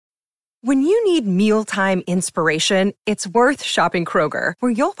When you need mealtime inspiration, it's worth shopping Kroger,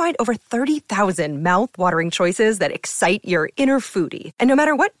 where you'll find over 30,000 mouth-watering choices that excite your inner foodie. And no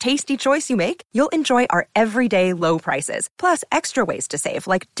matter what tasty choice you make, you'll enjoy our everyday low prices, plus extra ways to save,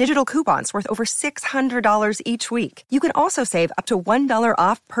 like digital coupons worth over $600 each week. You can also save up to $1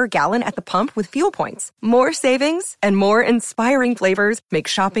 off per gallon at the pump with fuel points. More savings and more inspiring flavors make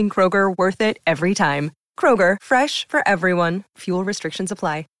shopping Kroger worth it every time. Kroger, fresh for everyone. Fuel restrictions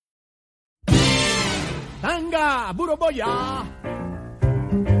apply. Tanga, puro boya.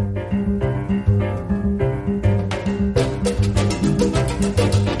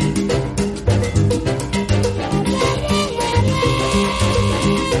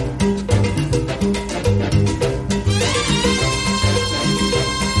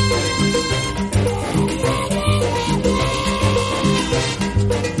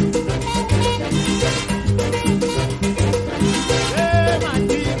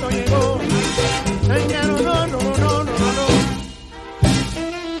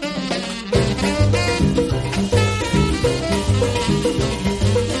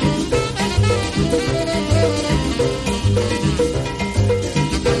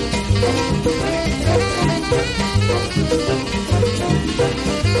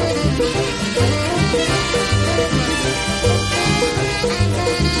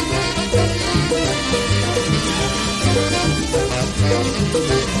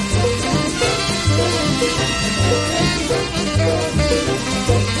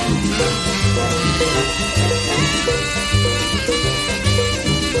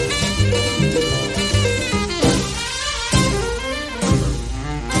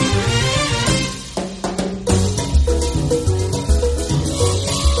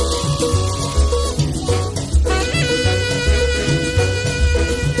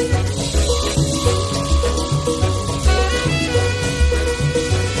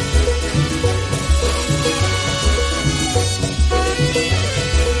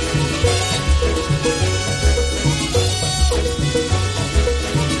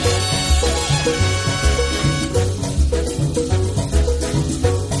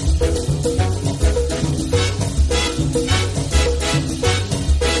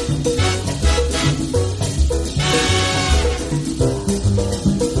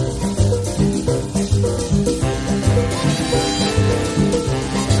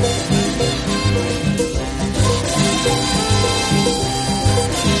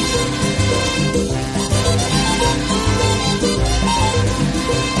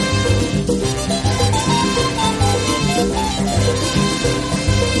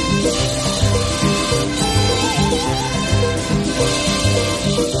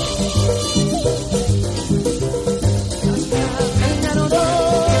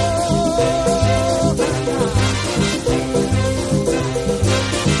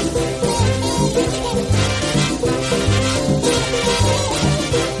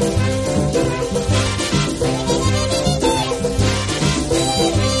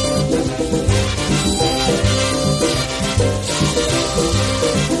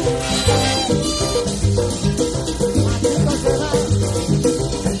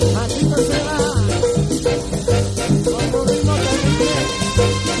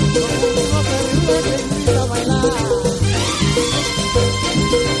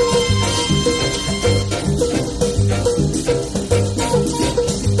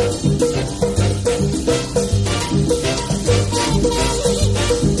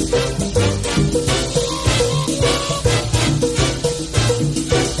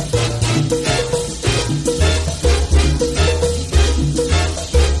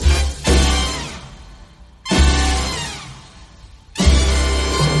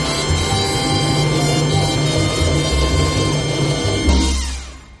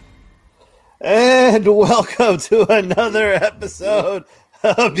 And welcome to another episode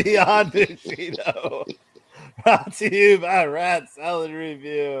of Beyond Bushido, brought to you by Rat Salad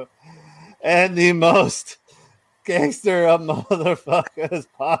Review and the most gangster of motherfuckers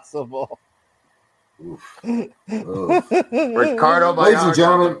possible. Ricardo, ladies and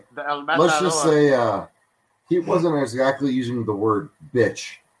gentlemen, let's just say he wasn't exactly using the word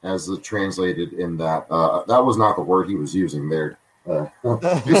bitch as translated in that. That was not the word he was using there.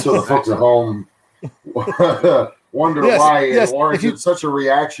 Just so the folks at home wonder why it warranted such a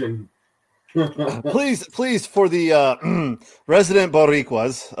reaction. please, for the resident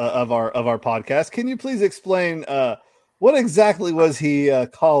Boricuas of our podcast, can you please explain what exactly was he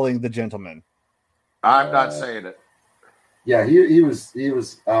calling the gentleman? I'm not saying it. Yeah, he was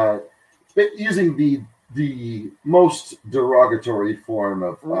using the most derogatory form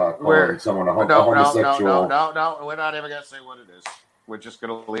of calling someone a homosexual. No, we're not even gonna say what it is. We're just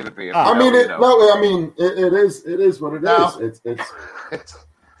going to leave it be. If I you mean, know, it, you know. no, I mean, it is what it No. is. It's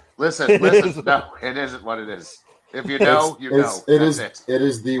listen. No, it isn't what it is. If you know, you know. That's it. It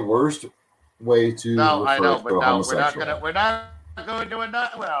is the worst way to No, I refer know, to but a no, homosexual. we're not going to do it.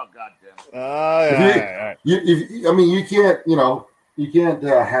 Well, goddamn. I mean, you can't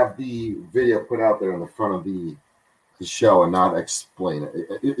have the video put out there in the front of the show and not explain it.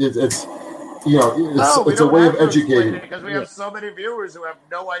 It's it's a way of educating. Because we have so many viewers who have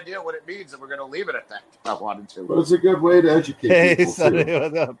no idea what it means, and we're going to leave it at that. I wanted to, but it's a good way to educate people Sonny, too.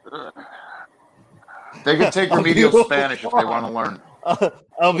 what's up? They can take remedial Spanish if they want to learn.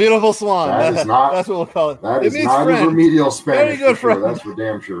 A beautiful swan. That's what we'll call it. That it is means not friend. a remedial Spanish. Very good for sure. friend. That's for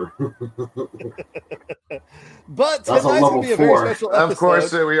damn sure. But that's tonight's going to be a very special episode. Of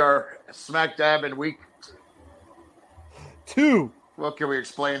course, we are smack dab in week 2. Well, can we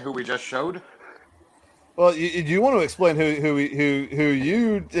explain who we just showed? Well, do you want to explain who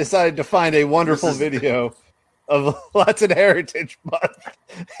you decided to find a wonderful video of Latin Heritage Month,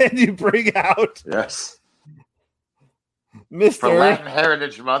 and you bring out Mr. For Latin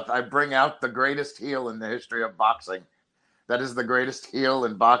Heritage Month, I bring out the greatest heel in the history of boxing. That is the greatest heel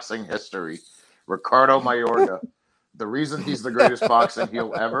in boxing history, Ricardo Mayorga. The reason he's the greatest boxing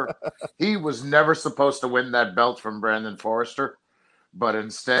heel ever, he was never supposed to win that belt from Brandon Forrester, but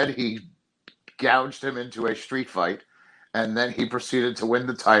instead he gouged him into a street fight, and then he proceeded to win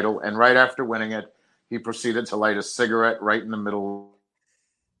the title, and right after winning it, he proceeded to light a cigarette right in the middle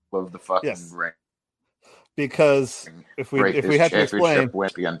of the fucking ring. Because if we had to explain,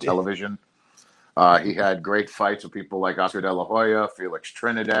 went on television. He had great fights with people like Oscar De La Hoya, Felix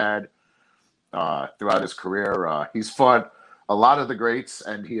Trinidad. Throughout his career, he's fought a lot of the greats,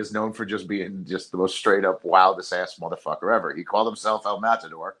 and he is known for just being just the most straight up wildest ass motherfucker ever. He called himself El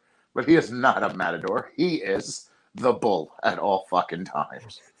Matador, but he is not a matador. He is the bull at all fucking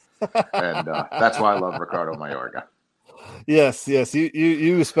times, and that's why I love Ricardo Mayorga. Yes,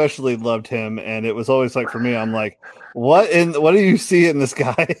 you especially loved him, and it was always like for me, I'm like, what do you see in this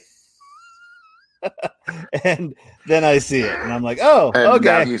guy? And then I see it, and I'm like, oh, and okay.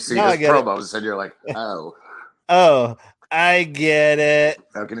 Now you see his promos, and you're like, oh, I get it.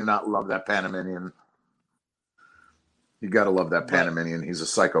 How can you not love that Panamanian? You got to love that Panamanian. He's a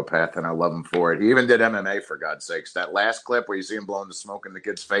psychopath, and I love him for it. He even did MMA, for God's sakes. That last clip where you see him blowing the smoke in the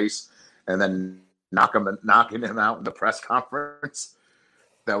kid's face, and then knocking him out in the press conference,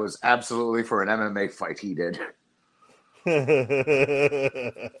 that was absolutely for an MMA fight he did.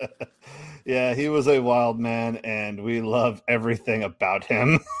 Yeah, he was a wild man, and we love everything about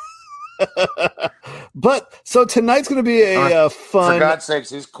him. But so tonight's going to be a fun. For God's sakes,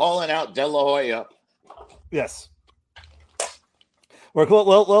 he's calling out De La Hoya. Yes.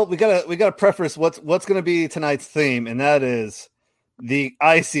 Well, we gotta preface what's going to be tonight's theme, and that is the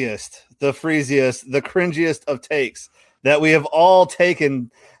iciest, the freeziest, the cringiest of takes that we have all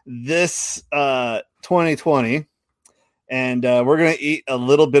taken this 2020. And we're gonna eat a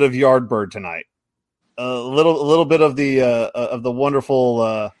little bit of Yardbird tonight, a little bit of the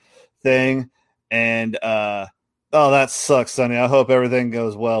wonderful thing, and that sucks, Sonny. I hope everything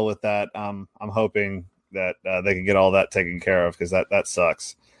goes well with that. I'm hoping that they can get all that taken care of, because that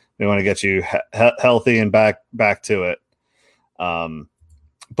sucks. We want to get you healthy and back to it.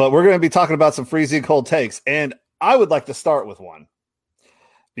 But we're going to be talking about some freezing cold takes, and I would like to start with one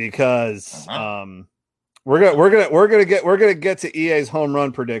because. We're gonna get to EA's home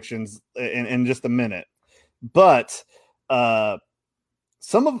run predictions in just a minute, but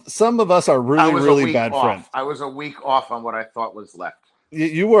some of us are really bad friends. I was a week off on what I thought was left.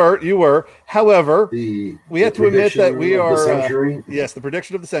 You were. However, we have to admit that we are the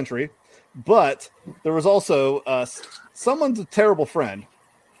prediction of the century. But there was also someone's a terrible friend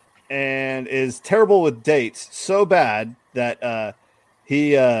and is terrible with dates, so bad that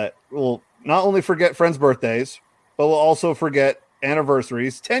he will not only forget friends' birthdays, but will also forget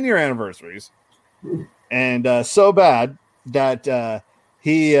anniversaries, 10-year anniversaries. And so bad that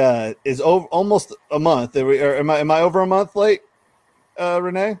he is almost a month. Am I over a month late,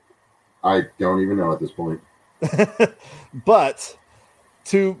 Renee? I don't even know at this point. But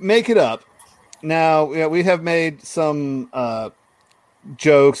to make it up, now we have made some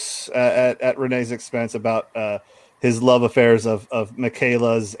jokes at Renee's expense about his love affairs of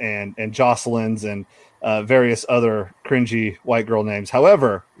Michaela's and Jocelyn's and various other cringy white girl names.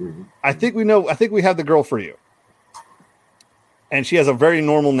 However, I think we have the girl for you. And she has a very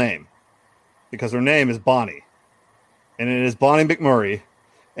normal name because her name is Bonnie. And it is Bonnie McMurray.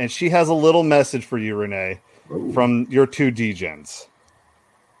 And she has a little message for you, Renee, from your two D-gens.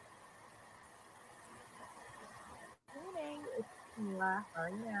 How are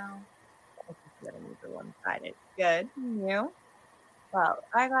you? I think getting either one-sided. Good. And you? Well,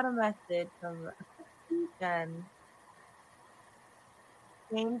 I got a message from Jen,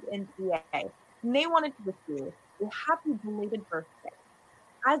 James, and EA. And they wanted to wish you a happy belated birthday.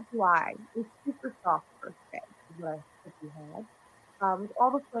 As do I. A super soft birthday is what I hope you had. With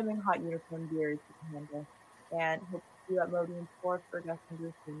all the flaming hot unicorn beers you can handle. And hope to see you at Modine's for Justin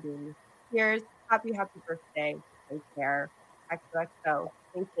Bruce and Baby. Cheers. Happy birthday. Take care. XOXO.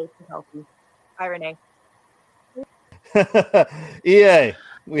 Stay safe and healthy. Bye, Renee. EA,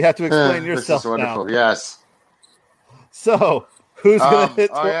 we have to explain yourself This is wonderful. now. Yes. So, who's going to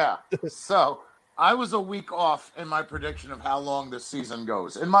hit? Oh, yeah. So, I was a week off in my prediction of how long this season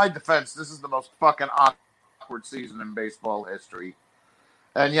goes. In my defense, this is the most fucking awkward season in baseball history.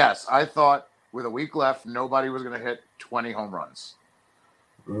 And yes, I thought with a week left, nobody was going to hit 20 home runs.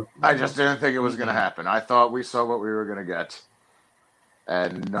 I just didn't think it was going to happen. I thought we saw what we were going to get.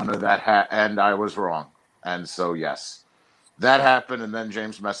 And none of that and I was wrong. And so, yes, that happened. And then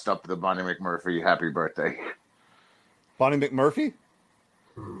James messed up the Bonnie McMurphy happy birthday. Bonnie McMurphy?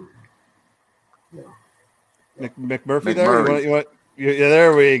 Yeah. McMurphy there? Yeah,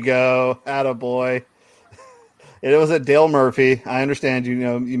 there we go. Attaboy. It was a Dale Murphy. I understand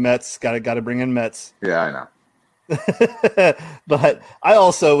you Mets got to bring in Mets. Yeah, I know. But I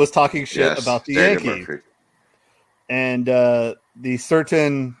also was talking shit about the Daniel Yankees. Murphy. And the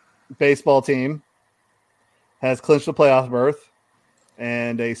certain baseball team has clinched a playoff berth,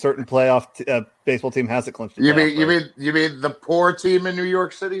 and a certain playoff baseball team hasn't clinched a playoff berth. You mean the poor team in New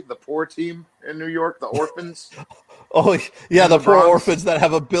York City? The poor team in New York, the orphans? Oh, yeah, the poor Bronx? orphans that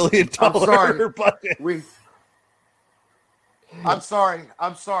have $1 billion budget.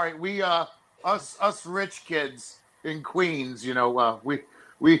 I'm sorry. We us rich kids in Queens,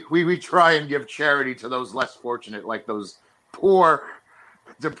 we try and give charity to those less fortunate, like those poor,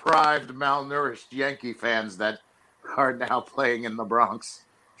 deprived, malnourished Yankee fans that are now playing in the Bronx,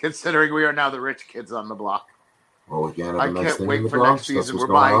 considering we are now the rich kids on the block. Well, again, I can't wait for next season. We're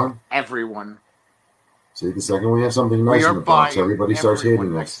buying everyone. See, the second we have something nice in the Bronx, everybody starts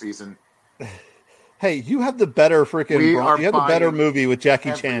hating next us. season. Hey, you have the better freaking you have the better movie with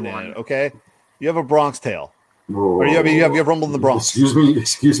Jackie Chan in it, okay? You have a Bronx Tale. Whoa. Or you have Rumble in the Bronx. Excuse me. I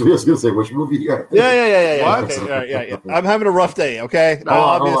was going to say, which movie you got? Yeah. What? Okay, yeah. I'm having a rough day, okay?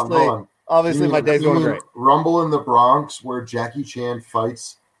 Hold on. Obviously my day's going great. Rumble in the Bronx, where Jackie Chan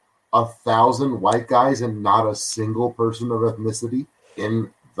fights 1,000 white guys and not a single person of ethnicity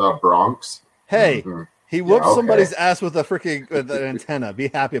in the Bronx. Hey, he whooped somebody's ass with a freaking antenna. Be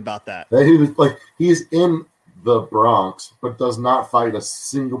happy about that. He was like, he's in the Bronx, but does not fight a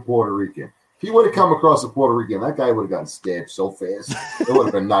single Puerto Rican. If he would have come across a Puerto Rican, that guy would have gotten stabbed so fast. It would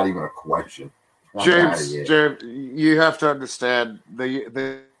have been not even a question. James, you have to understand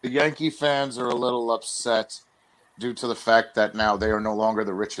the Yankee fans are a little upset due to the fact that now they are no longer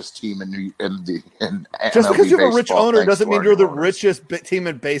the richest team in just MLB because you have baseball, a rich owner doesn't mean you're the owners. richest team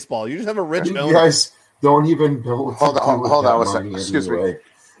in baseball. You just have a rich owner. You guys don't even know. Hold on a second. Excuse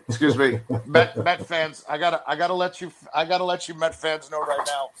me, Met fans. I gotta let you Met fans know right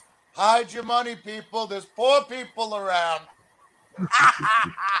now. Hide your money, people. There's poor people around.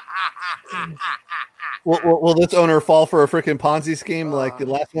 Will this owner fall for a freaking Ponzi scheme like the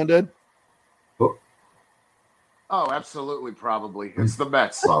last one did? Oh, absolutely, probably. It's the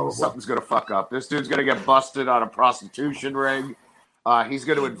Mets. Probably. Something's going to fuck up. This dude's going to get busted on a prostitution ring. He's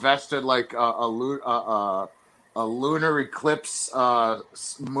going to invest in like a lunar eclipse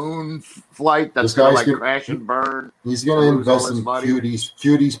moon flight that's going to crash and burn. He's going to invest in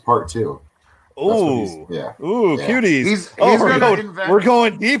Cuties Part 2. Ooh, yeah. Ooh, yeah. Cuties. He's we're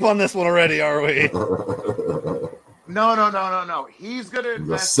going deep on this one already, are we? No. He's going to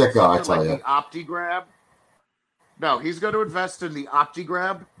invest in something like the OptiGrab. No, he's going to invest in the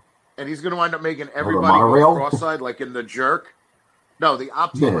OptiGrab, and he's going to wind up making everybody go cross-eyed, like in The Jerk. No, the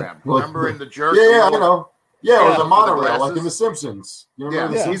OptiGrab. Remember in The Jerk? Yeah, I know. Yeah, or the monorail, like in The Simpsons.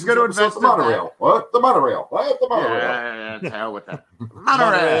 He's going to invest in the monorail. What? The monorail. What? The monorail. Yeah, to hell with that.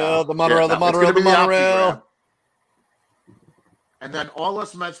 The monorail. And then all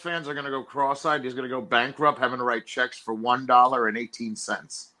us Mets fans are going to go cross-eyed. He's going to go bankrupt, having to write checks for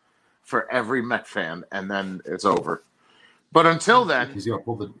 $1.18 for every Met fan, and then it's over. But until then,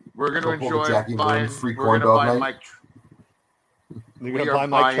 we're going to enjoy buying free corn dog night. You're going to buy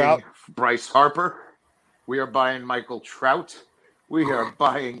Mike Trout? Bryce Harper. We are buying Michael Trout. We are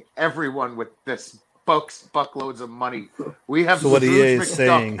buying everyone with this buckloads of money. We have. So what he is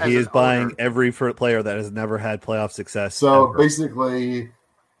saying, he is buying every player that has never had playoff success. So basically,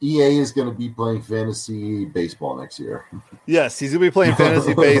 EA is going to be playing fantasy baseball next year. Yes, he's going to be playing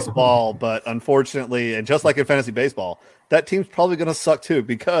fantasy baseball, but unfortunately, and just like in fantasy baseball, that team's probably going to suck too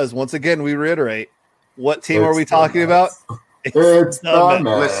because, once again, we reiterate, what team are we talking about? It's the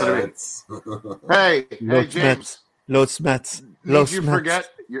Mets. Hey, James. Los Mets. Did you forget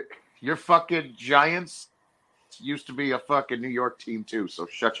your fucking Giants used to be a fucking New York team too, so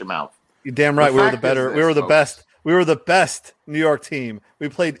shut your mouth. You're damn right. We were the best. We were the best New York team. We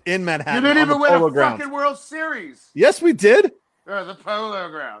played in Manhattan. You didn't even win a grounds. fucking World Series. Yes, we did. The Polo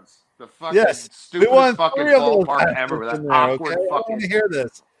Grounds. The fucking stupid fucking ballpark ever. That awkward fucking hear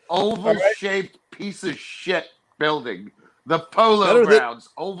this. Oval-shaped piece of shit building. The Polo Grounds.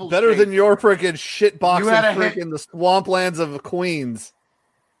 Better than your freaking shit box in freaking the swamplands of Queens.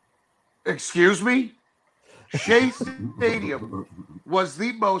 Excuse me? Shea Stadium was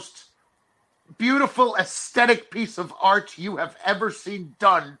the most beautiful aesthetic piece of art you have ever seen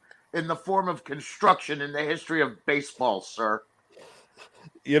done in the form of construction in the history of baseball, sir.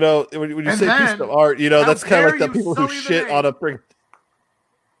 You know, when you say piece of art, you know, that's kind of like the people who shit on a freaking...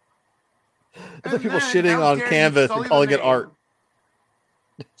 It's like people shitting on canvas and calling it art.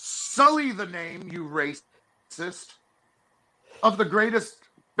 Sully the name, you racist, of the greatest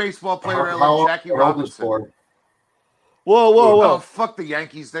baseball player ever, Jackie Robinson. Whoa. Oh, fuck the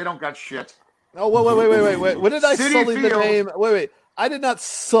Yankees. They don't got shit. Oh, wait. When did I sully the name? Wait. I did not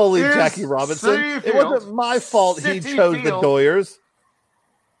sully Jackie Robinson. It wasn't my fault he chose the Doyers.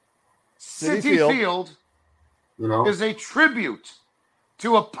 Citi Field is a tribute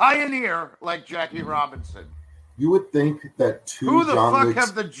to a pioneer like Jackie Robinson. You would think that Who the fuck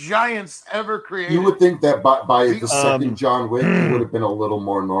have the Giants ever created? You would think that by the second John Wick, he would have been a little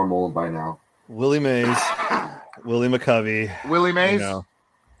more normal by now. Willie Mays, Willie McCovey. Willie Mays? You know.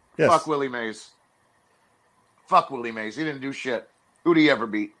 Yes. Fuck Willie Mays. Fuck Willie Mays. He didn't do shit. Who'd he ever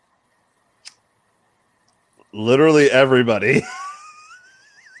beat? Literally everybody.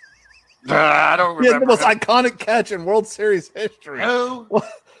 I don't remember. He had the most iconic catch in World Series history. Who?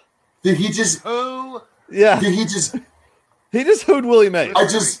 Did he just... Who? Yeah. Did he just... He just hooed Willie Mays. I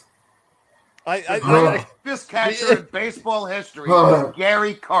this catcher in baseball history was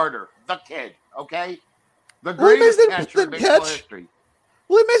Gary Carter, the kid, okay? The greatest catcher in baseball history.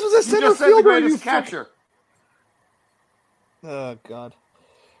 Willie Mays was a center fielder. The greatest catcher. Oh, God.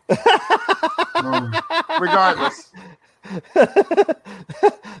 Regardless.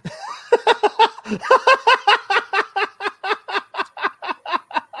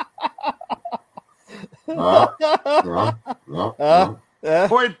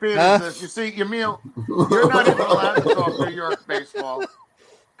 Point being is this. You see, Yamil, you're not even allowed to talk New York baseball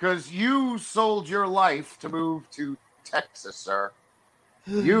because you sold your life to move to Texas, sir.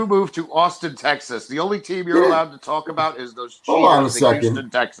 You moved to Austin, Texas. The only team you're allowed to talk about is those cheaters, the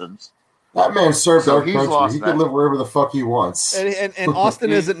Houston Texans. That man served our country. He can live wherever the fuck he wants. And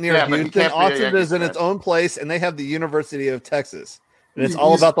Austin isn't near Houston. Austin is in its own place, and they have the University of Texas. And it's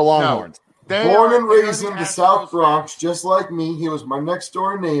all about the Longhorns. Born and raised in the South Bronx, just like me. He was my next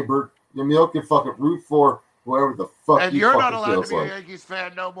door neighbor. Yamil can fucking root for whoever the fuck and he you're fucking not allowed feels to be like. a Yankees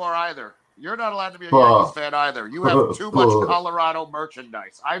fan no more either. You're not allowed to be a Yankees fan either. You have too much Colorado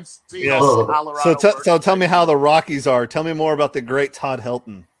merchandise. I've seen Colorado. So tell me how the Rockies are. Tell me more about the great Todd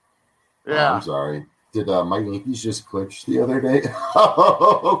Helton. Yeah, I'm sorry. Did my Yankees just clinch the other day?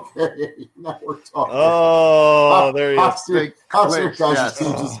 Okay, now we're talking. Oh, there he is.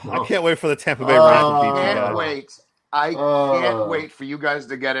 I can't wait for the Tampa Bay Rays. I can't wait for you guys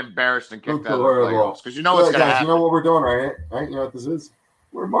to get embarrassed and kicked out of the playoffs because you know what's going to happen. You know what we're doing, right? You know what this is?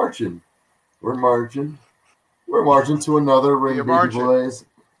 We're marching. We're marching to another ring, baby boys.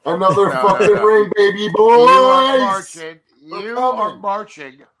 Another fucking ring, baby boys. You are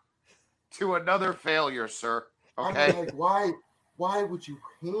marching to another failure, sir. Okay. I'm like, why would you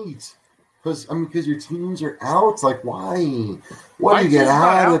hate? Because your teams are out. Like, why? What do you get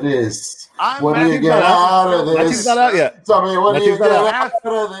out of this? What do you get out of this? My team's not out yet. Tell me, what do you get out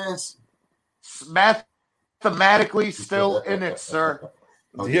of this? Mathematically still in it, sir.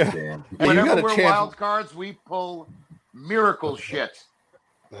 Oh, yeah. Whenever we're wild cards, we pull miracle shit.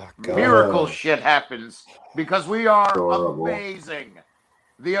 Miracle shit happens because we are amazing.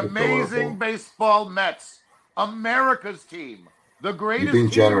 The amazing baseball Mets, America's team, the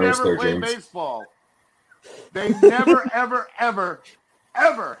greatest team ever played baseball. They never, ever, ever,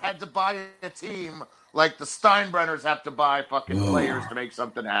 ever had to buy a team like the Steinbrenners have to buy fucking players to make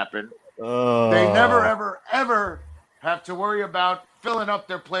something happen. They never, ever, ever have to worry about filling up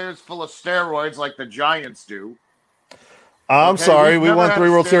their players full of steroids like the Giants do. I'm sorry, we won 3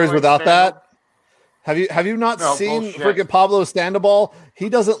 World Series without that. Have you not seen bullshit. freaking Pablo Sandoval? He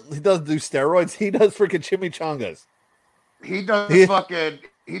doesn't do steroids. He does freaking chimichangas. He does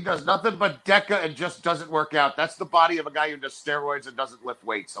he does nothing but Deca and just doesn't work out. That's the body of a guy who does steroids and doesn't lift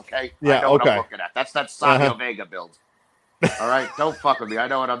weights, okay? Yeah, I know what okay. I'm looking at. That's that Savio Vega build. All right? Don't fuck with me. I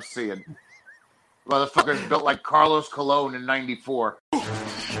know what I'm seeing. Motherfucker's built like Carlos Colon in 94.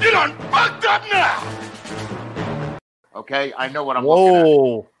 You done fucked up now! Okay? I know what I'm looking at.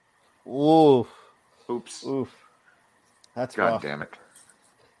 Whoa. Oops. Oof. That's God rough. damn it.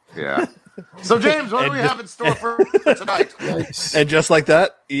 Yeah. So, James, what do we have in store for tonight? Nice. And just like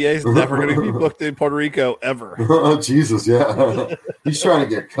that, EA's never going to be booked in Puerto Rico ever. Oh, Jesus, yeah. He's trying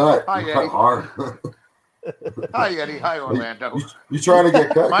to get cut. Hi, Cut hard. Hi, Eddie. Hi, Orlando. You trying to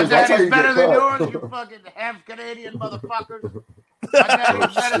get cut? My 'Cause that's how daddy's you better get than cut. yours, you fucking half-Canadian motherfuckers. My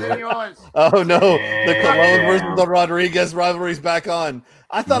daddy's better than yours. Oh, no. The Colon versus the Rodriguez rivalry's back on.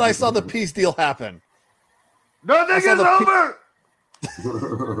 I thought I saw the peace deal happen. Nothing is over!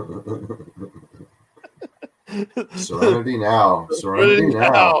 Serenity now. Serenity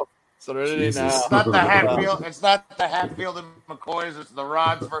now. Serenity Jesus. now. It's not the Hatfield. It's not the Hatfield and McCoys. It's the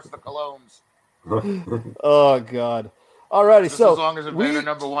Rods versus the Colones. Oh, God. Alrighty, Just so as long as Invader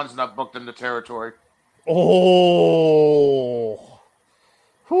number one's not booked in the territory. Oh.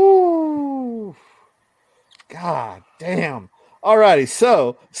 Whew. God damn. Alrighty,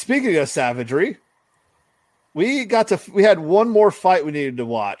 so speaking of savagery, we had one more fight we needed to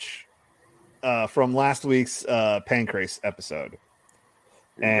watch from last week's Pancrase episode.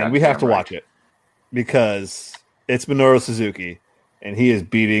 And we have to watch it because it's Minoru Suzuki and he is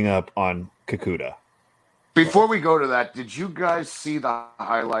beating up on Kakuta. Before we go to that, did you guys see the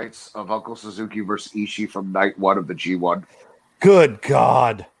highlights of Uncle Suzuki versus Ishii from night one of the G1? Good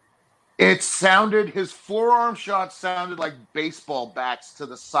God. His forearm shot sounded like baseball bats to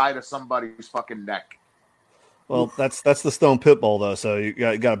the side of somebody's fucking neck. Well, that's the Stone Pitbull, though, so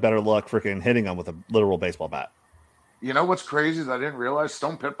you got better luck freaking hitting him with a literal baseball bat. You know what's crazy is I didn't realize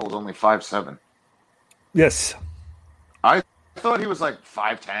Stone Pitbull's only 5'7". Yes. I thought he was like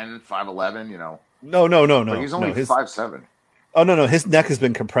 5'10", 5'11", you know. No. But he's only 5'7". Oh, no. His neck has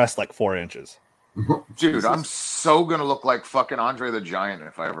been compressed like 4 inches. Dude, I'm so going to look like fucking Andre the Giant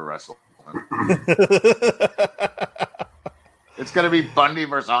if I ever wrestle him. It's going to be Bundy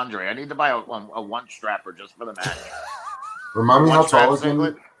versus Andre. I need to buy a one-strapper just for the match. Remind me how tall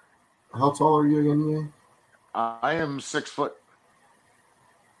singlet. again? How tall are you again, Ian? I am 6 foot.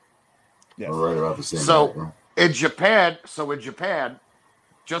 Yes. All right, about the same. So height, in Japan,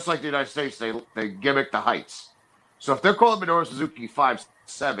 just like the United States, they gimmick the heights. So if they're calling Minoru Suzuki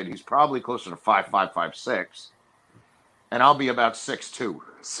 5'7", he's probably closer to 5'5", 5'6", and I'll be about 6'2".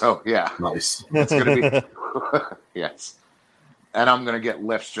 So yeah, Nice. it's gonna be yes. And I'm gonna get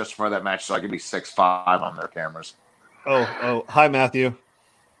lifts just for that match, so I can be 6'5" on their cameras. Oh, hi Matthew.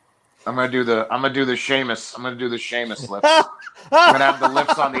 I'm gonna do the Sheamus. I'm gonna do the Sheamus lift. I'm gonna have the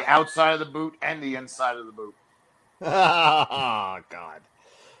lifts on the outside of the boot and the inside of the boot. Oh God,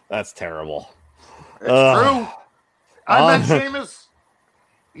 that's terrible. It's true. I met Sheamus.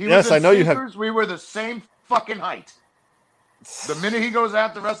 Yes, I know you have. We were the same fucking height. The minute he goes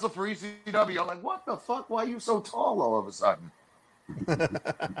out to wrestle for ECW, I'm like, what the fuck? Why are you so tall all of a sudden?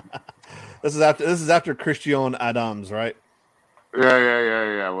 This is after Christian Adams, right?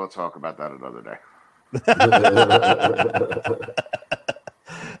 Yeah. We'll talk about that another day.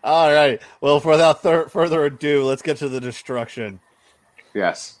 All right. Well, without further ado, let's get to the destruction.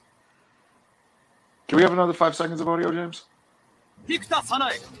 Yes. Can we have another 5 seconds of audio, James?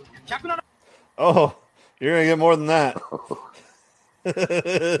 Oh, you're gonna get more than that.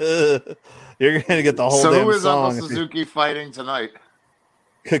 You're gonna get the whole damn song. So who is Uncle Suzuki fighting tonight?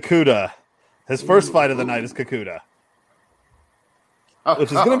 Kakuta. His first fight of the night is Kakuta.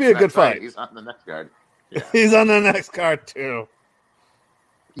 Which is going to be a good fight. Right. He's on the next card. Yeah. He's on the next card, too.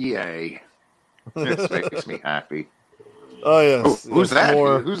 Yay. This makes me happy. Oh, yes. Who's that?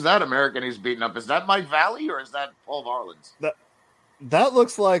 Who's that American he's beating up? Is that Mike Valley or is that Paul Varlins? That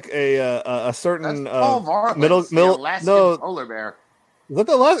looks like a certain Paul Varlins, the Alaskan polar bear.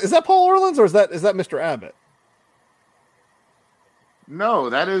 Is that Paul Orleans or is that Mr. Abbott? No,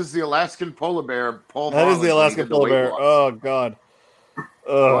 that is the Alaskan polar bear. Paul. That Varlins, is the Alaskan polar bear. Oh God.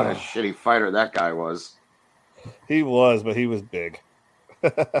 What a shitty fighter that guy was. He was, but he was big.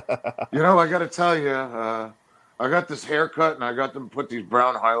 You know, I got to tell you, I got this haircut and I got them put these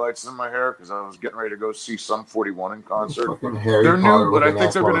brown highlights in my hair because I was getting ready to go see Sum 41 in concert. They're new, but I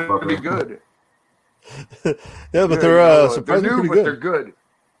think they're going to be good. Yeah, but they're surprisingly new, but they're good.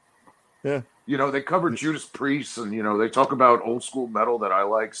 Yeah. You know, they covered Judas Priest and, you know, they talk about old school metal that I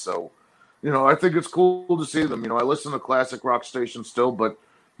like. So, I think it's cool to see them. I listen to classic rock stations still, but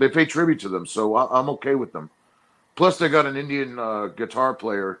they pay tribute to them, so I'm okay with them. Plus, they got an Indian guitar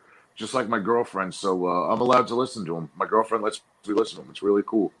player, just like my girlfriend, so I'm allowed to listen to him. My girlfriend lets me listen to him. It's really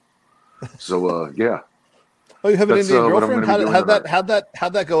cool. So, yeah. Oh, you have an Indian girlfriend? How'd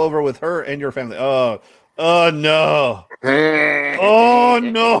that go over with her and your family? Oh no! Oh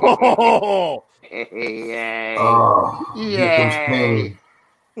no! Here comes pain.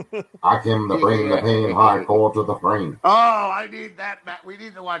 I came to bring the pain hardcore to the frame. Oh, I need that match. We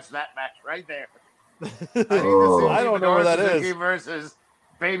need to watch that match right there. I don't know where that is. Versus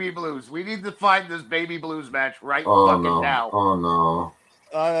Baby Blues. We need to find this Baby Blues match right now. Oh no!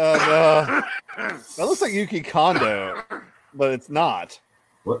 That looks like Yuki Kondo, but it's not.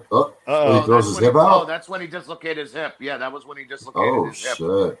 What? He throws his hip out? Oh, that's when he dislocated his hip. Yeah, that was when he dislocated his hip.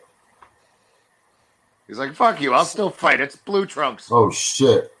 Oh, shit. He's like, fuck you, I'll still fight. It's Blue Trunks. Oh,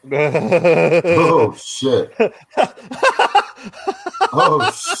 shit. Oh, shit.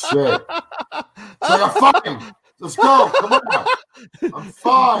 Oh, shit. So you're fine. Let's go. Come on. I'm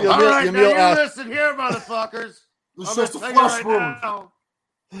fine. All right, now you listen here, motherfuckers. This is just a flush room.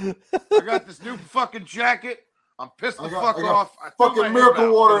 I got this new fucking jacket. I'm pissed the fuck off. I fucking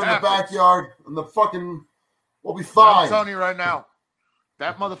miracle water in the backyard, and the fucking we'll be fine. I'm telling you right now,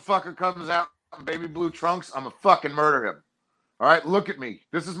 that motherfucker comes out in Baby Blue Trunks, I'm gonna fucking murder him. All right, look at me.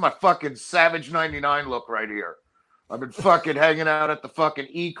 This is my fucking Savage 99 look right here. I've been fucking hanging out at the fucking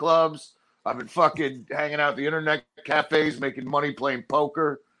E-clubs. I've been fucking hanging out at the internet cafes, making money playing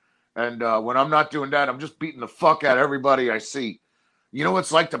poker. And when I'm not doing that, I'm just beating the fuck out of everybody I see. You know what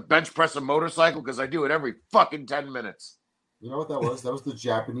it's like to bench press a motorcycle? Because I do it every fucking 10 minutes. You know what that was? That was the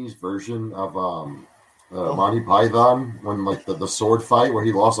Japanese version of Monty Python when, like, the sword fight where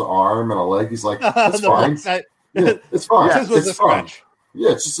he lost an arm and a leg. He's like, it's fine. Yeah, it's fine. Yeah, it's fine.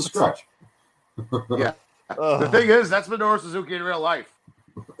 Yeah, it's just a scratch. Yeah. The thing is, that's Minoru Suzuki in real life.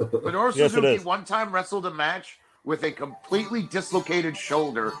 Minoru Suzuki one time wrestled a match with a completely dislocated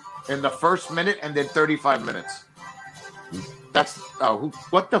shoulder in the first minute and then 35 minutes.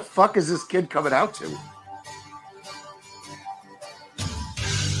 What the fuck is this kid coming out to?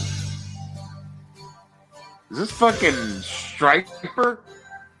 Is this fucking Striper?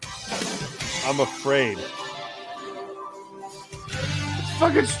 I'm afraid. It's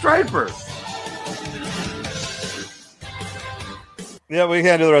fucking Striper. Yeah, we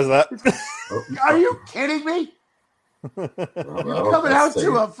can't do the rest of that. Are you kidding me? You're coming out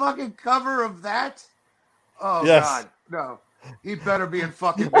to a fucking cover of that? Oh, yes. God. No. He better be in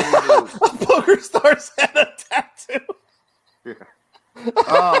fucking Baby Blues. Poker Stars had a tattoo. Yeah.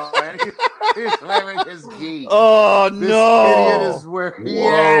 Oh, man. He's wearing his gi. Oh, no. This idiot is wearing...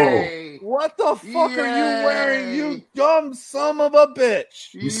 Yay. What the fuck are you wearing, you dumb son of a bitch?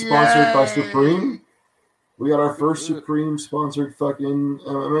 He's sponsored by Supreme. We got our first Supreme sponsored fucking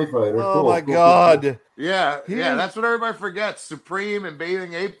MMA fighter. Oh, my God. Yeah, that's what everybody forgets. Supreme and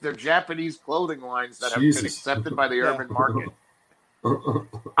Bathing Ape, they're Japanese clothing lines that have been accepted by the urban market.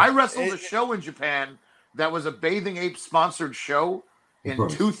 I wrestled a show in Japan that was a Bathing Ape sponsored show in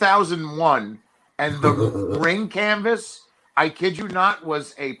 2001, and the ring canvas, I kid you not,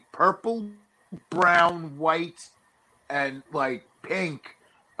 was a purple, brown, white, and like pink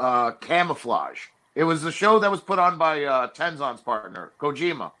camouflage. It was the show that was put on by Tenzon's partner,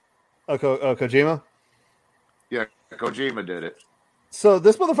 Kojima. Kojima? Yeah, Kojima did it. So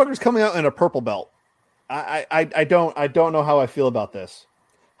this motherfucker's coming out in a purple belt. I don't know how I feel about this.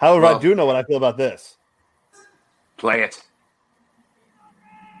 However, I do know what I feel about this. Play it.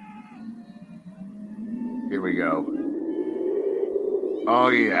 Here we go. Oh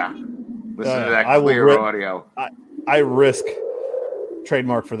yeah. Listen to that clear audio. I risk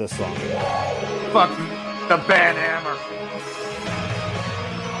trademark for this song. Fuck the band hammer.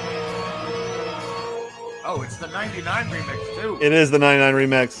 Oh, it's the 99 remix too. It is the 99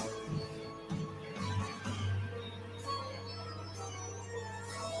 remix.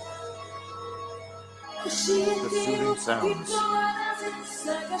 The soothing sounds.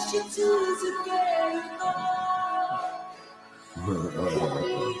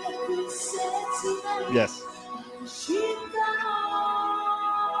 Yes.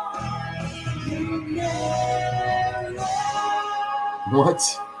 What?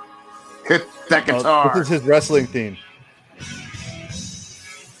 Hit that guitar. This is his wrestling theme.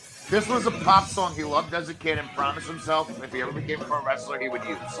 This was a pop song he loved as a kid and promised himself if he ever became a pro wrestler he would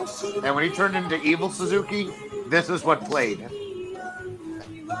use. And when he turned into Evil Suzuki, this is what played.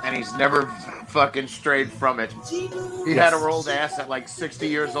 And he's never fucking strayed from it. He had a rolled ass at like 60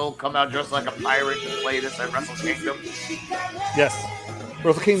 years old, come out dressed like a pirate and play this at Wrestle Kingdom. Yes.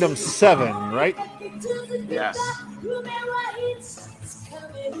 Wrestle Kingdom 7, right? Yes.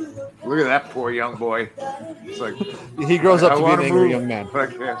 Look at that poor young boy. It's like He grows up to be an angry move, young man. but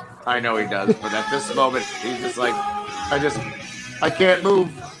I can't. I know he does, but at this moment, he's just like, I can't move.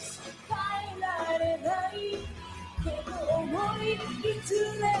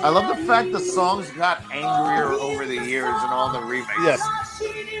 I love the fact the songs got angrier over the years and all the remakes. Yes.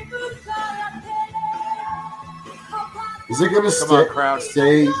 Is it going to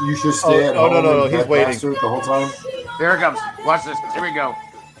stay? You should stay at home. No. He's waiting the whole time. There it comes. Watch this. Here we go.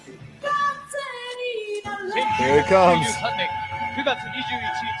 Here it comes.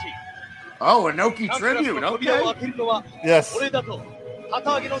 Oh, Inoki tribute. Okay. Yes. He's in full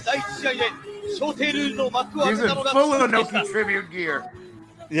Inoki tribute gear.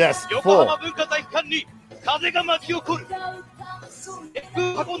 Yes, full. I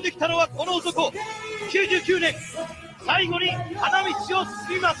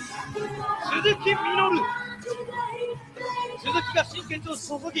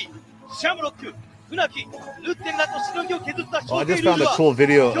just found a cool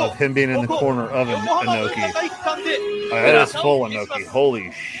video of him being in the corner of an Inoki. That is full Inoki.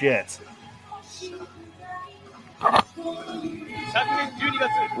 Holy shit.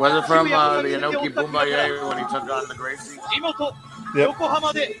 Was it from the Inoki Bumbaye when he took on the Gracie? Yep.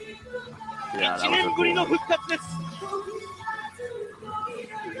 Yeah, that was a cool one.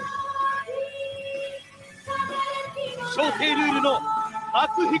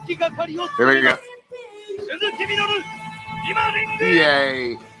 Here we go.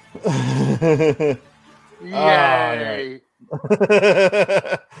 Yay. Yay.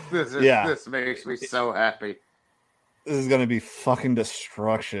 This makes me so happy. This is going to be fucking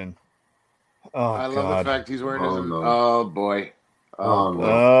destruction. Oh, I love God. the fact he's wearing his... no. Oh, boy.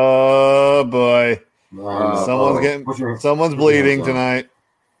 Oh, boy. Someone's bleeding tonight.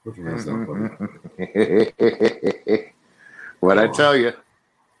 Put your hands down, buddy. What'd I tell you?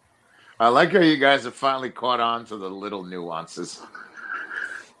 I like how you guys have finally caught on to the little nuances.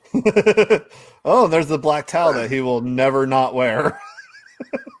 Oh, there's the black towel that he will never not wear.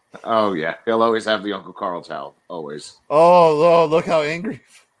 Oh, yeah. He'll always have the Uncle Carl towel. Always. Oh, look how angry.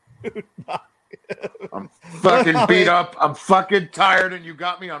 I'm fucking beat up. I'm fucking tired, and you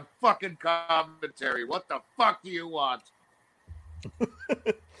got me on fucking commentary. What the fuck do you want?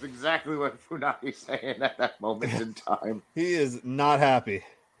 It's exactly what Funaki's saying at that moment in time. He is not happy.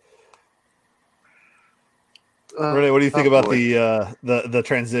 Renee, what do you think about the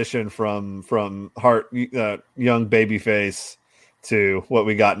transition from Hart young babyface to what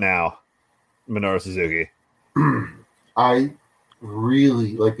we got now, Minoru Suzuki? I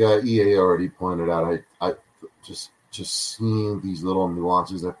really, like EA already pointed out, I just seeing these little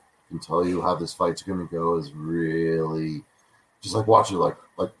nuances that can tell you how this fight's going to go is really just like watching like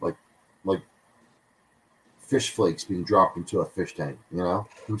fish flakes being dropped into a fish tank, you know?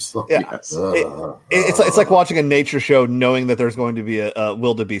 It's like watching a nature show knowing that there's going to be a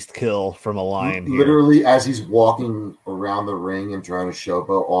wildebeest kill from a lion. Literally, as he's walking around the ring and trying to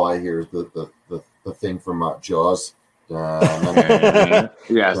showboat, all I hear is the thing from Jaws.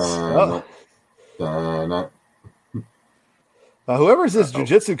 Yes. Whoever's his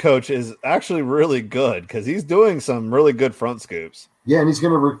jiu-jitsu coach is actually really good because he's doing some really good front scoops. Yeah, and he's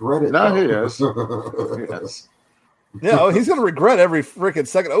going to regret it. No, he is. Yes. Yeah, he's going to regret every freaking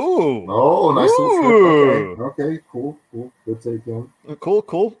second. Ooh. Oh, nice little flip. Okay, cool. Good take, John.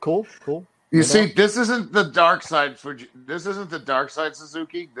 Cool. You see, this isn't the dark side Suzuki. This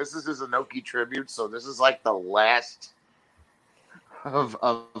is his Inoki tribute, so this is like the last of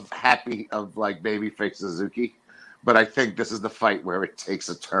like babyface Suzuki. But I think this is the fight where it takes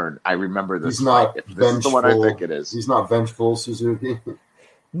a turn. I remember this fight. This is the one I think it is. He's not vengeful, Suzuki.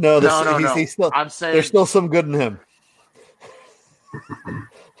 No. He's still, I'm saying there's still some good in him.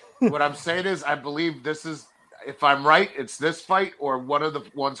 What I'm saying is, I believe this is, if I'm right, it's this fight or one of the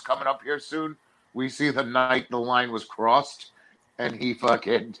ones coming up here soon. We see the night the line was crossed, and he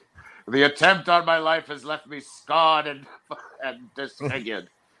fucking, the attempt on my life has left me scarred and disfigured.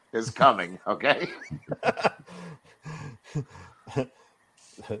 Is coming, okay?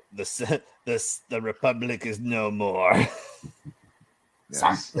 The Republic is no more.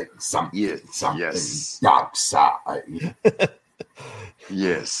 Yes. Something. Yes. Dark side.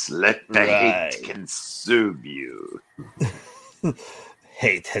 Yes, let the hate consume you.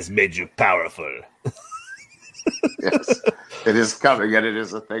 Hate has made you powerful. Yes, it is coming, and it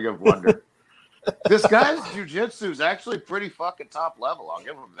is a thing of wonder. This guy's jiu-jitsu is actually pretty fucking top level. I'll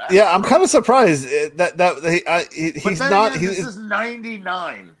give him that. Yeah, I'm kind of surprised that he's not. This is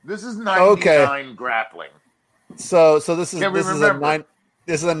 99. This is 99 grappling. So this is a 9.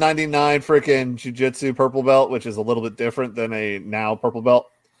 This is a 99 freaking jiu-jitsu purple belt, which is a little bit different than a now purple belt.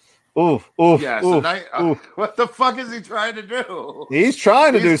 Oof, oof, Yeah, oof, so oof. what the fuck is he trying to do? He's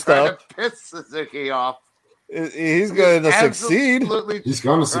trying to do trying stuff. to piss Suzuki off. He's going to succeed. He's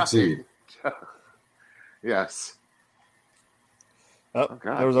going to succeed. Yes. Oh,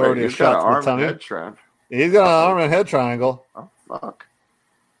 God, there was already a he's got shot an to the arm and tummy. head trap. He's got an arm and head triangle. Oh, fuck.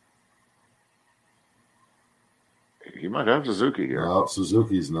 He might have Suzuki here. No,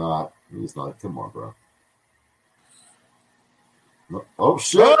 Suzuki's not. He's not. Come on, bro. No. Oh,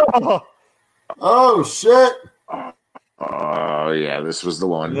 shit. Oh, shit. Oh, yeah, this was the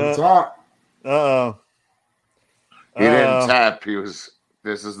one. Tap. Uh-oh. He didn't tap. This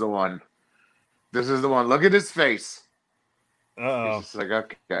is the one. This is the one. Look at his face. Uh-oh. He's just like,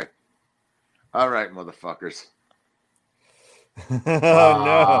 okay. All right, motherfuckers. Oh,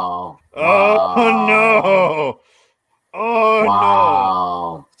 no. Oh, no. Oh,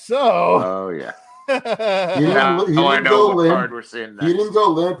 no. So. Oh, yeah. He didn't go limp. We're seeing next. He didn't go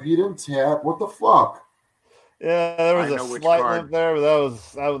limp. He didn't tap. What the fuck? Yeah, there was a slight limp there, but that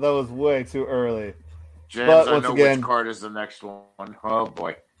was way too early. James, but I know which card is the next one. Oh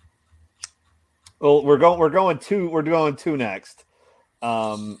boy. Well, we're going two next.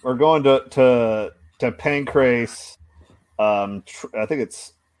 We're going to Pancrase. I think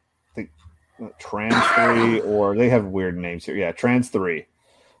Trans 3, or they have weird names here. Yeah, Trans 3.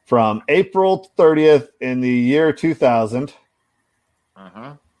 From April 30th in the year 2000.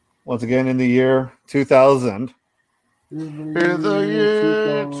 Uh-huh. Once again, in the year 2000. In the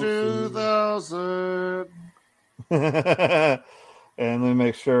year 2000. And let me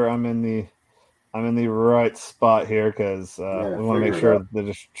make sure I'm in the right spot here, because we want to make sure the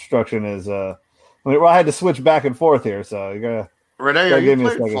destruction is. I had to switch back and forth here, so you gotta. Renee, are you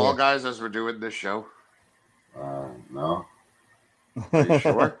playing Fall Guys as we're doing this show? No. Are you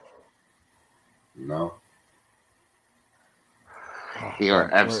sure? No. You are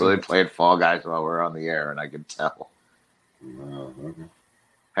absolutely playing Fall Guys while we're on the air, and I can tell. No,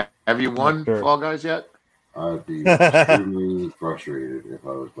 okay. Have you won Fall Guys yet? I'd be extremely frustrated if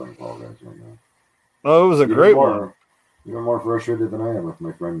I was playing Fall Guys right now. Oh, it was a great one. Even more frustrated than I am if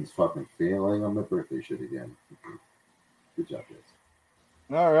my friend is fucking failing on my birthday shit again. Good job, guys.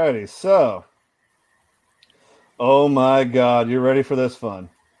 Alrighty, so. Oh my God, you ready for this fun?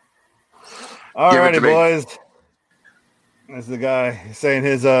 Alrighty, boys. This is the guy saying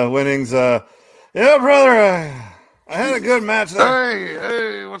his winnings. Yeah, brother, I had a good match there.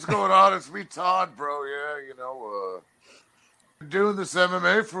 Hey, what's going on? It's me, Todd, bro. Yeah, been doing this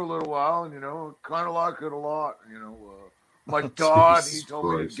MMA for a little while, and kind of like it a lot. My dad, he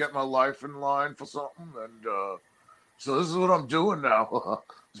told me to get my life in line for something, and so this is what I'm doing now.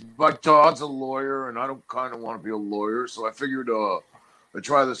 My dad's a lawyer, and I don't kind of want to be a lawyer, so I figured I'd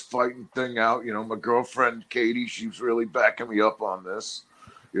try this fighting thing out. My girlfriend Katie, she's really backing me up on this.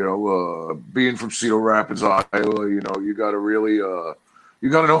 Being from Cedar Rapids, Iowa, you got to really, you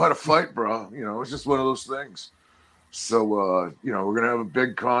got to know how to fight, bro. It's just one of those things. So, we're going to have a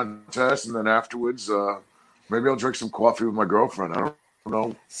big contest, and then afterwards, maybe I'll drink some coffee with my girlfriend. I don't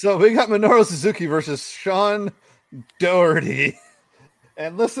know. So we got Minoru Suzuki versus Sean Doherty.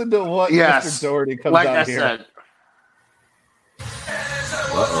 And listen to what Mr. Doherty comes out here. Said.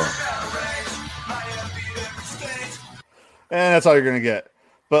 And that's all you're going to get.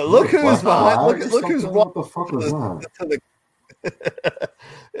 But look who's behind. Look who's what the fuck was that?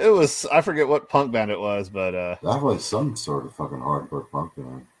 It was, I forget what punk band it was, but that was some sort of fucking hardcore punk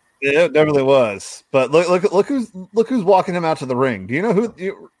band. It definitely was. But look who's walking him out to the ring. Do you know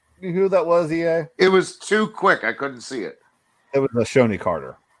who that was? EA? It was too quick. I couldn't see it. It was Shoney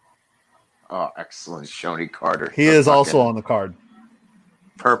Carter. Oh, excellent, Shoney Carter. He is also on the card.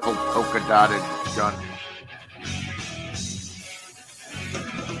 Purple polka dotted gun.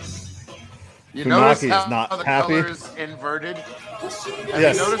 You notice how not the happy. colors inverted? Have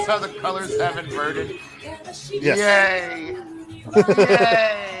Yes. you noticed how the colors have inverted? Yes. Yay!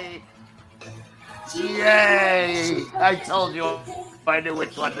 Yay! Yay! I told you I knew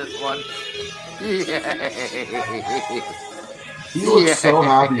which one this was. Yay! He looks so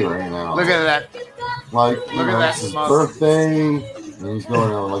happy right now. Look at that. Like, Look at that it's his muscle. birthday, and he's going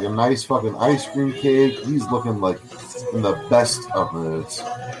on like a nice fucking ice cream cake. He's looking like in the best of moods.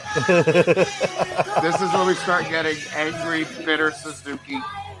 This is where we start getting angry, bitter Suzuki.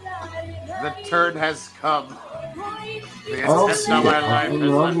 The turn has come. I don't see it. He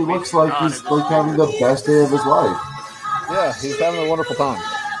looks like he's like having the best day of his life. Yeah, he's having a wonderful time.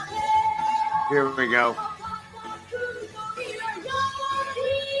 Here we go.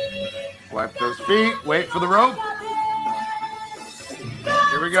 Wipe those feet. Wait for the rope.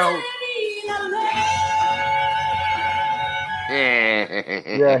 Here we go.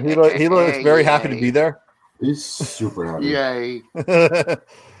 Yeah, he looks very happy to be there. He's super happy. Yay.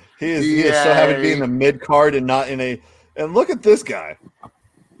 He is so happy to be in the mid card and not in a. And look at this guy.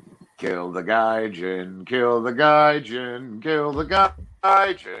 Kill the Gaijin, kill the Gaijin, kill the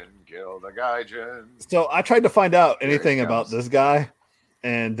Gaijin, kill the Gaijin. So I tried to find out anything about this guy,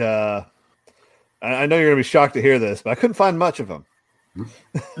 and I know you're going to be shocked to hear this, but I couldn't find much of him.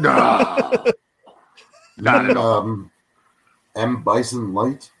 No. Not at all. M. Bison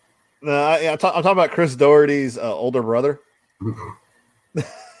Light? I'm talking about Chris Doherty's older brother.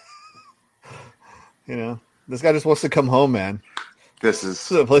 This guy just wants to come home, man. This is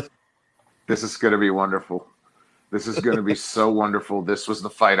going to be wonderful. This is going to be so wonderful. This was the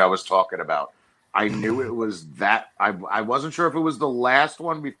fight I was talking about. I knew it was that. I wasn't sure if it was the last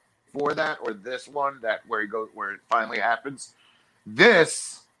one before that or this one where it finally happens.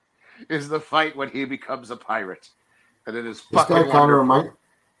 This is the fight when he becomes a pirate, and it is fucking wonderful.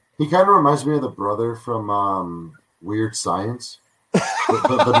 He kind of reminds me of the brother from Weird Science,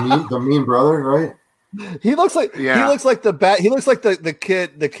 the mean brother, right? He looks like the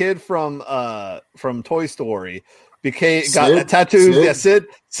kid from Toy Story got tattoos. Sid?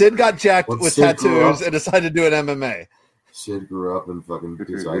 Yeah, Sid got jacked with tattoos and decided to do an MMA. Sid grew up and fucking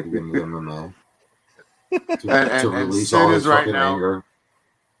decided to get into MMA to release Sid all his right fucking now, anger.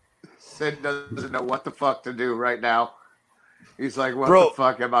 Sid doesn't know what the fuck to do right now. He's like, what the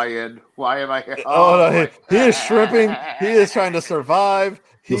fuck am I in? Why am I here? He is shrimping. He is trying to survive.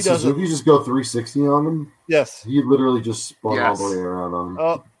 He doesn't. Suzuki just go 360 on him? Yes. He literally just spun all the way around on him.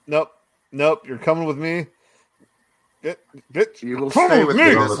 Oh, nope. You're coming with me. Bitch. You will stay with me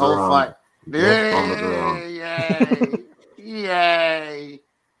this whole fight. Yay.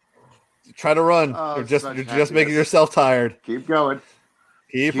 Try to run. You're just making yourself tired. Keep going.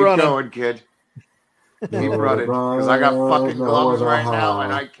 Keep running. Going, kid. Keep running. Because I got fucking gloves right now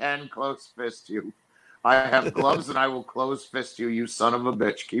and I can close fist you. I have gloves and I will close fist you, you son of a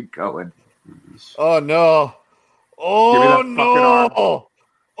bitch. Keep going. Oh, no. Oh, no.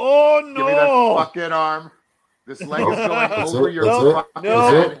 Oh, no. Give me that fucking arm. This leg is going over your fucking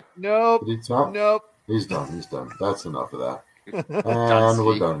head. Nope. He's done. That's enough of that. And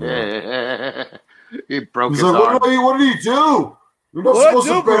we're done here. He broke his arm. What did he do? You're not supposed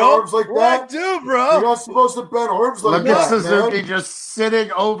to bend arms like that. What do, bro? You're not supposed to bend arms like that. Look at Suzuki just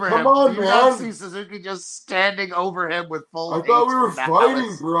sitting over him. Come on, do you man. not see Suzuki just standing over him with full I thought we were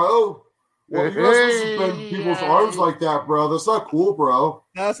fighting, bro. Well, you're not supposed to bend people's arms like that, bro. That's not cool, bro.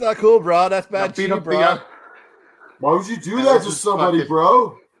 That's not cool, bro. That's bad cheat, bro. Why would you do that to somebody,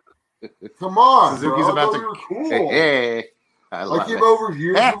 bro? Come on, Suzuki's bro. about I thought to. we were cool. Hey, I came over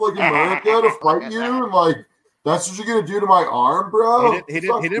here from like America to fight you, and like that's what you're gonna do to my arm, bro. He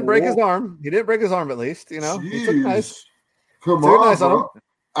didn't break his arm. He didn't break his arm, at least. He took it nice. Come on, bro.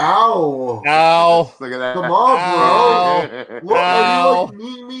 Ow. Look at that. Come on, bro. Look, are you like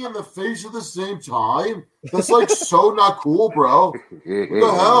meeting me in the face at the same time? That's like so not cool, bro. What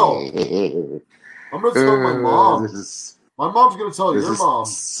the hell? I'm gonna tell my mom. My mom's gonna tell your mom.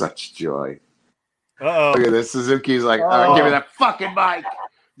 Such joy. Uh-oh. Look at this. Suzuki's like, all right, give me that fucking mic.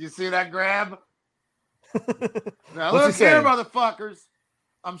 You see that grab? Now look here, motherfuckers.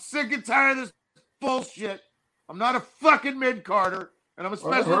 I'm sick and tired of this bullshit. I'm not a fucking mid-carder, and I'm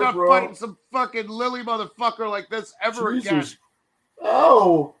especially not fighting some fucking lily motherfucker like this ever again.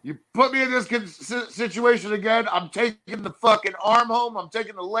 Oh. You put me in this situation again, I'm taking the fucking arm home, I'm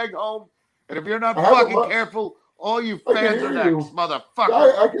taking the leg home, and if you're not fucking careful, all you fans are next,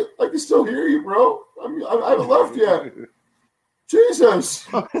 motherfucker. I can still hear you, bro. I haven't left yet. Jesus.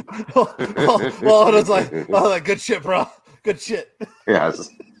 It's like good shit, bro. Good shit. Yes.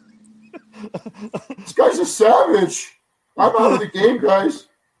 This guy's a savage. I'm out of the game, guys.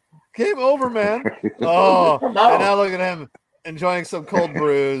 Game over, man. Oh, and now look at him enjoying some cold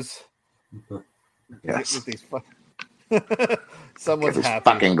brews. Yes. Someone's Get happy.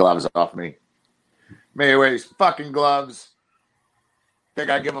 Fucking gloves off me. Me away these fucking gloves. Think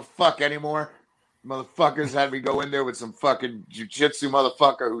I give a fuck anymore? Motherfuckers had me go in there with some fucking jiu-jitsu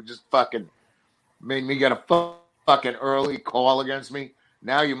motherfucker who just fucking made me get a fucking early call against me.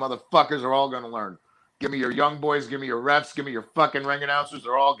 Now you motherfuckers are all going to learn. Give me your young boys, give me your refs, give me your fucking ring announcers.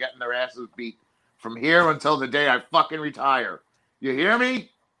 They're all getting their asses beat from here until the day I fucking retire. You hear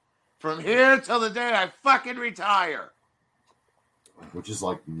me? From here till the day I fucking retire. Which is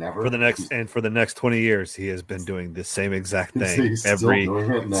like never. For the next 20 years, he has been doing the same exact thing every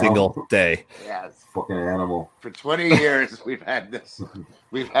single day. Yes. Fucking animal. For 20 years, we've had this.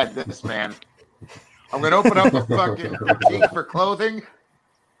 We've had this, man. I'm going to open up a fucking boutique for clothing.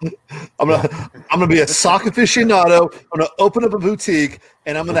 I'm gonna be a sock aficionado. I'm gonna open up a boutique,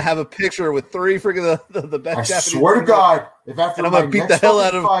 and I'm gonna have a picture with 3 freaking the best. I Japanese swear to God, if after I'm my gonna beat next the hell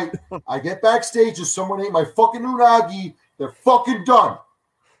out fucking of fight, I get backstage and someone ate my fucking unagi, they're fucking done.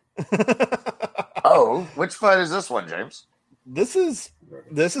 Oh, which fight is this one, James? This is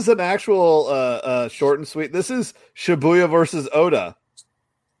an actual short and sweet. This is Shibuya versus Oda.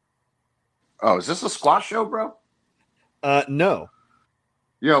 Oh, is this a squash show, bro? No.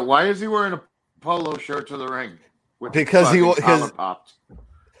 Yo, why is he wearing a polo shirt to the ring? With Because his collar popped.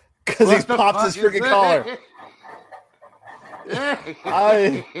 Because he popped his freaking collar.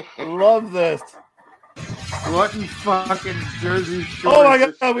 I love this. What in fucking Jersey Shore? Oh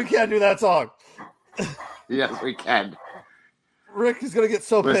my God, we can't do that song. Yes, we can. Rick is gonna get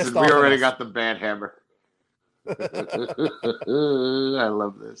so pissed off. We already got the band hammer. I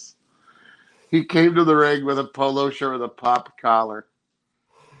love this. He came to the ring with a polo shirt with a pop collar.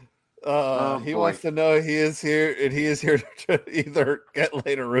 He wants to know he is here, and he is here to either get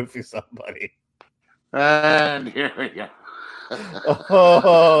laid or roofie somebody. And here we go.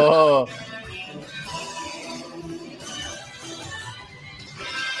 Oh.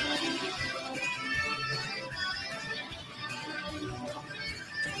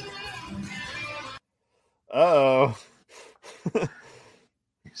 Uh-oh.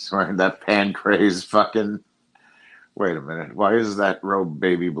 He's wearing that pan craze fucking... Wait a minute. Why is that robe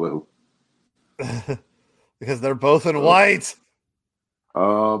baby blue? Because they're both in white.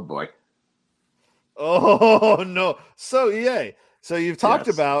 Oh, boy. Oh, no. So, yay. So you've talked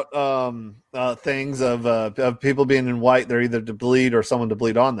about things of people being in white. They're either to bleed or someone to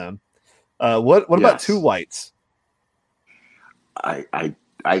bleed on them. What about 2 whites?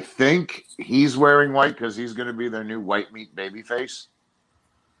 I think he's wearing white because he's going to be their new white meat baby face.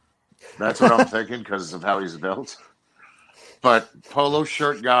 That's what I'm thinking because of how he's built. But polo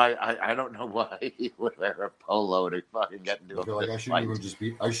shirt guy, I don't know why he would wear a polo to fucking get into I feel like I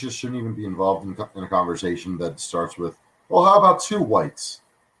fight. shouldn't even be involved in a conversation that starts with, well, how about 2 whites?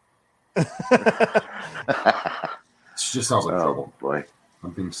 It just sounds like trouble. Boy. I'm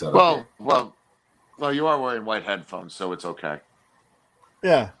being set up. Well, you are wearing white headphones, so it's okay.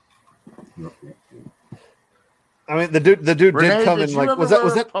 Yeah. I mean, the dude Renee, did come in like, was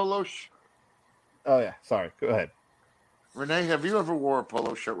that polo? Oh yeah, sorry. Go ahead. Renee, have you ever wore a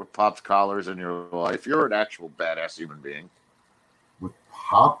polo shirt with popped collars in your life? You're an actual badass human being. With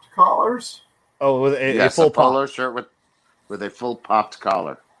popped collars? Oh, with a full polo shirt with a full popped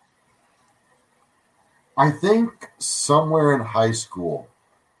collar. I think somewhere in high school,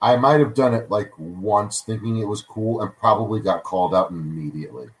 I might have done it like once, thinking it was cool, and probably got called out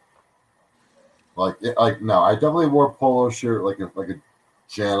immediately. No, I definitely wore a polo shirt like a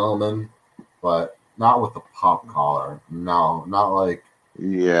gentleman, but not with the pop collar. No, not like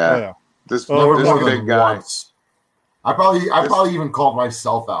This big guy. Once. I probably even called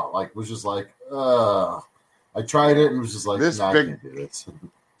myself out. Like was just like, I tried it and was just like, I can't do it.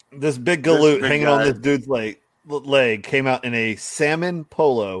 This big galoot hanging on this dude's leg came out in a salmon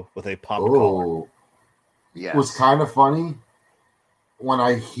polo with a pop collar. Yes. It was kind of funny. When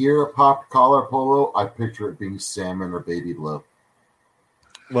I hear a pop collar polo, I picture it being salmon or baby blue.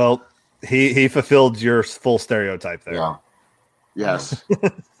 Well, he fulfilled your full stereotype there. Yeah. Yes.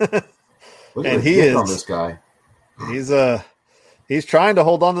 And he is on this guy. He's trying to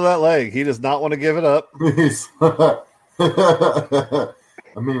hold on to that leg. He does not want to give it up.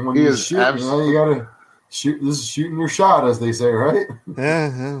 I mean, when you shoot, you gotta shoot. This is shooting your shot, as they say, right?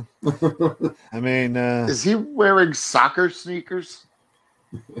 Yeah. I mean, is he wearing soccer sneakers?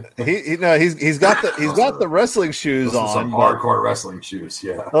 He's got the wrestling shoes on. Some hardcore wrestling shoes,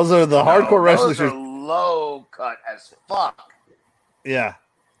 yeah. Those are the hardcore wrestling shoes. Low cut as fuck. Yeah.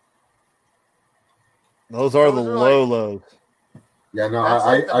 Those are the lows. Yeah, no,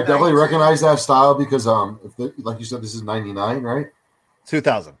 I definitely recognize that style because like you said, this is 99, right?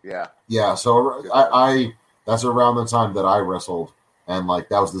 2000. Yeah. Yeah, so I that's around the time that I wrestled, and like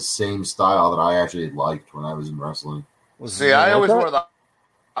that was the same style that I actually liked when I was in wrestling. See, I always wore the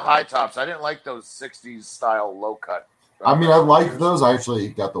high tops. I didn't like those 60s style low cut. I mean, I liked those. I actually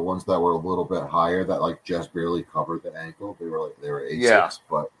got the ones that were a little bit higher that like just barely covered the ankle. They were 8-6,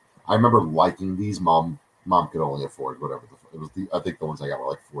 but I remember liking these. Mom could only afford whatever it was. I think the ones I got were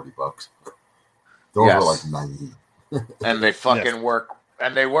like $40. Those were like 90. And they fucking work.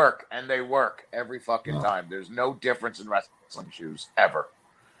 And they work. And they work every fucking time. There's no difference in wrestling shoes ever.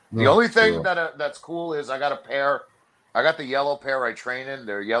 The only thing that's cool is I got the yellow pair I train in.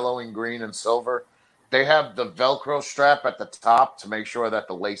 They're yellow and green and silver. They have the Velcro strap at the top to make sure that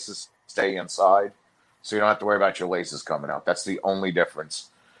the laces stay inside. So you don't have to worry about your laces coming out. That's the only difference.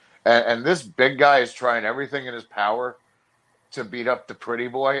 And this big guy is trying everything in his power to beat up the pretty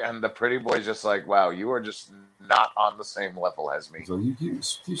boy, and the pretty boy's just like, wow, you are just not on the same level as me. So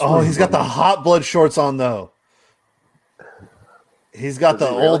he's got the hot blood shorts on, though. He's got the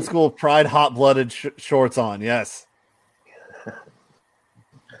old school Pride hot-blooded shorts on, yes.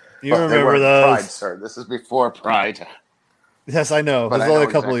 You remember those. Pride, sir. This is before Pride. Yes, I know. It was only a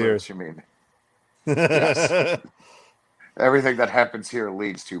couple of years. What you mean. Yes. Everything that happens here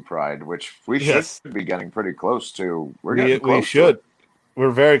leads to Pride, which we should be getting pretty close to. We should.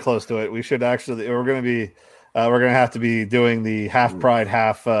 We're very close to it. We should actually. We're going to have to be doing the half Pride,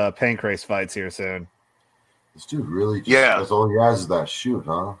 half Pancrase fights here soon. This dude really that's all he has is that shoot,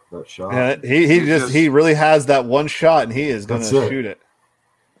 huh? That shot. Yeah, he really has that one shot, and he is going to shoot it.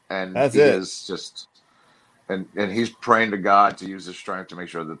 And is just and he's praying to God to use his strength to make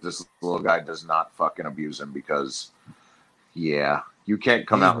sure that this little guy does not fucking abuse him, because you can't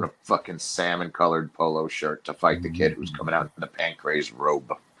come out in a fucking salmon colored polo shirt to fight the kid who's coming out in the Pancrase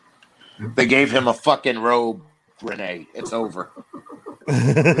robe. They gave him a fucking robe, Renee. It's over.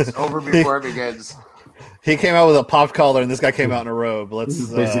 It's over before it begins. He came out with a pop collar, and this guy came out in a robe. Which is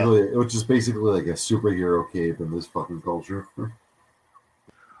basically like a superhero cape in this fucking culture.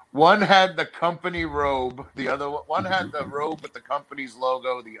 One had the company robe. The other one had the robe with the company's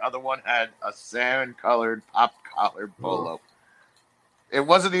logo. The other one had a salmon-colored pop-collared polo. It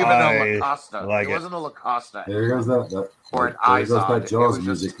wasn't even a Lacoste. It wasn't a Lacoste. There goes that or an Izod. That Jaws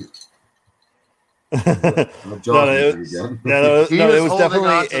music. It was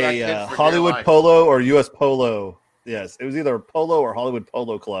definitely a Hollywood Polo or U.S. Polo. Yes, it was either Polo or Hollywood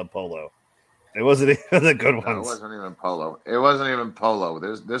Polo Club Polo. It wasn't even the good ones. No, it wasn't even Polo. It wasn't even Polo.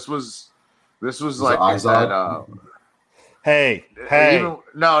 This was like that. Hey!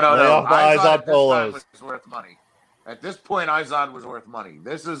 No. Izod polos was worth money. At this point, Izod was worth money.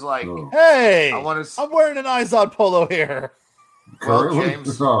 This is like, hey! I'm wearing an Izod polo here. Well,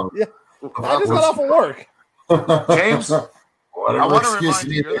 James, yeah. I just got off of work. James, I want to remind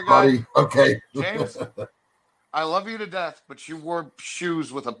you, you're the guy. Okay, James, I love you to death, but you wore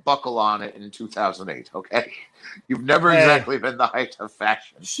shoes with a buckle on it in 2008, okay? You've never exactly been the height of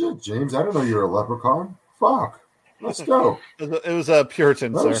fashion. Shit, James, I didn't know you were a leprechaun. Fuck. Let's go. It was a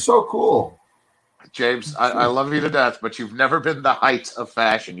Puritan, That was so cool. James, I love you to death, but you've never been the height of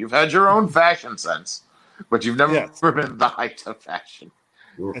fashion. You've had your own fashion sense, but you've never been the height of fashion.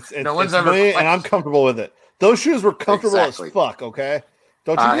 No one's ever me, and I'm comfortable with it. Those shoes were comfortable as fuck, okay?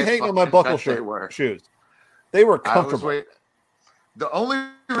 Don't you be hating on my buckle shoes. They were comfortable. The only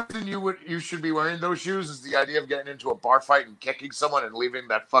reason you should be wearing those shoes is the idea of getting into a bar fight and kicking someone and leaving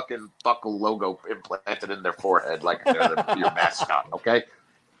that fucking buckle logo implanted in their forehead like they're your mascot, okay?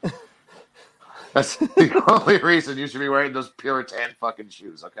 That's the only reason you should be wearing those Puritan fucking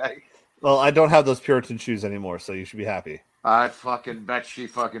shoes, okay? Well, I don't have those Puritan shoes anymore, so you should be happy. I fucking bet she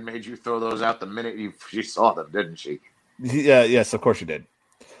fucking made you throw those out the minute she saw them, didn't she? Yeah, yes, of course she did.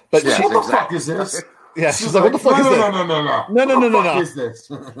 But what the fuck is this? Yeah, she's like, what the fuck is this? No. What the fuck is this?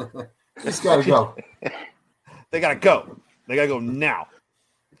 It's gotta go. They gotta go. They gotta go now.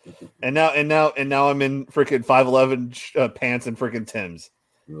 And now I'm in freaking 5'11" pants and freaking Timbs.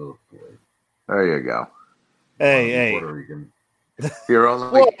 Oh boy. There you go. Hey. Puerto Rican. You're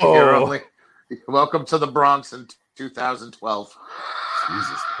only welcome to the Bronx in 2012.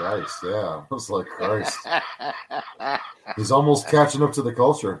 Jesus Christ, yeah. I was like, Christ. He's almost catching up to the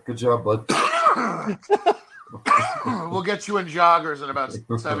culture. Good job, bud. We'll get you in joggers in about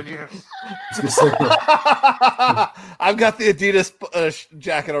 7 years. I've got the Adidas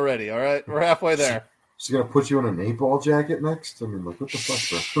jacket already, all right? We're halfway there. She's going to put you in an 8-ball jacket next? I mean, like, what the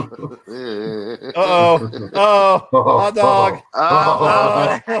fuck, bro? Uh-oh. Hot dog.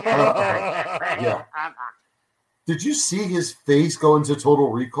 Yeah. Did you see his face go into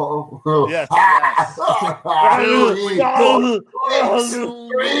Total Recall? Yes. 3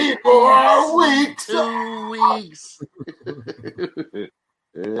 more weeks. 2 weeks.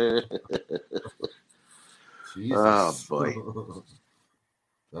 Jesus. Oh, boy.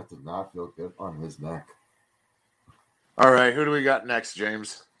 That did not feel good on his neck. All right, who do we got next,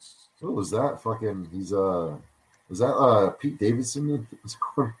 James? Who was that? Fucking, was that Pete Davidson in his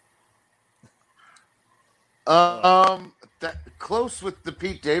corner? That close with the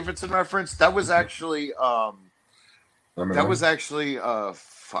Pete Davidson reference. That was actually,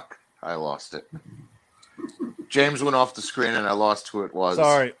 fuck, I lost it. James went off the screen and I lost who it was.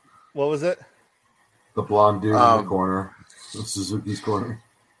 Sorry, what was it? The blonde dude in the corner, Suzuki's corner.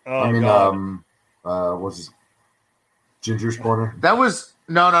 Oh, God. What's his Ginger's corner? That was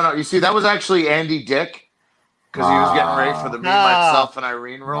no. You see, that was actually Andy Dick. Because he was getting ready for the Me, Myself, and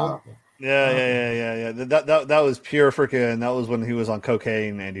Irene role. Yeah. That was pure freaking. That was when he was on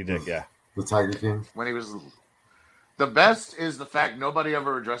cocaine, Andy Dick. Yeah, the Tiger King. When he was. The best is the fact nobody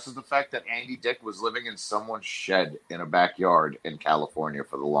ever addresses the fact that Andy Dick was living in someone's shed in a backyard in California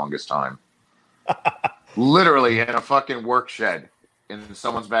for the longest time. Literally in a fucking work shed in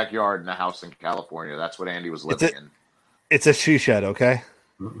someone's backyard in a house in California. That's what Andy was living in. It's a she shed, okay?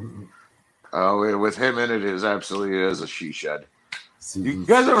 Oh, with him in it, is absolutely is a she shed. You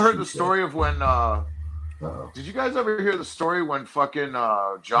guys ever heard the story of when? Did you guys ever hear the story when fucking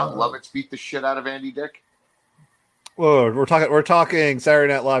John Lovitz beat the shit out of Andy Dick? Whoa, we're talking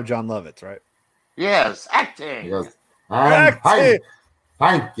Saturday Night Live, John Lovitz, right? Yes, acting. Yes.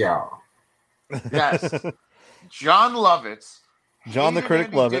 Thank you. Yes, John Lovitz. John the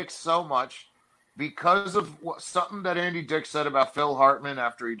Critic Andy Dick so much because of something that Andy Dick said about Phil Hartman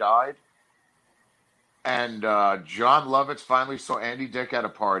after he died. And John Lovitz finally saw Andy Dick at a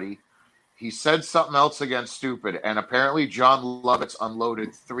party. He said something else again stupid, and apparently John Lovitz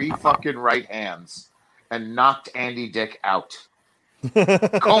unloaded 3 fucking right hands and knocked Andy Dick out.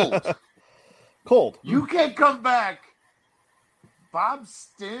 Cold. You can't come back. Bob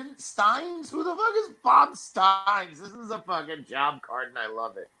Steins? Who the fuck is Bob Steins? This is a fucking job card, and I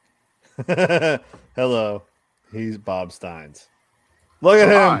love it. Hello. He's Bob Steins. Look at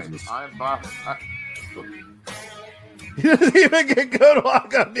him. I'm Bob. He doesn't even get good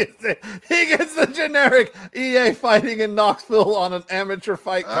walk-up music. He gets the generic EA fighting in Knoxville on an amateur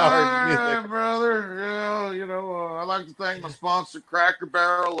fight card music. Brother. Yeah, I'd like to thank my sponsor, Cracker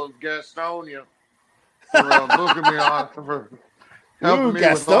Barrel of Gastonia, for booking me on. For helping me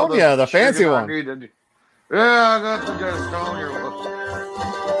Gastonia, the fancy one. Yeah, I got the Gastonia.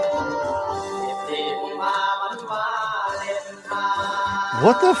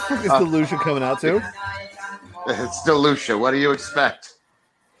 What the fuck is Delusion coming out to? It's Delucia. What do you expect?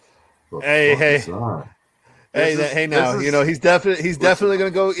 Hey! Now he's definitely gonna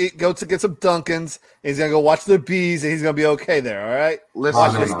go to get some Dunkins. He's gonna go watch the bees, and he's gonna be okay there. All right.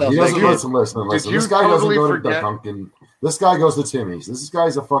 Listen. He doesn't listen. This guy doesn't go to Dunkin'. This guy goes to Timmy's. This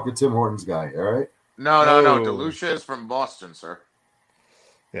guy's a fucking Tim Hortons guy. All right. No. Delucia is from Boston, sir.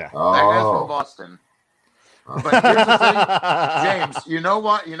 Yeah. That guy's from Boston. But here's the thing, James. You know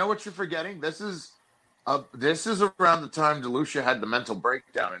what? You know what you're forgetting? This is around the time Delucia had the mental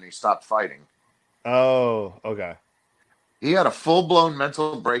breakdown and he stopped fighting. Oh, okay. He had a full-blown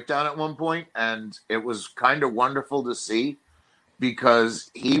mental breakdown at one point, and it was kind of wonderful to see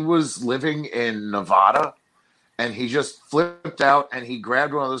because he was living in Nevada, and he just flipped out and he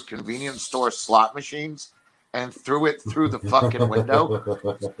grabbed one of those convenience store slot machines and threw it through the fucking window.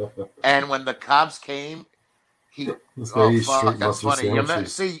 And when the cops came, that's funny.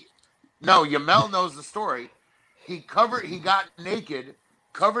 Yamel knows the story. He got naked,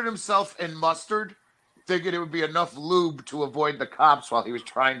 covered himself in mustard, thinking it would be enough lube to avoid the cops while he was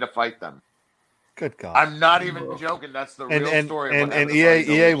trying to fight them. Good God. I'm not even joking. That's the real story. And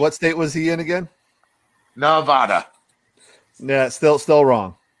EA, what state was he in again? Nevada. Yeah, still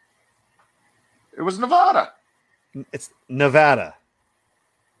wrong. It was Nevada. It's Nevada.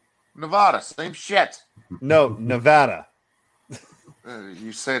 Nevada, same shit. No, Nevada.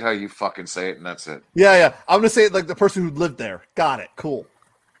 You say it how you fucking say it, and that's it. Yeah. I'm going to say it like the person who lived there. Got it. Cool.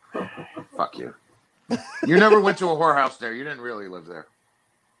 Fuck you. You never went to a whorehouse there. You didn't really live there.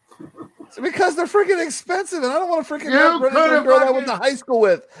 It's because they're freaking expensive, and I don't want to freaking run into a girl that I went to high school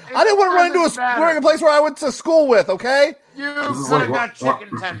with. I didn't want to run into a place where I went to school with, okay? You could have got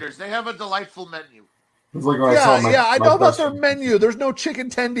chicken tenders. They have a delightful menu. It's like I know about their menu. There's no chicken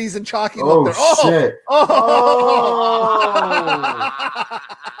tendies and chalky up there. Shit.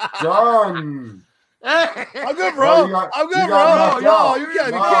 Done. I'm good, bro. I'm good, bro. Yo, you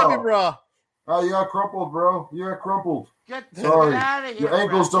can't me, bro. Oh, you got crumpled, bro. You got crumpled. Sorry. Out of here, your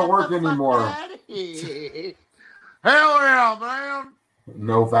ankles don't work anymore. Hell yeah, man.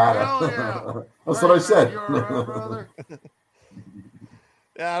 Nevada. That's what I said.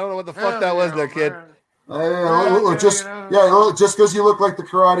 Yeah, I don't know what the fuck that was there, kid. Just because you look like the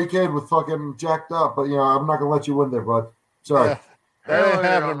Karate Kid with fucking jacked up, but I'm not gonna let you win there, bud. Sorry. Yeah. That ain't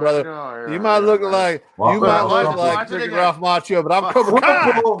happening, brother. You might look like freaking Ralph Macchio, but I'm Cobra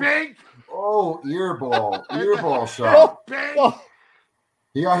Kai. Oh, earball shot.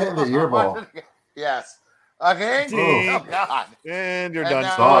 He got hit in the earball. Yes. Okay. Oh God. And you're done.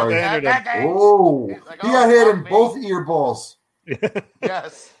 Sorry. And you're done. Oh, he got hit in both earballs.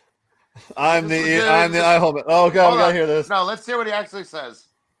 Yes. I'm the eye helmet. Oh God, we gotta hear this. No, let's hear what he actually says.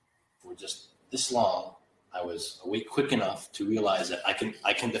 For just this long, I was awake quick enough to realize that I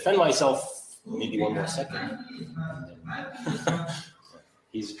can defend myself maybe one more second.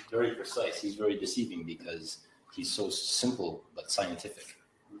 He's very precise. He's very deceiving because he's so simple but scientific.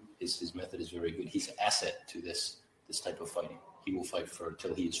 His method is very good. He's an asset to this type of fighting. He will fight for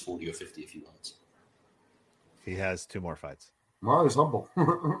till he is 40 or 50 if he wants. He has 2 more fights. Well, he's humble.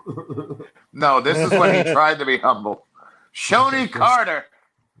 No, this is when he tried to be humble. Shoney Carter,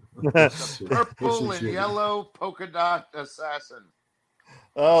 the purple and yellow polka dot assassin.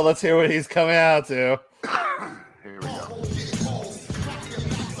 Oh, let's hear what he's coming out to. Here we go.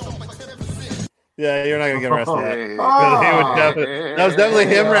 Yeah, you're not gonna get arrested. That was definitely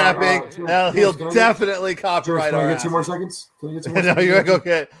him rapping. Now he'll definitely copyright. Can I our get 2 more seconds? Can I get 2 more No, seconds? you're gonna go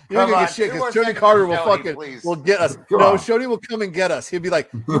get. You're gonna get shit because Shoney Carter will will get us. No, Shoney will come and get us. He'll be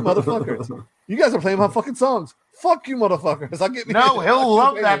like, "You motherfuckers, you guys are playing my fucking songs. Fuck you, motherfuckers. I'll get me." No, he'll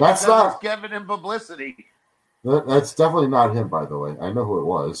love that. That's not it's giving him publicity. That's definitely not him, by the way. I know who it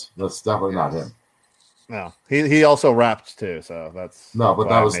was. That's definitely not him. No, he also rapped too, so that's no. But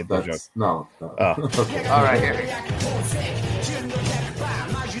that's no. Oh. Okay. All right, here.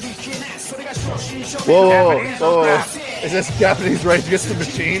 Whoa! Is this Japanese Rage Against the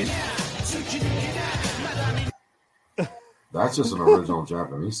Machine? That's just an original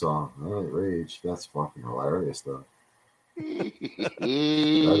Japanese song. Rage. That's fucking hilarious, though. That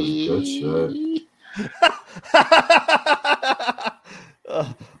is good shit.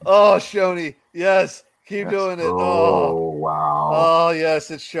 Oh, Shoney, yes. Keep doing it. Oh, wow. Oh,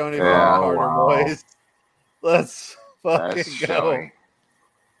 yes, it's Shoney from Carter, boys. Let's fucking go.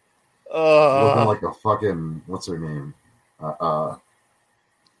 Looking like a fucking, what's her name?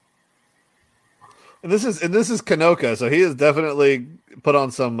 And this is Kanoka, so he has definitely put on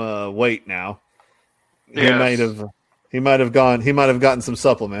some weight now. Yes. He might have gotten some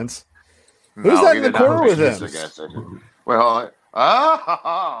supplements. Who's that in the corner with him? Well,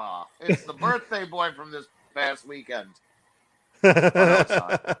 it's the birthday boy from this past weekend.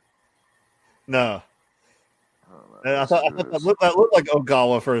 No, I thought that looked like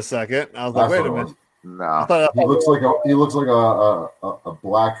Ogawa for a second. I was like, wait a minute. No, he looks like a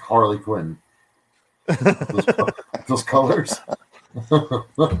black Harley Quinn. Those colors.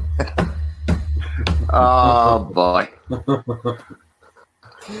 Oh boy.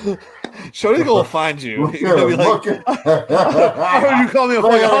 Shoney will find you. He's gonna be like, I heard you call me a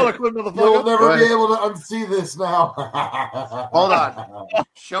fucking Harlequin, motherfucker. You'll never be able to unsee this now. Hold on.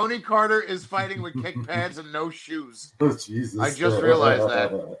 Shoney Carter is fighting with kick pads and no shoes. Oh, Jesus. I just realized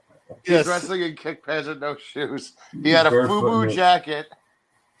that. He's wrestling in kick pads and no shoes. He had a FUBU jacket.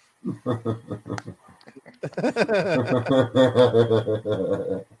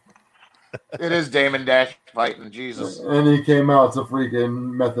 It is Damon Dash fighting, Jesus. And he came out as a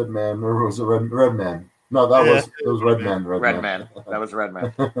freaking Method Man, or was it Red Man? No, it was Red Man. Red Man. That was Red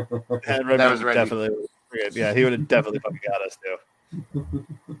Man. And Red Man definitely. Yeah, he would have definitely fucking got us too.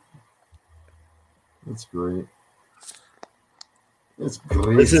 That's great. It's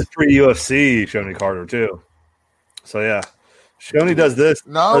great. This is pre-UFC Shoney Carter too. So yeah, Shoney does this.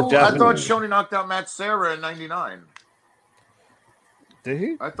 No, I thought Shoney knocked out Matt Serra in '99. Did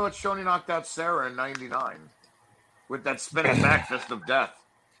he? I thought Shoney knocked out Sarah in '99 with that spinning back fist of death.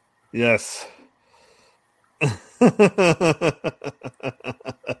 Yes.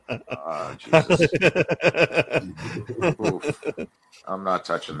 Jesus. Oof. I'm not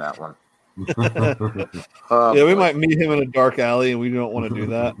touching that one. Yeah, we might meet him in a dark alley, and we don't want to do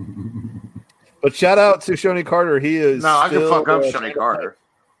that. But shout out to Shoney Carter. He is. No, I can fuck up Shoney Carter.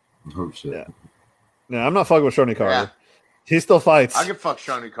 Oh shit. Yeah. No, I'm not fucking with Shoney Carter. Yeah. He still fights. I can fuck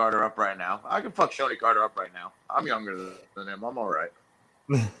Shoney Carter up right now. I'm younger than him. I'm all right.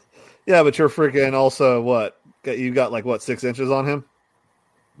 Yeah, but you're freaking also what? You got like what, 6 inches on him?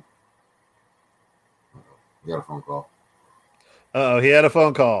 You got a phone call. Oh, he had a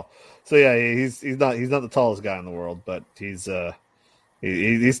phone call. So yeah, he's not the tallest guy in the world, but he's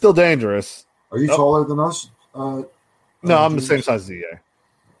still dangerous. Are you taller than us? No, I'm the same size as you.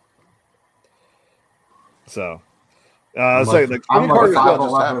 So. I'm like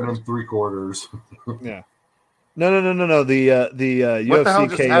 5'11" and 3/4. Yeah. No. The UFC what the hell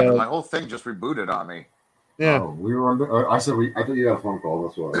just KO. happened? My whole thing just rebooted on me. Yeah. Oh, we were under. I thought you had a phone call.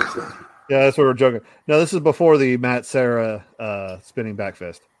 That's what I said. Yeah, that's what we're joking. No, this is before the Matt Serra spinning back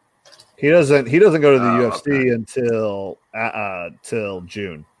fist. He doesn't go to the UFC until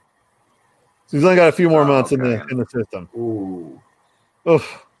June. So he's only got a few more months in the system. Ooh.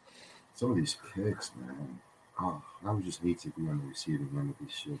 Oof. Some of these kicks, man. Oh, I would just hate to be on the receiving end of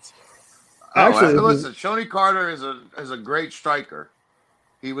these shits. Actually, listen, Shoney Carter is a great striker.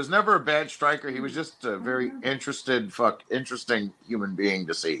 He was never a bad striker. He was just a very interesting human being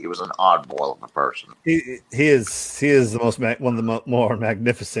to see. He was an oddball of a person. He is the most one of the more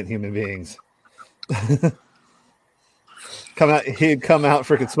magnificent human beings. He'd come out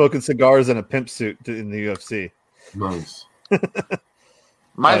freaking smoking cigars in a pimp suit in the UFC. Nice.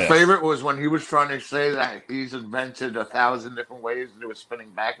 My favorite was when he was trying to say that he's invented 1,000 different ways to do a spinning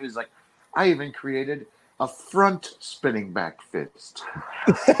back. He's like, I even created a front spinning back fist.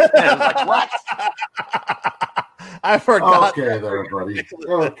 And I was like, what? I forgot. Okay, there, buddy.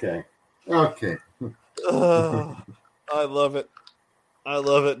 Okay. I love it.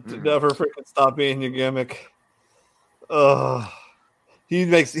 Never freaking stop being your gimmick.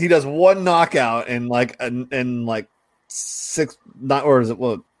 He does one knockout in like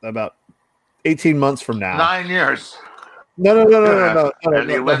about 18 months from now. 9 years. No. And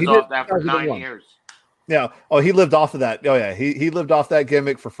he lived off that for 9 years. Yeah. Oh, he lived off of that. Oh yeah. He lived off that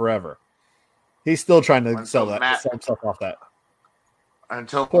gimmick for forever. He's still trying to sell himself off that.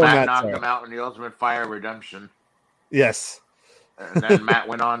 Until Matt knocked him out in the Ultimate Fire Redemption. Yes. And then Matt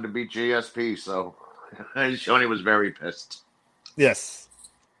went on to beat GSP, so Shoney was very pissed. Yes.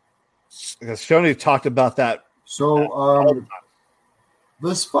 Because Shoney talked about that. So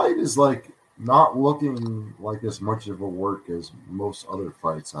this fight is like not looking like as much of a work as most other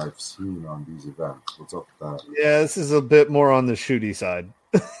fights I've seen on these events. What's up with that? Yeah, this is a bit more on the shooty side.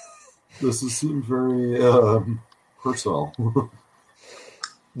 This seems very personal.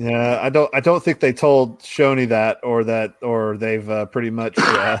 Yeah, I don't think they told Shoney that, or they've pretty much.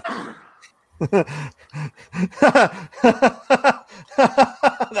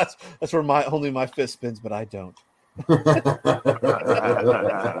 That's where only my fist spins, but I don't.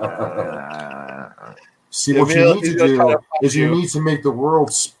 See, what you need to do is you need to make the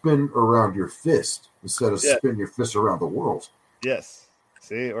world spin around your fist instead of spin your fist around the world. Yes.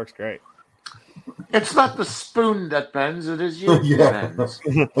 See, it works great. It's not the spoon that bends; it is you that bends.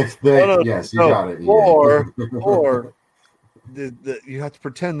 Yes, you got it. Or you have to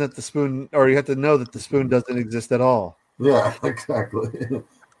pretend that the spoon, or you have to know that the spoon doesn't exist at all. Yeah, exactly.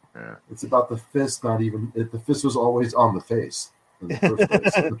 Yeah. It's about the fist, not even. The fist was always on the face in the first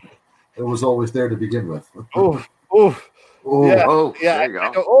place. It was always there to begin with. Oh, yeah. There you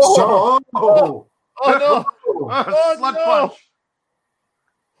go. No! Slut punch.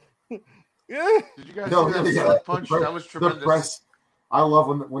 Yeah. Did you guys see that slut punch? That was tremendous. The press. I love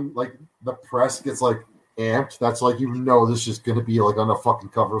when like the press gets like amped. That's like this is going to be like on the fucking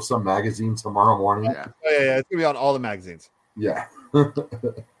cover of some magazine tomorrow morning. Yeah. Oh, yeah. It's going to be on all the magazines. Yeah.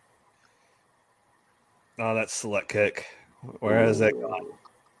 Oh, that slut kick. Where has that gone?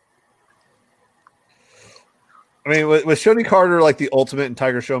 I mean, was Shoney Carter like the ultimate in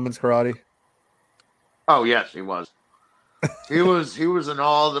Tiger Showman's karate? Oh yes, he was. He was in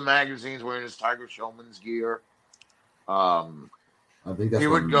all the magazines wearing his Tiger Showman's gear. I think that's he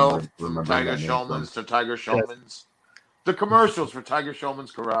would go from Tiger Showman's to Tiger Showman's. Yes. The commercials for Tiger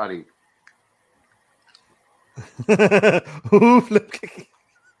Showman's karate.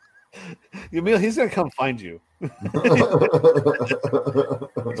 Emil, he's gonna come find you. He's probably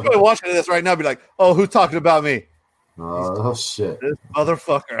watching this right now. Be like, "Oh, who's talking about me?" Oh shit! This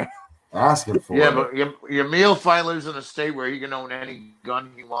motherfucker. Asking for it. But Emil finally lives in a state where he can own any gun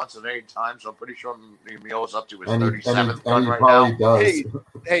he wants at any time. So I'm pretty sure Emil is up to his 37th gun right now. Does.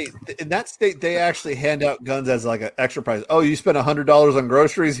 Hey, in that state, they actually hand out guns as like an extra price. Oh, you spent $100 on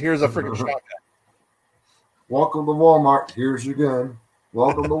groceries? Here's a freaking shotgun. Welcome to Walmart. Here's your gun.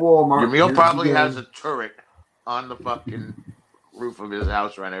 Welcome to Walmart. Emil probably has a turret on the fucking roof of his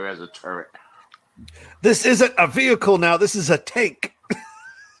house right now. He has a turret. This isn't a vehicle now. This is a tank.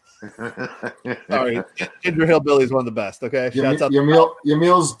 Sorry, Ginger Hillbilly is one of the best. Okay,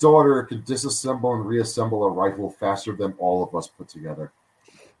 Emil's daughter could disassemble and reassemble a rifle faster than all of us put together.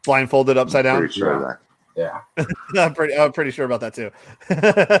 Blindfolded upside down. Pretty sure of that. Yeah, I'm pretty sure about that too.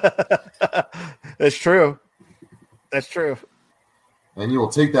 It's true. That's true. And you will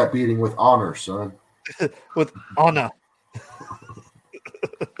take that beating with honor, son. With honor.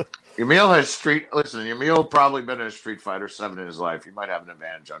 Emil has Emil probably been in a Street Fighter 7 in his life. He might have an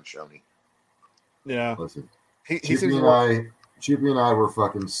advantage on Shoney. Yeah. Listen, Chippy and I were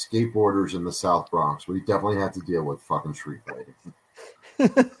fucking skateboarders in the South Bronx. We definitely had to deal with fucking street fighting.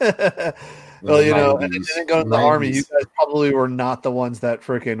 Well, and then going to the Army, you guys probably were not the ones that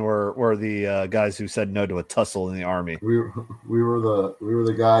freaking were the guys who said no to a tussle in the Army. We were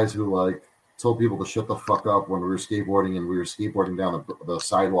the guys who like told people to shut the fuck up when we were skateboarding, and we were skateboarding down the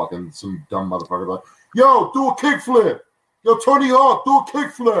sidewalk, and some dumb motherfucker like, "Yo, do a kickflip! Yo, Tony Hawk, do a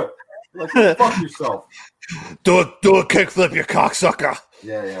kickflip!" Like, fuck yourself. Do a kickflip, you cocksucker.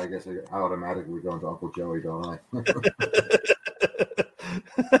 Yeah. I guess I automatically go into Uncle Joey, don't I?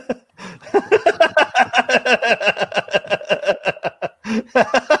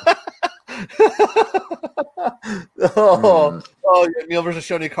 Neil versus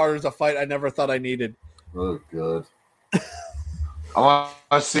Shoney Carter is a fight I never thought I needed. Oh, good. I want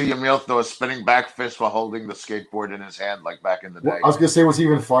to see Emil throw a spinning back fist while holding the skateboard in his hand, like back in the day. Well, I was gonna say, what's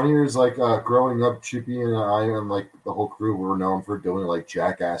even funnier is like growing up, Chippy and I and like the whole crew were known for doing like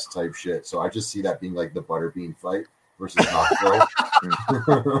jackass type shit. So I just see that being like the Butterbean fight versus Knoxville.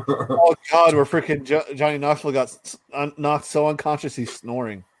 Oh God, where freaking Johnny Knoxville got knocked so unconscious he's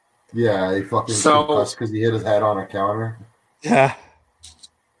snoring. Yeah, he fucking concussed because he hit his head on a counter. Yeah.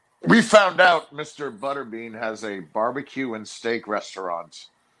 We found out Mr. Butterbean has a barbecue and steak restaurant.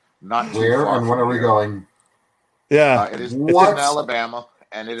 Not where and when are we going? Yeah, it's in Alabama,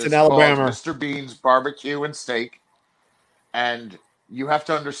 and it's called Mr. Bean's Barbecue and Steak. And you have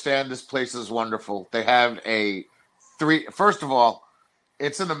to understand, this place is wonderful. They have first of all,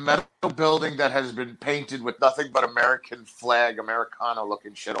 it's in a metal building that has been painted with nothing but American flag,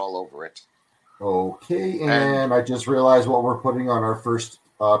 Americana-looking shit all over it. Okay, and I just realized what we're putting on our first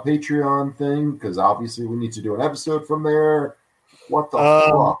Patreon thing, because obviously we need to do an episode from there. What the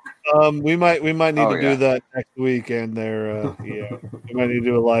fuck? We might need to do that next week, and we might need to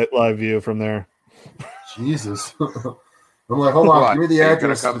do a live view from there. Jesus. I'm like, hold on, give me the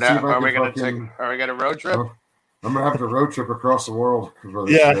address. Are we gonna road trip? I'm gonna have to road trip across the world.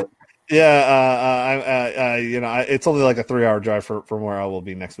 It's only like a 3-hour drive from where I will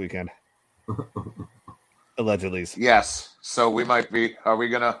be next weekend. Allegedly. Yes. So we might be. Are we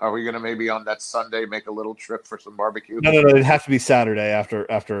gonna maybe on that Sunday make a little trip for some barbecue? No. It'd have to be Saturday after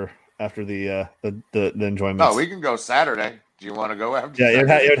the enjoyment. No, we can go Saturday. Do you want to go after? Yeah,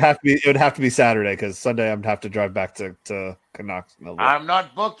 it would have to be Saturday because Sunday I'd have to drive back to Knoxville. I'm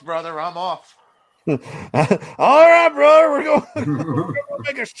not booked, brother. I'm off. All right, brother. We're going to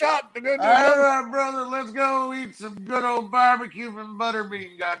make a shot. All right, brother. Let's go eat some good old barbecue from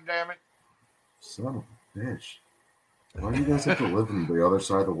Butterbean. God damn it. Son of a bitch. Why do you guys have to live in the other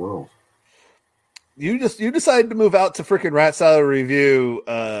side of the world? You decided to move out to freaking Rat Salad Review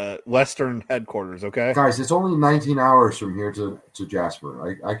Western headquarters, okay? Guys, it's only 19 hours from here to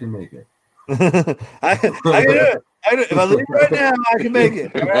Jasper. I can make it. I can do it. If I leave right now, I can make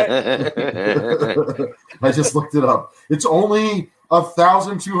it. All right? I just looked it up. It's only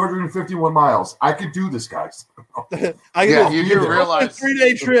 1,251 miles. I could do this, guys. You do realize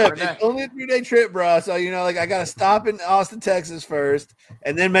 3-day trip. It's only a 3-day trip, bro. So I got to stop in Austin, Texas first,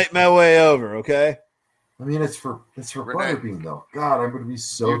 and then make my way over. Okay. I mean, it's for Butterbean though. God, I'm going to be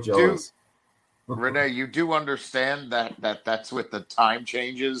so jealous. Renee, you do understand that's with the time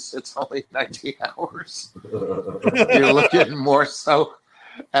changes. It's only 19 hours. You're looking more so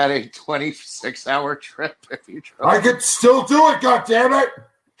at a 26-hour trip if you try. I could still do it, goddammit!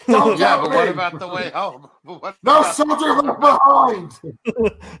 But what about the way home? No soldier left behind!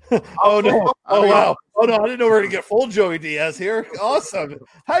 Oh, no. Oh, wow. Oh, no, I didn't know we were going to get full Joey Diaz here. Awesome.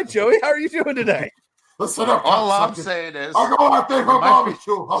 Hi, Joey. How are you doing today? Listen up, all I'm saying is... I'll go out there for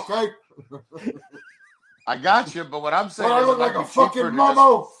barbecue, okay? I got you, but what I'm saying is... I look like a fucking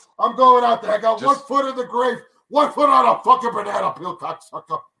momo. I'm going out there. I got 1 foot in the grave, 1 foot on a fucking banana peel,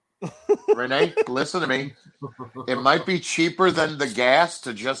 cocksucker. Renee, listen to me. It might be cheaper than the gas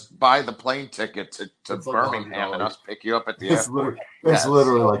to just buy the plane ticket to Birmingham and us pick you up at the airport. It's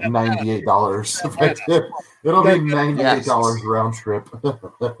literally like $98 if I did. It'll be $98 round trip.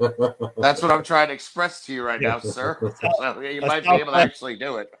 That's what I'm trying to express to you right now, sir. So you might be able to actually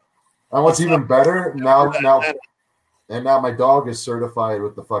do it. And what's even better, now my dog is certified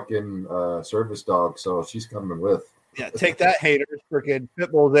with the fucking service dog, so she's coming with. Yeah, take that, haters. Freaking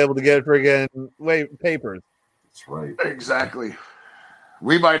Pitbull's able to get freaking papers. That's right. Exactly.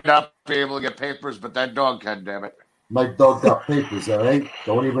 We might not be able to get papers, but that dog can, damn it. My dog got papers, all right?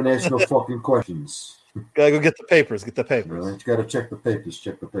 Don't even ask no fucking questions. Gotta go get the papers. Get the papers. Right, you gotta check the papers.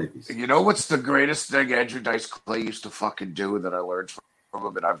 Check the papers. You know what's the greatest thing Andrew Dice Clay used to fucking do that I learned from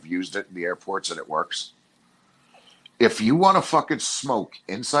him, and I've used it in the airports and it works? If you want to fucking smoke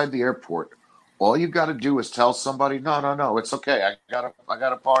inside the airport, all you got to do is tell somebody, no, it's okay. I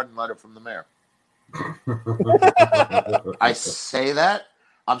got a pardon letter from the mayor. I say that.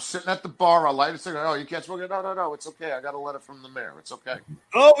 I'm sitting at the bar. I light a cigarette. Oh, you can't smoke it? No, it's okay. I got a letter from the mayor. It's okay.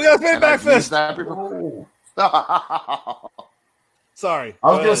 Oh, we got to pay back fist. Sorry. I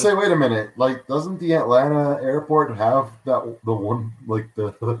was going to say, wait a minute. Like, doesn't the Atlanta airport have the one, like,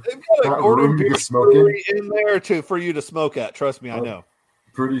 the they've got a Gordon Beer in there for you to smoke at. Trust me, I know.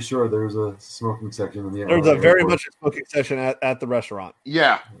 pretty sure there's a smoking section in the There's LA a very airport. much a smoking session at the restaurant.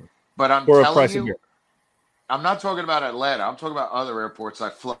 Yeah, but I'm For a telling price of you, beer. I'm not talking about Atlanta. I'm talking about other airports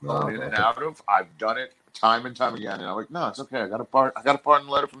I've flown in and Okay. out of. I've done it time and time again, and I'm like, no, it's okay. I got a pardon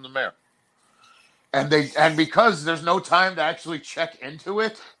letter from the mayor, and because there's no time to actually check into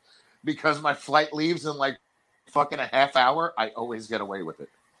it, because my flight leaves in like fucking a half hour, I always get away with it.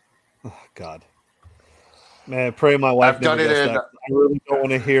 Oh, God. Man, pray my wife I've never done it gets in. that. I really don't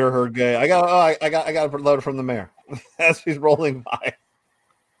want to hear her gay. I got a letter from the mayor as she's rolling by.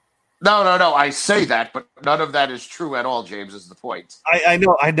 No. I say that, but none of that is true at all, James, is the point. I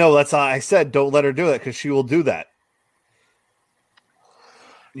know. That's why I said don't let her do it because she will do that.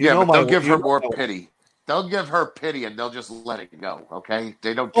 But they'll give her more pity. They'll give her pity and they'll just let it go, okay?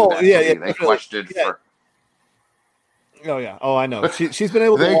 They don't do that to me. They questioned for... Oh, yeah. Oh, I know. She's been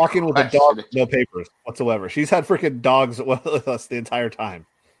able to walk in with a dog with no papers whatsoever. She's had freaking dogs with us the entire time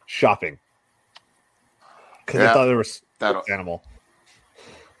shopping. Because they thought they were an animal.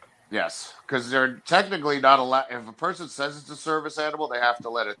 Yes, because they're technically not allowed. If a person says it's a service animal, they have to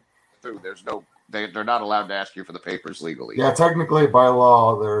let it through. They're not allowed to ask you for the papers legally. Yeah, technically by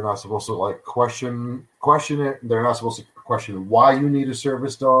law, they're not supposed to like question it. They're not supposed to question why you need a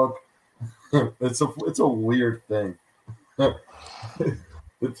service dog. It's a weird thing. I'll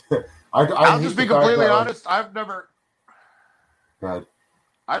just be completely honest. I've never. Go ahead.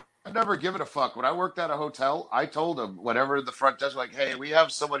 I've never given a fuck. When I worked at a hotel, I told them whenever the front desk was like, "Hey, we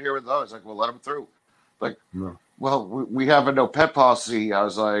have someone here with those." Like, well, let them through. Like, no. Well, we have a no pet policy. I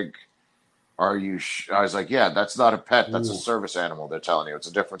was like, "Are you?" I was like, "Yeah, that's not a pet. That's a service animal." They're telling you it's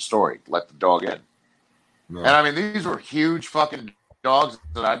a different story. Let the dog in. No. And I mean, these were huge fucking dogs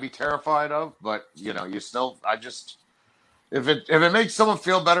that I'd be terrified of. But you still, if it makes someone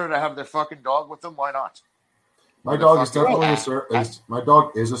feel better to have their fucking dog with them, why not? My dog is definitely my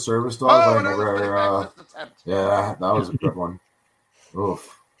dog is a service dog. I never. Yeah, that was a good one.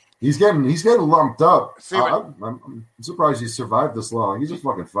 Oof. He's getting lumped up. I'm surprised he survived this long. He's a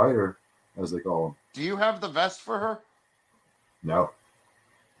fucking fighter, as they call him. Do you have the vest for her? No.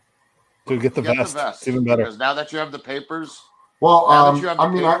 Dude, get the vest. It's even better. Because now that you have the papers. Well,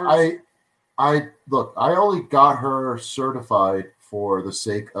 I look. I only got her certified for the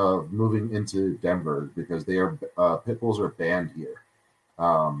sake of moving into Denver because they are pit bulls are banned here.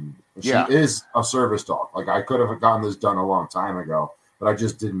 She is a service dog. Like I could have gotten this done a long time ago, but I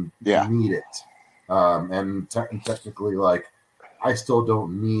just didn't need it. And technically, like I still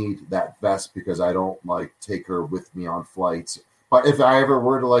don't need that vest because I don't like take her with me on flights. But if I ever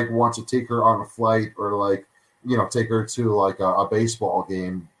were to like want to take her on a flight or like take her to like a baseball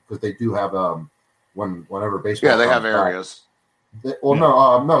game because they do have whenever baseball. Yeah, they have areas.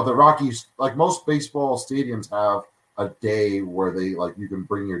 No, the Rockies, like most baseball stadiums, have a day where they like you can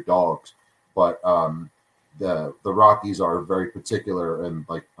bring your dogs, but the Rockies are very particular and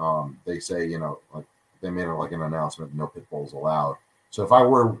like they say like they made like an announcement, no pit bulls allowed. So if I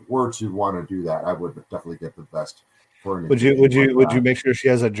were to want to do that, I would definitely get the best. Would you make sure she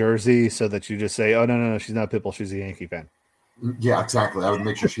has a jersey so that you just say, oh no, she's not a pit bull, she's a Yankee fan? Yeah, exactly. I would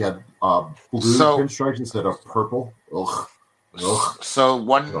make sure she had blue pinstripes instead of purple. Ugh. So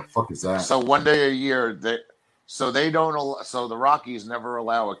what the fuck is that? So one day a year, the Rockies never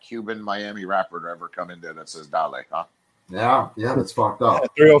allow a Cuban Miami rapper to ever come in there that says "Dale," huh? Yeah, that's fucked up.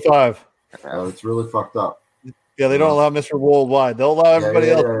 305. It's really fucked up. Yeah, they don't allow Mr. Worldwide. They'll allow everybody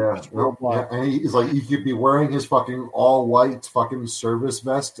else. Yeah. And he's like, he could be wearing his fucking all white fucking service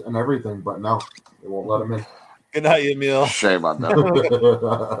vest and everything, but no, they won't let him in. Good night, Emil. Shame on them.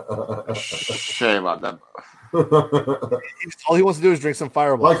 Shame on them. All he wants to do is drink some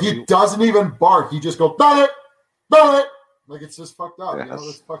Fireball. Like he doesn't even bark. He just goes, done it. Like it's just fucked up. Yes.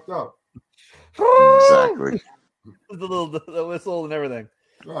 It's fucked up. Exactly. the whistle and everything.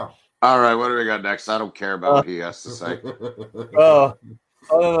 Yeah. All right, what do we got next? I don't care about what he has to say. No.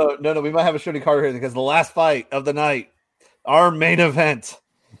 We might have a shitty card here because the last fight of the night, our main event,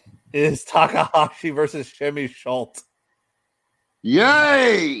 is Takahashi versus Shimmy Schultz.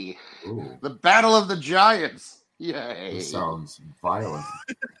 Yay! Ooh. The Battle of the Giants. Yay! This sounds violent.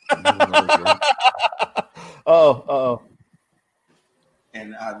 Oh.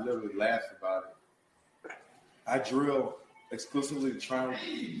 And I literally laughed about it. I drill exclusively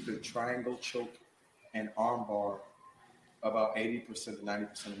the triangle choke and armbar about 80% to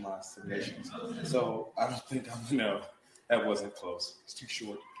 90% of my submissions. So I don't think that wasn't close. It's too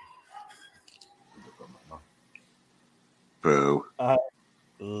short. Boo. I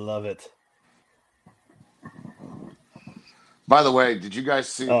love it. By the way, did you guys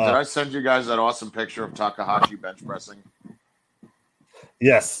see? Did I send you guys that awesome picture of Takahashi bench pressing?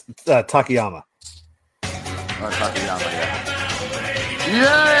 Yes, Takayama. Takayama, yeah.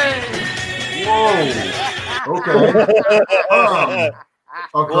 Yay! Whoa. Okay.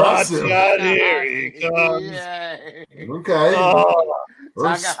 Aggressive. Watch out, here he comes. Yay. Okay.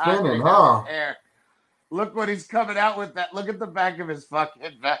 We're spinning, huh? Hair. Look what he's coming out with. That. Look at the back of his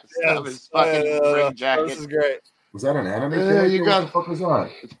fucking vest. Yes. Of his fucking ring jacket. This is great. Was that an anime character? You got, what the fuck was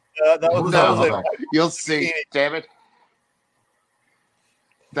that? That was you'll see. Damn it.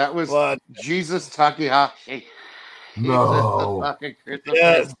 That was Jesus Takahashi. No. The fucking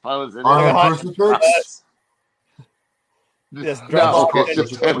crucifix pose. On a crucifix? Yes. No,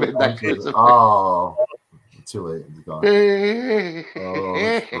 oh. Too late. It's gone. Oh,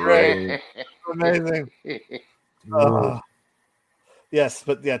 that's great. Amazing. Yes,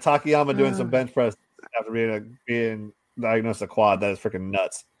 but yeah, Takayama doing some bench press after being diagnosed a quad. That is freaking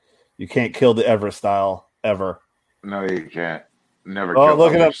nuts. You can't kill the Everest style ever. No, you can't. Never kill the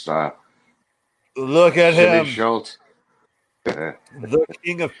Everest style. Look at him. Schultz. The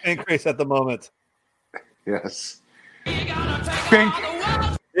king of pancreas at the moment. Yes. Pink.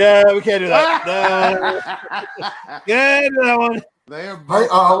 Yeah, we can't do that. No. Can't do that one.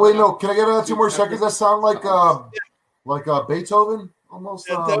 Wait, no. Can I get 2 more seconds? That sound like Beethoven almost.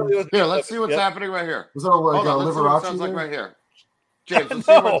 Here, let's see what's happening right here. Was that like Liberace? Sounds like right here. James, let's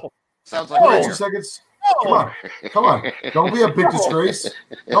see what it sounds like right 2 here. seconds. Come on. Don't be a big disgrace.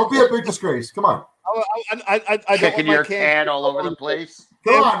 Don't be a big disgrace. Come on. I kicking your can all over the place.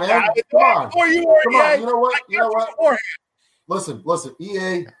 Come on, man. Come on. Come on. You know what? Listen.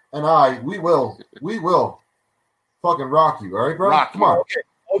 EA and I, we will fucking rock you. All right, bro? Come on. Okay,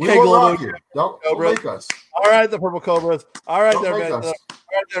 we will rock you. Don't make us. All right, the Purple Cobras. All right, there, man.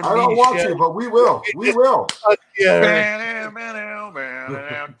 I don't want to, but we will. We will.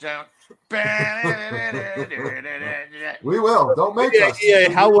 We will. Don't make us. Yeah,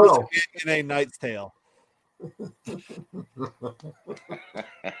 how was it in A Knight's Tale?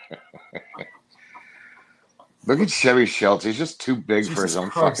 Look at Chevy Schultz. He's just too big for his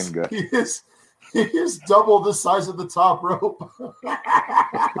own fucking good. He is double the size of the top rope.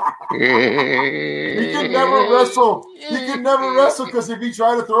 He can never wrestle. He can never wrestle because if he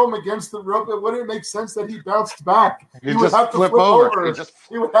tried to throw him against the rope, it wouldn't make sense that he bounced back. He would have to flip over.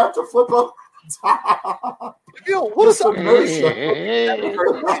 He would have to flip over. Yo, what is up,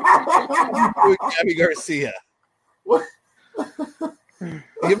 Gabby Garcia? What?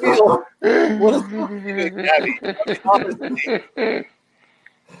 Give me what is Gabby?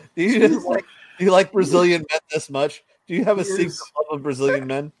 Do you like Brazilian men this much? Do you have a secret love of Brazilian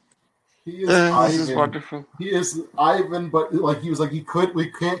men? He is Ivan. This is wonderful. He is Ivan, but he was like, we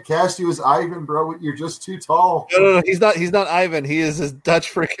can't cast you as Ivan, bro. You're just too tall. No, he's not Ivan. He is his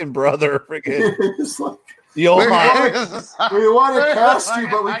Dutch freaking brother. Freaking. It's like, we want to cast you,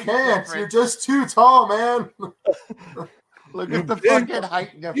 but we can't. You're just too tall, man. Look at the fucking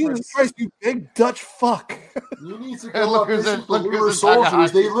height difference. Jesus Christ, you big Dutch fuck. You need to go audition for We Were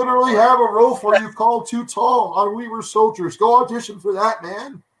Soldiers. They literally have a role for you called Too Tall on We Were Soldiers. Go audition for that,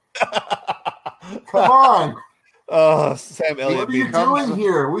 man. Come on. Sam Elliott. What are you doing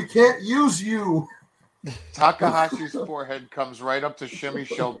here? We can't use you. Takahashi's forehead comes right up to Shimmy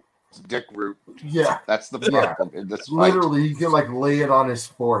Schultz's dick root. Yeah. That's the problem in this fight. Literally, you can lay it on his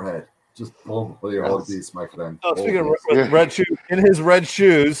forehead. Just boom, your whole piece, my friend. Oh, speaking of red shoes, in his red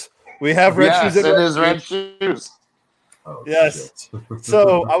shoes, we have red shoes. In his red shoes. Oh, yes.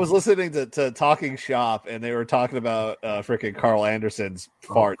 So I was listening to Talking Shop, and they were talking about freaking Carl Anderson's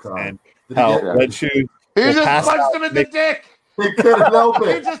farts and how red shoes. He just punched him in the dick. He couldn't help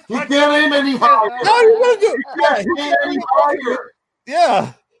it. He can't aim any higher. No, you're gonna do. He can't aim any higher.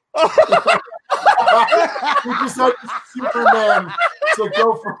 Yeah. He just had Superman to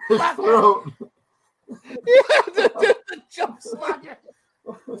go for his throat. The jump slugger.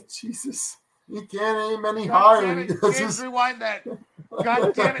 Oh, Jesus. He can't aim any higher. James, rewind that.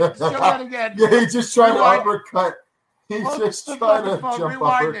 God damn it. Show that again. Yeah, he's just trying to uppercut. He's just trying to jump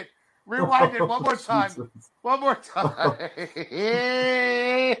Rewind it. Rewind it one more time. Jesus. One more time. Like this.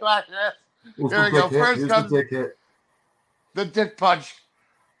 Here we go. First comes the dick punch.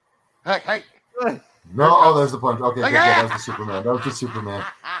 Hey. No, there's the punch. Okay, that was the Superman. That was the Superman.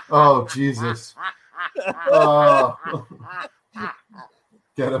 Oh, Jesus.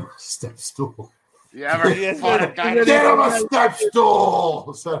 Get him a step stool. You ever get him a step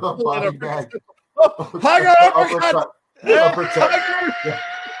stool. Set up body bag. Uppercut.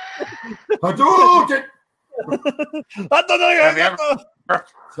 Hadouken. Have you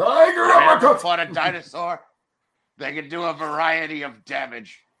Tiger uppercut. fought a dinosaur? They can do a variety of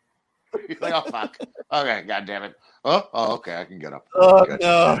damage. He's like, oh fuck. Okay, god damn it. Oh, okay, I can get up. Oh Good.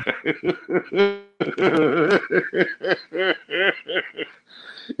 no.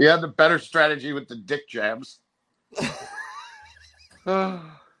 He had the better strategy with the dick jabs. The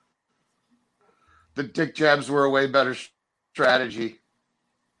dick jabs were a way better strategy.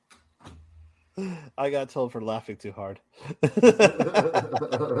 I got told for laughing too hard.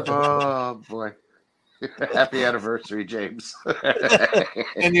 Oh boy. Happy anniversary, James.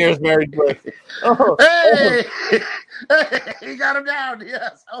 10 years married. Oh, hey! Hey! He got him down.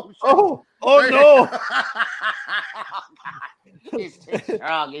 Yes. Oh, shit. Oh no. He's too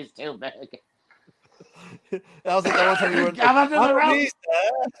strong. He's too big. That was like that one time you were I'm under the rope. "Please,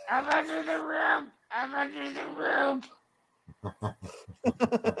 Dad." I'm under the rope. I'm under the rope.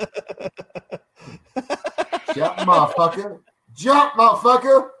 Jump, motherfucker. Jump,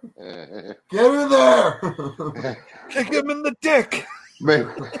 motherfucker. Get in there. Kick him in the dick.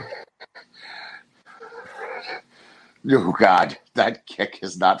 Oh, God. That kick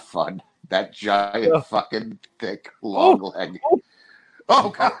is not fun. That giant fucking thick long leg. Oh,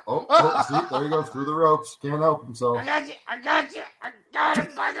 God. See, there he goes through the ropes. Can't help himself. I got you. I got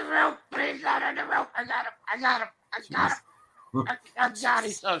him by the rope, but he's not on the rope. I got him. God,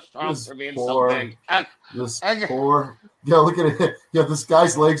 he's so strong for being so big. Poor. Yeah, look at it. Yeah, this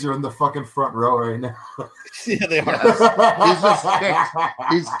guy's legs are in the fucking front row right now. Yeah, they are.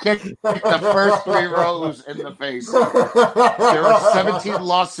 He's kicked the first 3 rows in the face. There are 17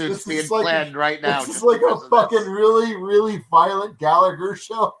 lawsuits being planned right now. This is like a fucking really, really violent Gallagher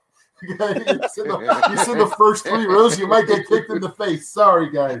show. You sit in the first 3 rows, you might get kicked in the face.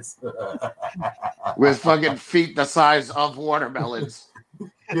 Sorry, guys. With fucking feet the size of watermelons.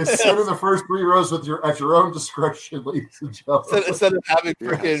 You sit in the first 3 rows at your own discretion, ladies and gentlemen. Instead of having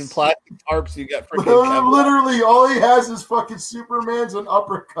freaking plastic tarps, you got freaking literally all he has is fucking Supermans and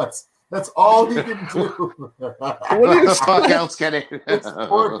uppercuts. That's all he can do. What the fuck else can he? This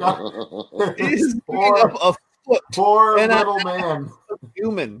poor guy. He's up a foot. Poor little man.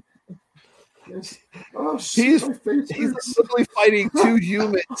 Human. Oh, shit, he's literally fighting 2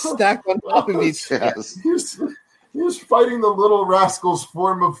 humans stacked on top of each other. Yes. He was fighting the little rascal's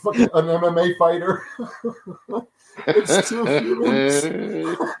form of fucking an MMA fighter. It's 2 humans.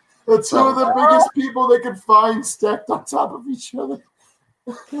 It's 2 of the biggest people they could find stacked on top of each other.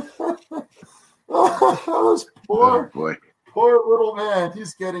 This poor little man.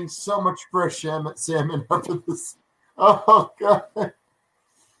 He's getting so much fresh salmon after this. Oh, God.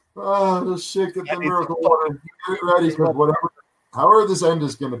 Oh, this shit, get the miracle water. Get ready, because however this end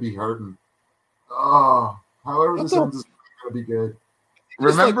is going to be hurting. Oh, however this end is going to be good.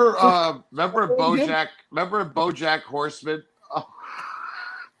 Remember BoJack Horseman? Oh.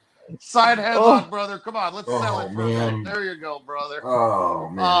 Side headlock, brother. Come on, let's sell it for a minute. There you go, brother. Oh,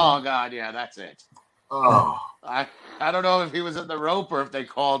 man. Oh, God, yeah, that's it. Oh. I don't know if he was in the rope or if they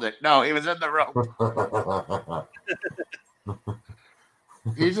called it. No, he was in the rope.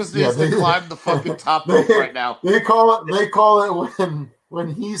 He just needs to climb the fucking top rope right now. They call it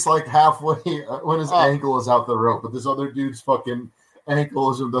when he's like halfway, when his ankle is out the rope, but this other dude's fucking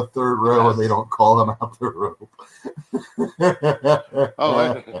ankle is in the 3rd row, and they don't call him out the rope.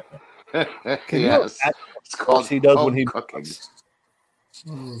 Yes, it's called he does when he cooking.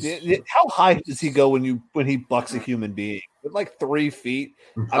 How high does he go when he bucks a human being? With like 3 feet.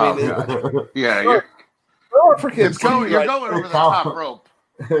 I mean, you're going over the top rope.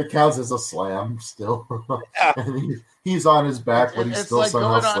 It counts as a slam still. And he's on his back, but he's still like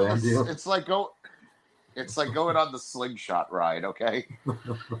somehow slammed you. It's like going on the slingshot ride, okay?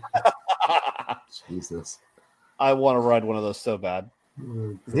 Jesus. I want to ride one of those so bad.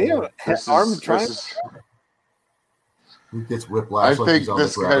 He gets whiplash like he's on the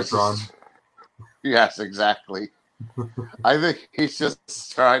Graviton. Yes, exactly. I think he's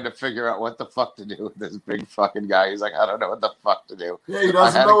just trying to figure out what the fuck to do with this big fucking guy. He's like, I don't know what the fuck to do. Yeah, he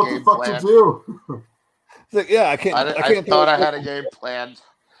doesn't know what the fuck to do. It's like, yeah, I can't. I thought I had a game planned.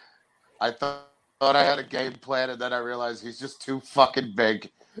 I thought I had a game plan, and then I realized he's just too fucking big,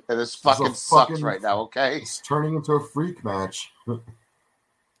 and this fucking sucks right now. Okay, it's turning into a freak match.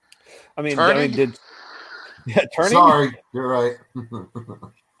 Turning? Turning. Sorry, you're right.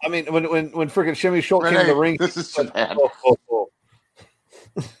 I mean, when freaking Shimmy Schultz came in the ring, this is Japan.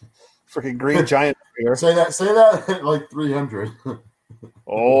 Freaking green giant here. Say that at like 300.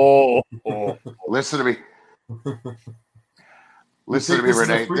 Listen to me. Listen to me,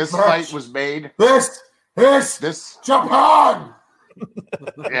 Renee. This fight was made. This Japan.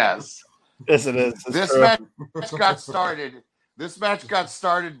 Yes. Yes, it is. This match got started This match got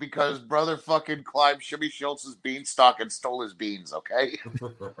started because brother fucking climbed Jimmy Schultz's beanstalk and stole his beans, okay?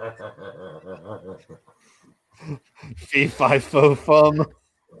 Fee, fi, fo, fum.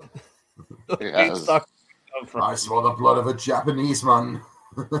 Yes. I smell the blood of a Japanese man.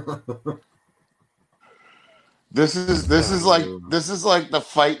 This is like the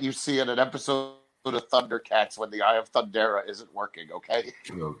fight you see in an episode of Thundercats when the Eye of Thundera isn't working, okay?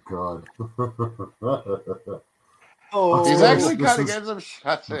 Oh God. He's actually kind of getting some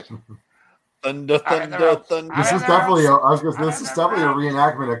shots in. Thunder. This is definitely a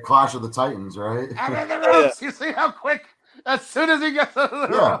reenactment of Clash of the Titans, right? I'm in the ropes. You see how quick? As soon as he gets out of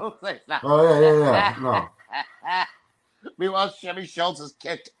the ropes. Yeah. No. Meanwhile, Jimmy Schultz has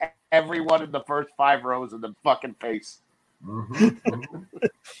kicked everyone in the first 5 rows in the fucking face. Mm-hmm.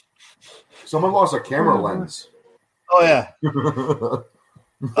 Someone lost a camera lens. Oh yeah.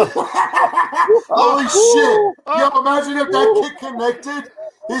 Holy shit! Yo, imagine if that kick connected,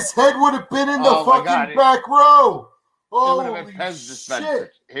 his head would have been in the fucking back row. Holy would have been Pez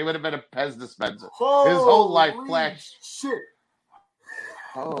dispenser. He would have been a Pez dispenser. His whole life flashed. Shit!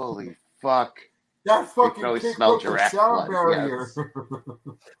 Holy fuck! That fucking kick broke the sound barrier.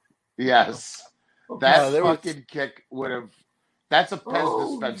 Yes. That fucking kick would have. That's a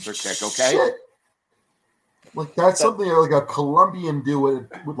Pez dispenser kick, okay? Shit. Like that's something like a Colombian do with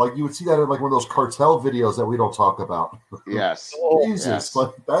like you would see that in like one of those cartel videos that we don't talk about. Yes. Jesus, yes.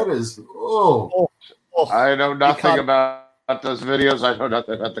 Like that is I know nothing about those videos. I know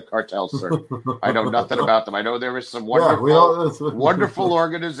nothing about the cartels, sir. I know nothing about them. I know there is some wonderful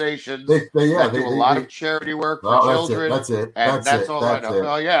organizations that do a lot of charity work for children. That's it. That's all I know.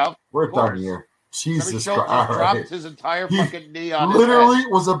 Oh yeah, we're done here. Jesus Christ! Dropped his entire fucking knee on literally his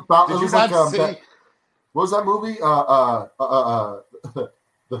head. Was about. Did it was you like not see? What was that movie?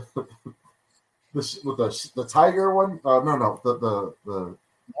 The tiger one? No.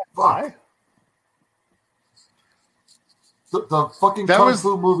 The fucking kung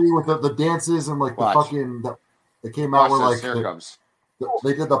fu movie with the dances and like the fucking that came out where like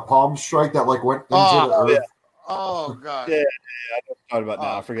they did the palm strike that like went into the earth. Yeah. Oh god. Yeah, I don't know about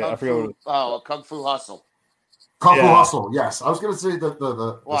now. I forget what it was. Kung Fu Hustle. Kung Fu Hustle, yes. I was gonna say the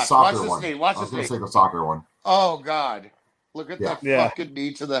soccer one. I was gonna say the soccer one. Oh god. Look at that fucking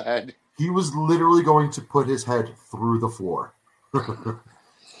knee to the head. He was literally going to put his head through the floor.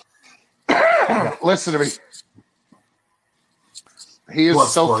 Listen to me. He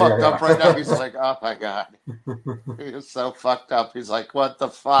is so fucked up right now. He's like, oh my god. He is so fucked up. He's like, what the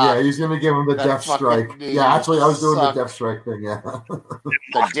fuck? Yeah, he's gonna give him the death strike. Yeah, actually, I was doing the death strike thing. Yeah,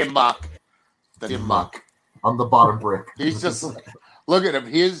 the dimmock. The dimmock. On the bottom brick. He's just like, look at him.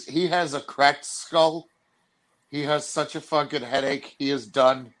 He has a cracked skull. He has such a fucking headache. He is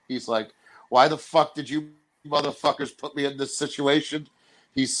done. He's like, why the fuck did you motherfuckers put me in this situation?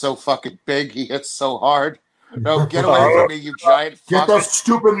 He's so fucking big. He hits so hard. No, get away from me, you giant fuck. Get that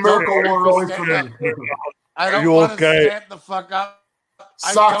stupid miracle one away from me. I don't want to stand the fuck up.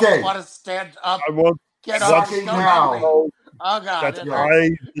 I don't want to stand up. Get up. Sake now. Oh, God. It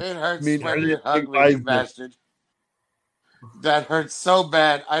hurts when you hug me, you bastard. That hurts so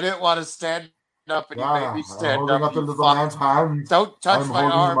bad. I didn't want to stand up, and you made me stand up. Into the man's hand. Don't touch my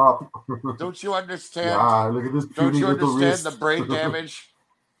arm. Don't you understand? Yeah, look at this. Don't you understand the brain damage?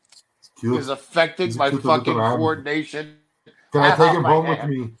 Is affecting my fucking coordination. Can I take him home with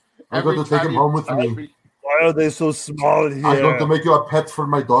me? I'm going to take him home with me. Why are they so small in here? I'm going to make you a pet for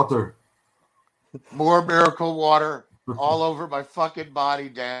my daughter. More miracle water all over my fucking body,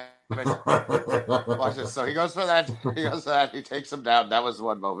 damn it. Watch this. So he goes for that. He takes him down. That was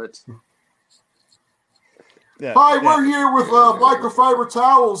one moment. Hi, we're here with microfiber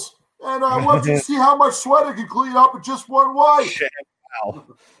towels. And I want you to see how much sweat I can clean up with just one wipe. Wow.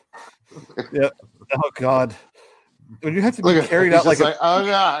 Yep. Oh God. When you have to be carried out like oh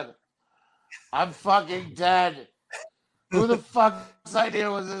God, I'm fucking dead. Who the fuck's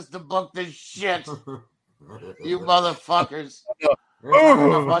idea was this to book this shit? You motherfuckers.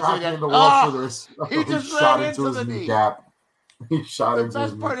 He just ran into the knee. He shot into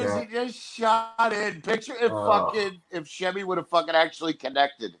his kneecap. The best part is he just shot in. Picture if Chevy would have fucking actually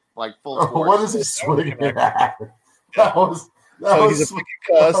connected like full force. What is he swinging at? That was. He's a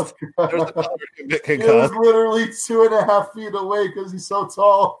concussed. There's the concussed. He was literally 2.5 feet away because he's so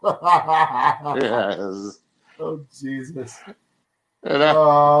tall. Yes. Oh Jesus.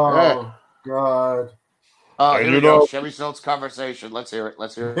 God. Oh, here we go. Chevy Schultz conversation. Let's hear it.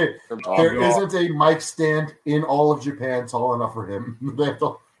 There isn't a mic stand in all of Japan tall enough for him. They're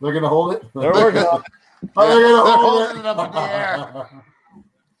going to hold it. They're working on it. They're holding it up in the air.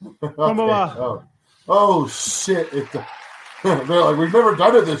 Okay. Oh shit! They're like, we've never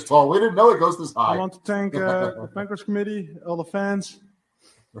done it this tall. We didn't know it goes this high. I want to thank the Pancras Committee, all the fans,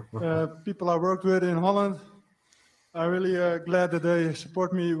 people I worked with in Holland. I'm really glad that they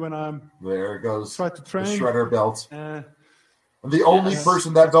support me when I'm there it goes. Try to train. The shredder belt. The only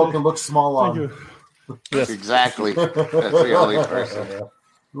person that belt can look small on. Thank you. Yes, exactly. That's the only person.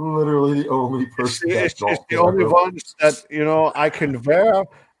 Literally the only person. It's the only one that I can wear,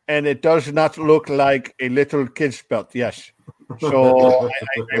 and it does not look like a little kid's belt. Yes, so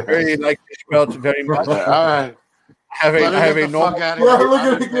I really like this belt very much. All right, I have a normal. Yeah, look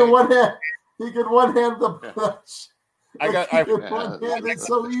at him in one hand. He can one hand the belt. I one hand it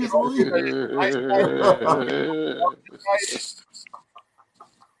so easily.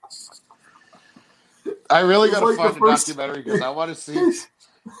 I really got to find the documentary because I want to see.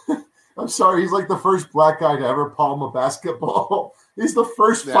 I'm sorry, he's like the first black guy to ever palm a basketball. He's the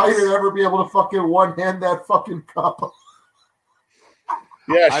first fighter to ever be able to fucking one hand that fucking cup.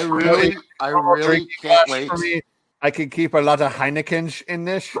 Yes, I really can't wait. For me, I can keep a lot of Heinekens in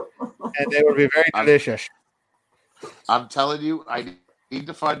this, and they will be very delicious. I'm telling you, I need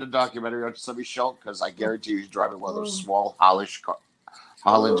to find a documentary on Sammy Schultz because I guarantee you he's driving one of those small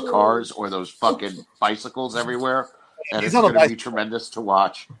Holland cars or those fucking bicycles everywhere. And it's going to be tremendous to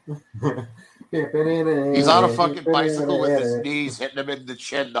watch. He's on a fucking bicycle with his knees hitting him in the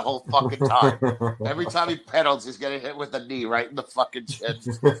chin the whole fucking time. Every time he pedals, he's getting hit with a knee right in the fucking chin.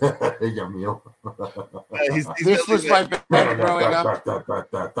 This was my bed growing up.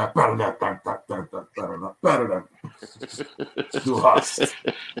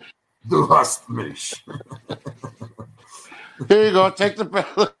 Du hast mich. Here you go. Take the bed.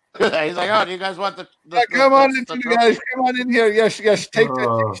 He's like, oh, do you guys want the come on in, you guys. Come on in here. Yes. Take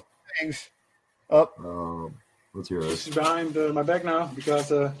the things. Up. Let's hear this. It's behind my back now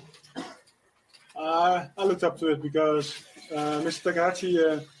because I looked up to it because Mr. Takahashi.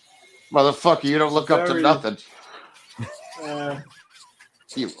 Motherfucker, you don't look up to nothing.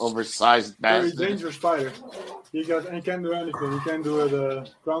 You oversized bastard. Very dangerous fighter. He can't do anything. He can't do the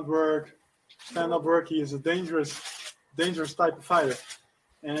groundwork, stand-up work. He is a dangerous type of fighter.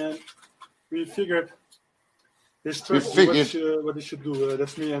 And we figured his strategy, what he should do.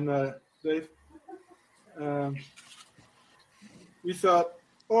 That's me and Dave. We thought,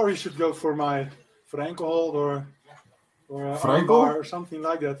 or he should go for ankle hold or armbar or something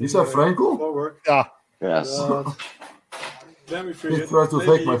like that. You said Frankel? Yeah. Yes. Then we figured he tried to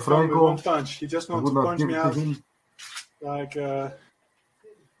take my Frankel. One punch. He just wanted to punch me out. He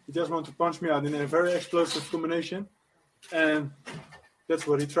just wanted to punch me out in a very explosive combination. And that's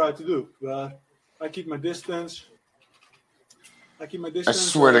what he tried to do. But I keep my distance. I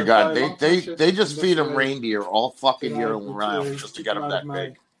swear to God, they just feed him reindeer all fucking year round just to get him that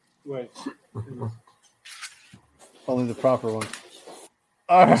big. Wait. Only the proper one.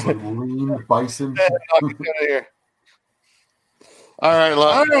 All right. Lean bison. All right,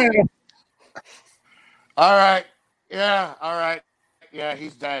 look. All right. Yeah, all right. Yeah,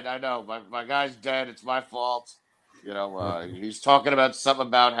 he's dead. I know. My guy's dead. It's my fault. He's talking about something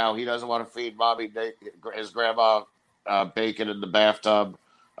about how he doesn't want to feed mommy his grandma bacon in the bathtub.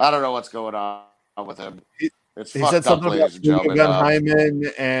 I don't know what's going on with him. He said something about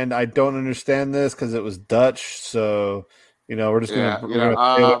Hyman, and I don't understand this because it was Dutch. So we're just going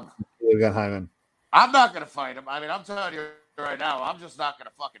to Hyman. I'm not going to fight him. I mean, I'm telling you right now, I'm just not going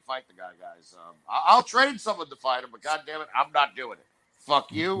to fucking fight the guy, guys. I'll train someone to fight him, but goddamn it, I'm not doing it.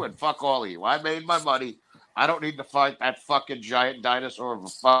 Fuck you and fuck all of you. I made my money. I don't need to fight that fucking giant dinosaur of a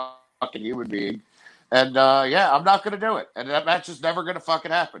fucking human being. And, I'm not going to do it. And that match is never going to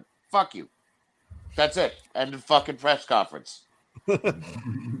fucking happen. Fuck you. That's it. End of fucking press conference.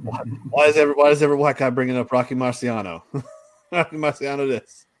 Why is every white guy bringing up Rocky Marciano? Rocky Marciano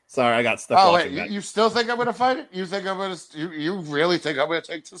this. Sorry, I got stuck. Oh, wait. You still think I'm going to fight it? You think I'm going to... You really think I'm going to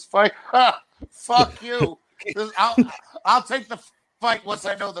take this fight? Fuck you. I'll take the fight once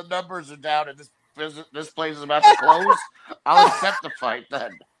I know the numbers are down and this place is about to close. I'll accept the fight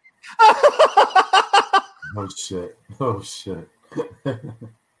then. Oh shit!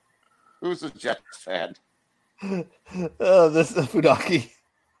 Who's a Jets fan? This is Fudaki.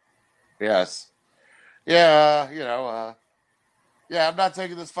 Yes. Yeah. I'm not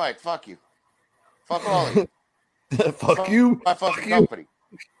taking this fight. Fuck you. Fuck all of you. Fuck you. My fucking company.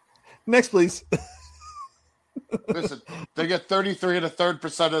 Next, please. Listen, they get 33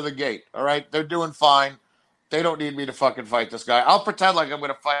 1/3% of the gate. All right, they're doing fine. They don't need me to fucking fight this guy. I'll pretend like I'm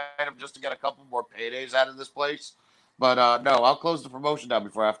going to fight him just to get a couple more paydays out of this place. But no, I'll close the promotion down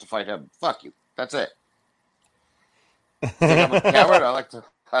before I have to fight him. Fuck you. That's it. Think I'm a coward?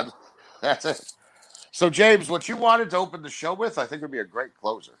 That's it. So, James, what you wanted to open the show with, I think would be a great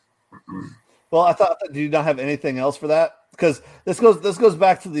closer. Well, I thought, do you not have anything else for that? Because this goes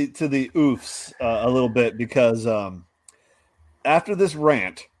back to the oofs a little bit, because after this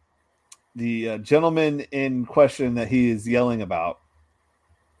rant, the gentleman in question that he is yelling about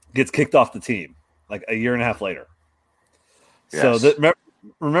gets kicked off the team like a year and a half later. Yes. So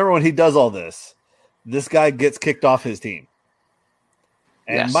remember when he does all this, this guy gets kicked off his team.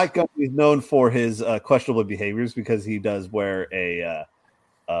 And yes. Mike Gumpy is known for his questionable behaviors because he does wear a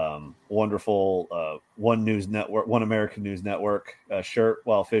wonderful One American News Network shirt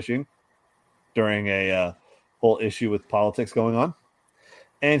while fishing during a whole issue with politics going on.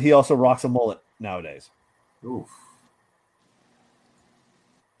 And he also rocks a mullet nowadays. Oof.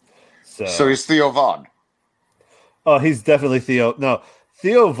 So he's Theo Von. Oh, he's definitely Theo. No,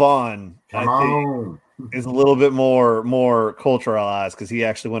 Theo Von, I think, is a little bit more culturalized because he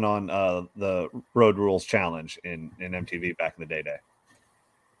actually went on the Road Rules Challenge in MTV back in the day.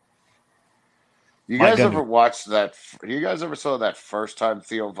 You guys ever watched that? You guys ever saw that first time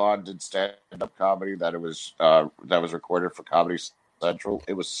Theo Von did stand-up comedy that was recorded for Comedy Central?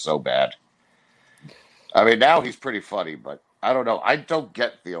 It was so bad. I mean, now he's pretty funny, but I don't know. I don't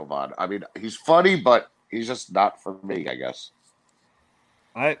get Theo Von. I mean, he's funny, but he's just not for me, I guess.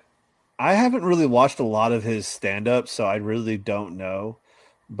 I haven't really watched a lot of his stand-up, so I really don't know.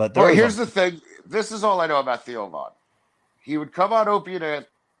 But here's the thing. This is all I know about Theo Von. He would come on Opie and Anthony.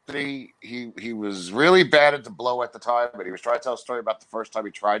 He was really bad at the blow at the time, but he was trying to tell a story about the first time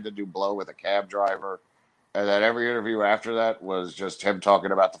he tried to do blow with a cab driver. And then every interview after that was just him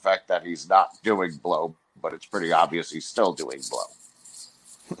talking about the fact that he's not doing blow, but it's pretty obvious he's still doing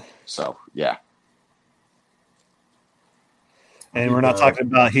blow. So, yeah. And we're not talking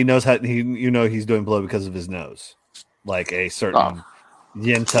about he knows how he's doing blow because of his nose, like a certain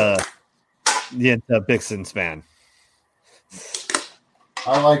Yenta Bixen span.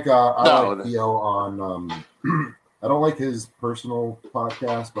 I like Theo on. I don't like his personal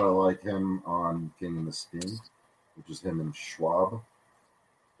podcast, but I like him on King and the Sting, which is him and Schwab.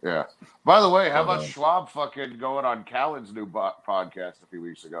 Yeah. By the way, how about Schwab fucking going on Callan's new podcast a few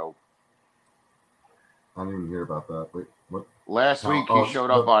weeks ago? I didn't even hear about that. Wait, what? Last week he showed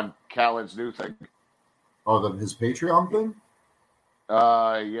up on Callan's new thing. Oh, his Patreon thing?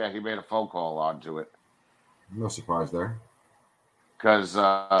 Yeah, he made a phone call onto it. No surprise there. Because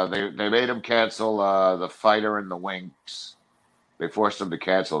they made him cancel the Fighter and the Winks. They forced him to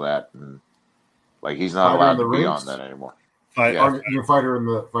cancel that, and he's not allowed to be on that anymore. Your Fighter and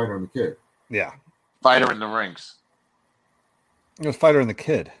the Kid. Yeah, Fighter and the Rinks. It was Fighter and the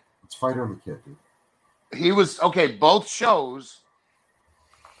Kid. It's Fighter and the Kid, dude. He was both shows.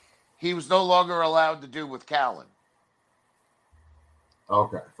 He was no longer allowed to do with Callan.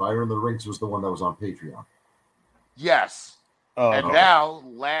 Okay, Fighter and the Rinks was the one that was on Patreon. Yes. Now,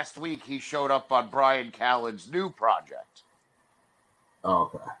 last week, he showed up on Brian Callan's new project.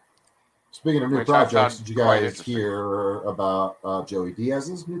 Okay. Speaking of new projects, did you guys hear about Joey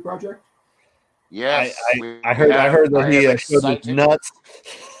Diaz's new project? Yes. I heard that he showed his nuts.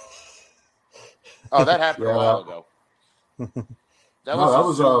 Oh, that happened a while ago. That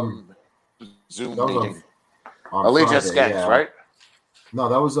was Zoom meeting. Allegiant Sketch, right? No,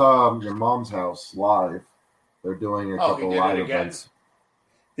 that was your mom's house live. They're doing a couple live events.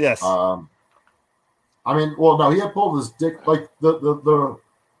 Yes. I mean, well, no, he had pulled his dick. Like the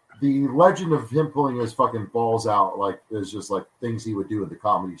legend of him pulling his fucking balls out, is just things he would do at the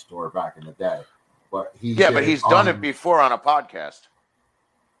Comedy Store back in the day. But he's done it before on a podcast.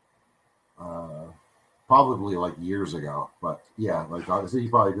 Probably years ago. But yeah, I think he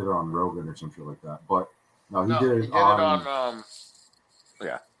probably did it on Rogan or something like that. But no, he did it on.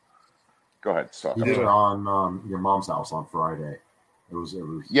 Yeah. Go ahead. He did it on your mom's house on Friday. It was.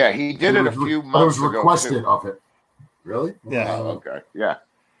 Yeah, he did it a few months ago. It was requested of it. Really? Yeah. Oh, okay. Yeah.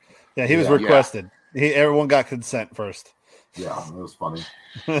 Yeah, he was requested. Yeah. Everyone got consent first. Yeah, it was funny.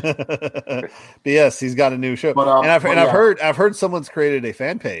 But yes, he's got a new show. But, I've heard someone's created a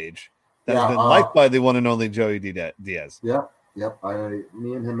fan page that has been liked by the one and only Joey Diaz. Yeah. Yep.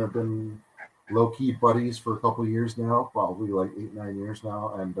 Me and him have been low-key buddies for a couple of years now, probably 8-9 years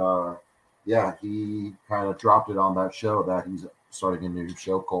now, and he kind of dropped it on that show that he's starting a new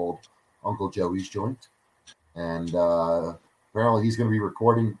show called Uncle Joey's Joint, and apparently he's going to be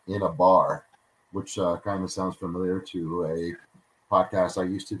recording in a bar, which kind of sounds familiar to a podcast I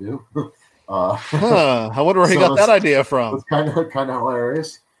used to do. I wonder where he got that idea from. It's kind of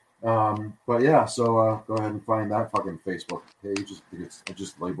hilarious. But yeah, so go ahead and find that fucking Facebook page. I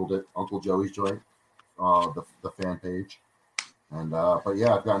just labeled it Uncle Joey's Joint, the fan page. And but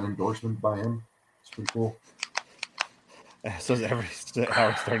yeah, I've got an endorsement by him It's pretty cool. So every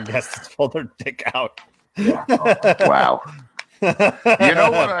Howard Stern guest has pulled their dick out. Yeah. Wow. You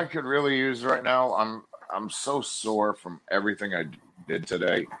know what I could really use right now? I'm so sore from everything I did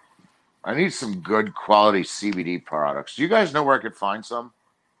today. I need some good quality CBD products. Do you guys know where I could find some?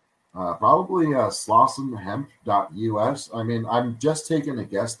 Probably slossenhemp.us. I mean, I'm just taking a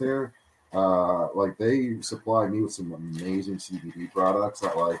guess there. Like they supply me with some amazing CBD products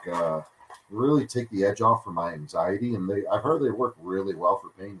that really take the edge off for my anxiety, and I've heard they work really well for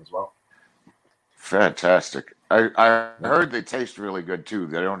pain as well. Fantastic. I heard they taste really good too.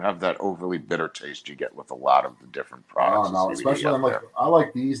 They don't have that overly bitter taste you get with a lot of the different products. Oh no, especially I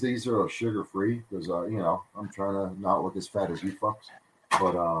like these. These are sugar free because I'm trying to not look as fat as you fucks.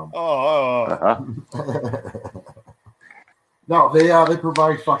 But no, they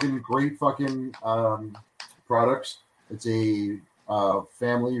provide fucking great fucking products. It's a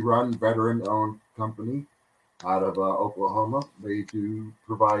family-run, veteran-owned company out of Oklahoma. They do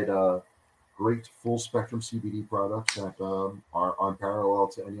provide great full-spectrum CBD products that are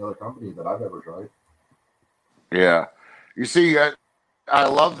unparalleled to any other company that I've ever tried. Yeah. You see, I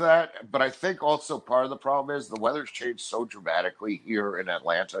love that, but I think also part of the problem is the weather's changed so dramatically here in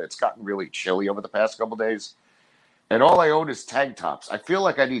Atlanta. It's gotten really chilly over the past couple of days, and all I own is tank tops. I feel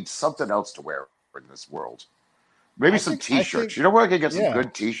like I need something else to wear in this world. Maybe some T-shirts. You know where I can get some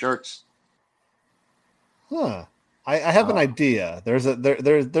good T-shirts? Huh. I have an idea. There's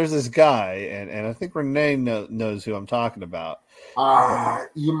this guy, and I think Renee knows who I'm talking about.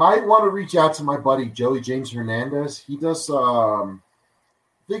 You might want to reach out to my buddy Joey James Hernandez. He does. I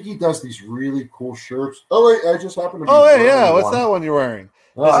think he does these really cool shirts. Oh wait, I just happened to be. Oh wait, yeah. What's that one you're wearing?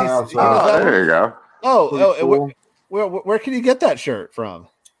 There you go. Oh, where can you get that shirt from?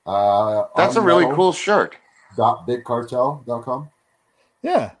 That's a really cool shirt. .bigcartel.com.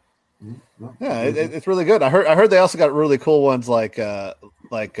 Yeah. Yeah, it's really good. I heard they also got really cool ones like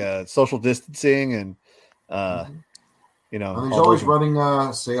social distancing and And he's always running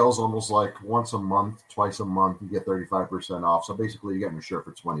sales almost like once a month, twice a month. You get 35% off. So basically, you're getting a shirt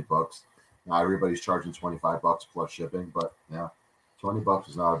for $20. Now everybody's charging $25 plus shipping, but yeah, $20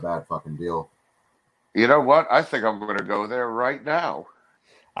 is not a bad fucking deal. You know what? I think I'm going to go there right now.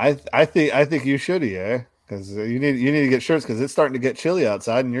 I think you should, yeah. Because you need to get shirts because it's starting to get chilly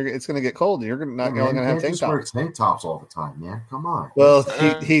outside and it's going to get cold and you're not going to have tank tops. Wear tank tops all the time, man. Come on. Well,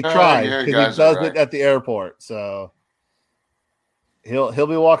 he tried because he does it at the airport, so he'll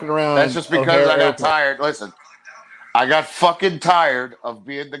be walking around. That's just because I got tired. Listen, I got fucking tired of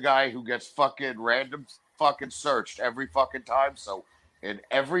being the guy who gets fucking random fucking searched every fucking time. So in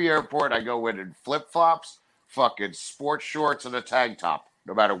every airport, I go in flip flops, fucking sports shorts, and a tank top,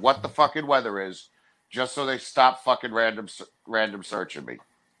 no matter what the fucking weather is. Just so they stop fucking random searching me.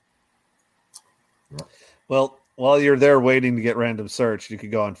 Well, while you're there waiting to get random searched, you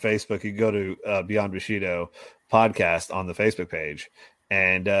could go on Facebook. You could go to Beyond Bushido podcast on the Facebook page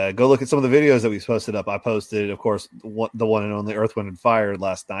and go look at some of the videos that we posted up. I posted, of course, the one and only Earth, Wind, and Fire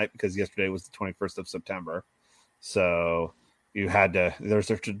last night because yesterday was the 21st of September. So you had to. There's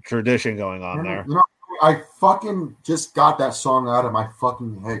a tradition going on there. You know, I fucking just got that song out of my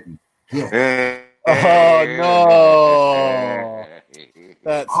fucking head. Yeah. Oh no,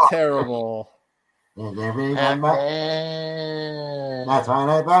 that's terrible. You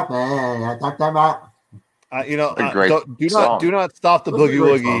know, do not stop the boogie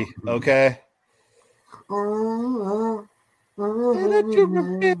woogie, okay?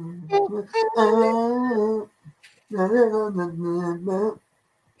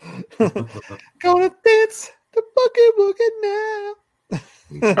 Gonna dance the boogie woogie now.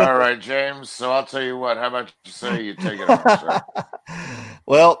 All right, James. So I'll tell you what. How about you say you take it on, sir?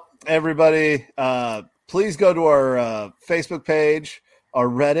 Well, everybody, please go to our Facebook page, our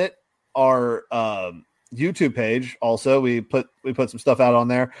Reddit, our YouTube page. Also, we put some stuff out on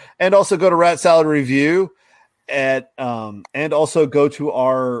there, and also go to Rat Salad Review, and also go to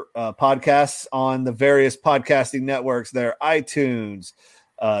our podcasts on the various podcasting networks. There, iTunes,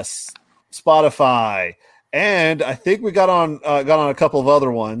 Spotify. And I think we got on a couple of other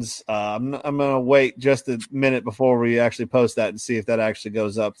ones. I'm gonna wait just a minute before we actually post that and see if that actually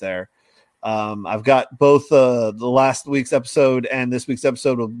goes up there. I've got both the last week's episode and this week's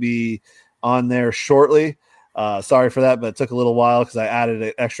episode will be on there shortly. Sorry for that, but it took a little while because I added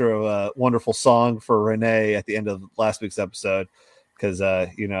an extra wonderful song for Renee at the end of last week's episode because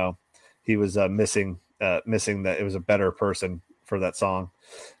he was missing that it was a better person for that song.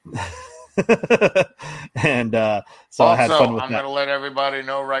 And so I had fun with that. I'm going to let everybody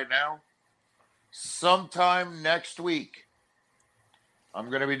know right now. Sometime next week, I'm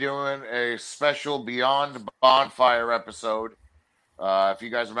going to be doing a special Beyond Bonfire episode. If you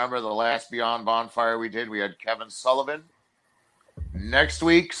guys remember the last Beyond Bonfire we did, we had Kevin Sullivan. Next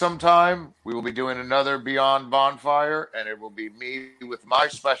week sometime, we will be doing another Beyond Bonfire, and it will be me with my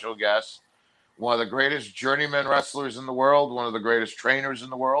special guest, one of the greatest journeyman wrestlers in the world, one of the greatest trainers in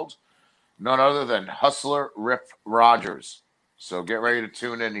the world, none other than Hustler Rip Rogers. So get ready to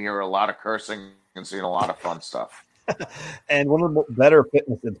tune in to hear a lot of cursing and seeing a lot of fun stuff. And one of the better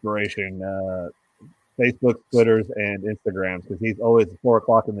fitness inspiration, Facebook, Twitters, and Instagrams, because he's always at 4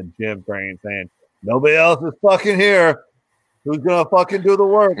 o'clock in the gym training saying, nobody else is fucking here. Who's going to fucking do the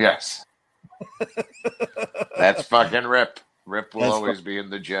work? Yes. That's fucking Rip. Rip will always be in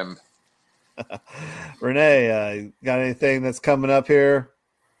the gym. Renee, got anything that's coming up here?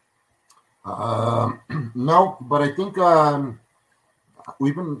 No, but I think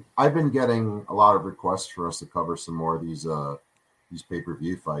I've been getting a lot of requests for us to cover some more of these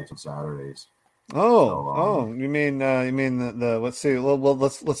pay-per-view fights on Saturdays. You mean the let's see. Well,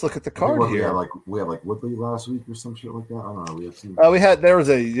 let's look at the card here. We had Woodley last week or some shit like that. I don't know. There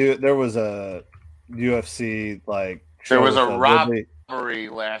was a UFC like. There was a robbery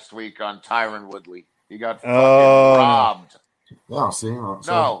last week on Tyron Woodley. He got fucking robbed. Yeah, see.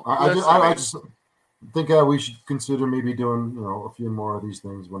 I just think we should consider maybe doing a few more of these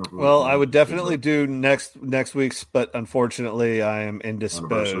things whenever. Well, I would definitely do next week's, but unfortunately, I am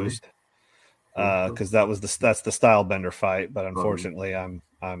indisposed. Because that's the style bender fight, but unfortunately I'm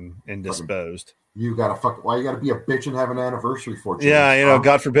indisposed. You gotta why you gotta be a bitch and have an anniversary for you? Yeah,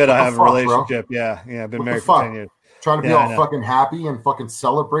 God forbid I have a relationship. Bro? Yeah, I've been married for 10 years. Trying to be all fucking happy and fucking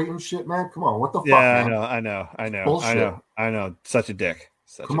celebrating shit, man. Come on, what the fuck, man? I know. Bullshit. I know. Such a dick.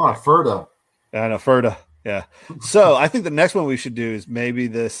 Come on, Ferda. I know, Ferda. Yeah. So I think the next one we should do is maybe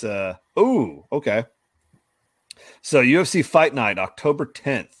this. Okay. So UFC Fight Night, October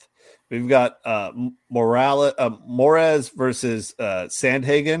 10th. We've got Morez versus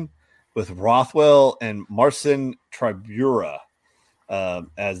Sandhagen with Rothwell and Marcin Tribura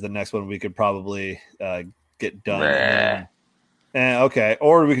as the next one we could probably get done. Okay,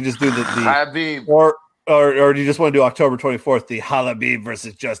 or we could just do the Habib. Or do you just want to do October 24th, the Habib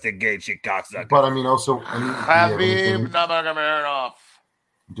versus Justin Gaethje cocksucker? But Habib Nurmagomedov.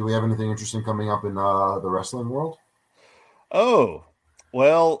 Do we have anything interesting coming up in the wrestling world? Oh.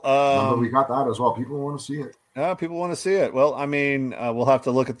 Well, we got that as well. People want to see it. People want to see it. Well, I mean, we'll have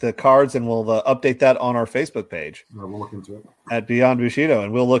to look at the cards and we'll update that on our Facebook page. Yeah, we'll look into it at Beyond Bushido,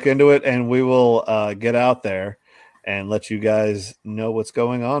 and we'll look into it and we will get out there and let you guys know what's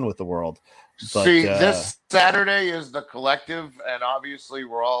going on with the world. But, this Saturday is the collective, and obviously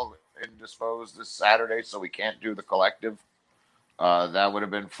we're all indisposed this Saturday, so we can't do the collective. That would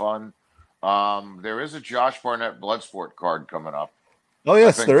have been fun. There is a Josh Barnett Bloodsport card coming up. Oh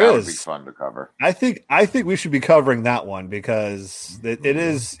yes, there is. Would be fun to cover. I think we should be covering that one because it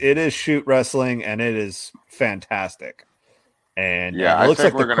is shoot wrestling and it is fantastic. And it looks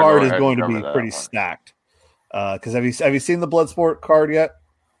like the card is going to be pretty stacked. Because have you seen the Bloodsport card yet?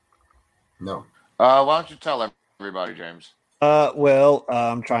 No. Why don't you tell everybody, James?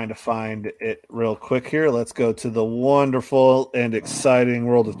 I'm trying to find it real quick here. Let's go to the wonderful and exciting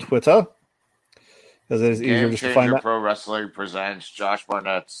world of Twitter. Because it is easier just to find that. Pro Wrestling presents Josh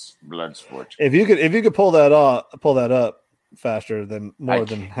Barnett's Bloodsport. If you could pull that up faster, than more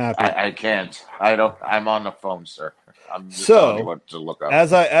than happy. I can't. I don't. I'm on the phone, sir. I'm just telling you what to look up.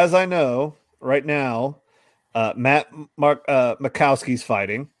 As I know right now, Matt Makowski's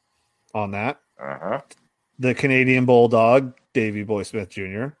fighting on that. The Canadian Bulldog, Davey Boy Smith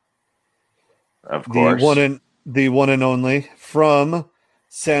Jr. Of course, the one and only from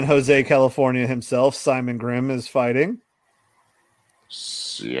San Jose, California himself, Simon Grimm is fighting.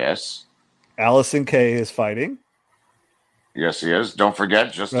 Yes. Allison Kay is fighting. Yes, he is. Don't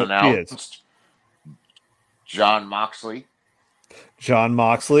forget, just announced John Moxley. John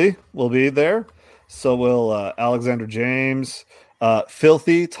Moxley will be there. So will Alexander James.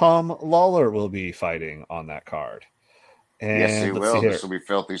 Filthy Tom Lawler will be fighting on that card. And yes, he will. This will be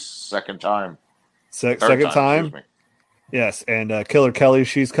Filthy's second time. Second time. Yes, and Killer Kelly,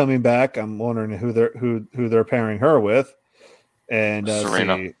 she's coming back. I'm wondering who they're pairing her with. And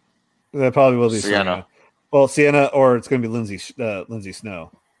Serena. That probably will be Serena. Well, Sienna, or it's going to be Lindsay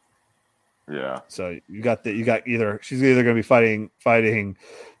Snow. Yeah. So you got either she's either going to be fighting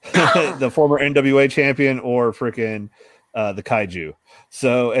the former NWA champion or freaking the Kaiju.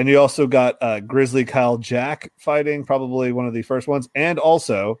 So, and you also got Grizzly Kyle Jack fighting, probably one of the first ones, and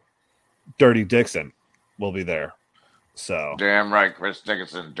also Dirty Dixon will be there. So damn right, Chris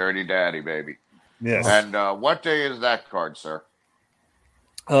Dickinson, Dirty Daddy, baby. Yes. And what day is that card, sir?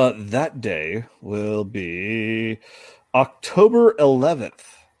 That day will be October 11th.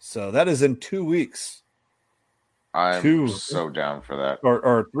 So that is in 2 weeks. I'm so down for that.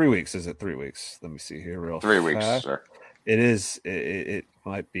 Or 3 weeks. Is it 3 weeks? Let me see here real 3 fast. weeks, sir. It is. It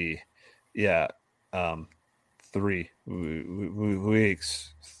might be. Yeah. 3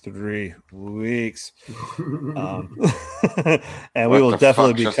 weeks. 3 weeks. And we will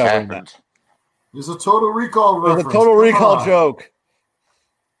definitely be covering that. There's a Total Recall reference. There's a Total Recall joke.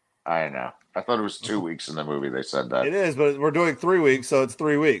 I know. I thought it was 2 weeks in the movie. They said that. It is, but we're doing 3 weeks, so it's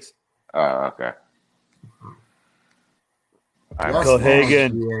 3 weeks. Oh, okay.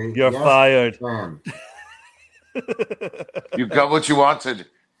 Cohagen, you're fired. You got what you wanted.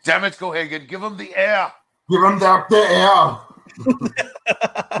 Damn it, Cohagen. Give him the air. Give him back the air.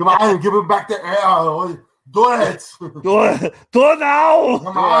 Come on, give him back the air. Do it. Do it now.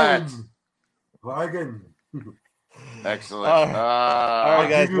 Come on. Cohagen. Excellent. All right,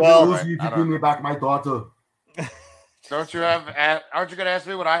 guys. Well, if you give me back my daughter. Aren't you going to ask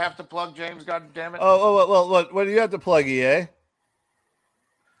me what I have to plug, James? God damn it! Well, what do you have to plug, EA?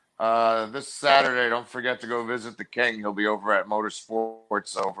 This Saturday, don't forget to go visit the King. He'll be over at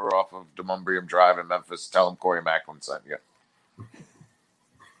Motorsports over off of Demumbrium Drive in Memphis. Tell him Corey Macklin sent you.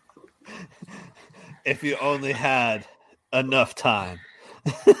 If you only had enough time.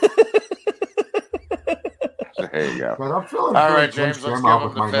 There you go. God, I'm feeling all right, James, let's give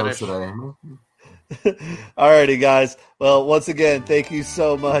him the finish. Today. Alrighty, guys. Well, once again, thank you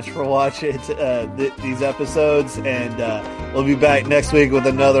so much for watching these episodes, and we'll be back next week with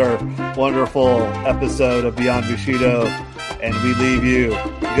another wonderful episode of Beyond Bushido, and we leave you.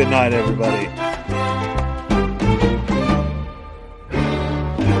 Good night, everybody.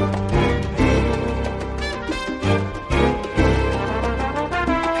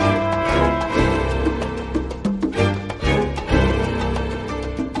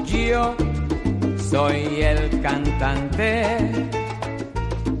 Soy el cantante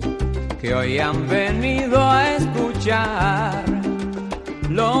que hoy han venido a escuchar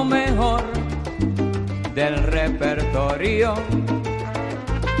lo mejor del repertorio.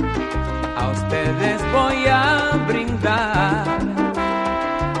 A ustedes voy a brindar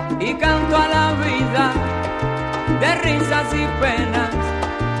y canto a la vida de risas y penas,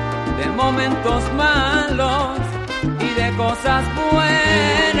 de momentos malos y de cosas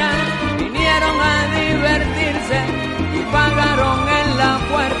buenas. Vinieron a divertirse y pagaron en la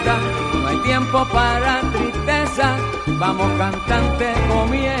puerta. No hay tiempo para tristeza. Vamos, cantante,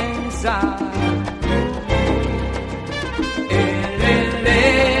 comienza.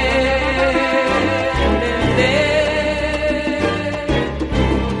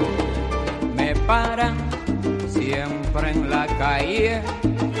 Me paran siempre en la calle.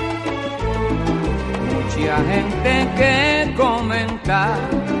 Mucha gente que comenta.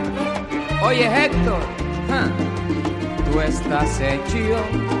 Oye, Héctor, tú estás hecho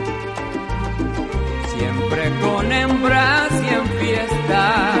siempre con hembras y en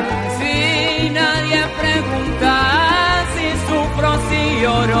fiesta. Si nadie pregunta si sufro, si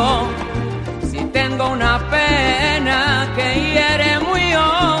lloro, si tengo una pena que hiere muy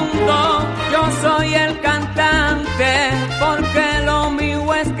hondo. Yo soy el cantante porque lo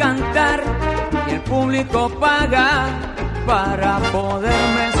mío es cantar y el público paga para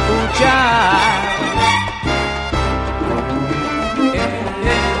poderme escuchar.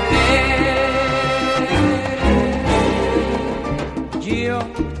 Yo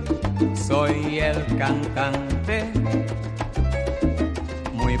soy el cantante,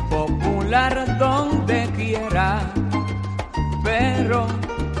 muy popular donde quiera, pero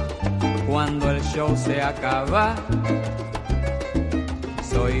cuando el show se acaba,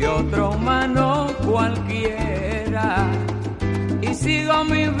 soy otro humano cualquiera. Y sigo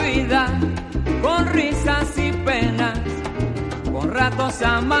mi vida con risas y penas, con ratos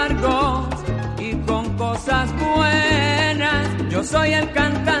amargos y con cosas buenas. Yo soy el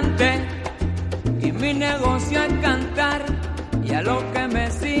cantante y mi negocio es cantar, y a los que me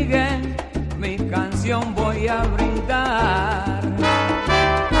siguen mi canción voy a brindar.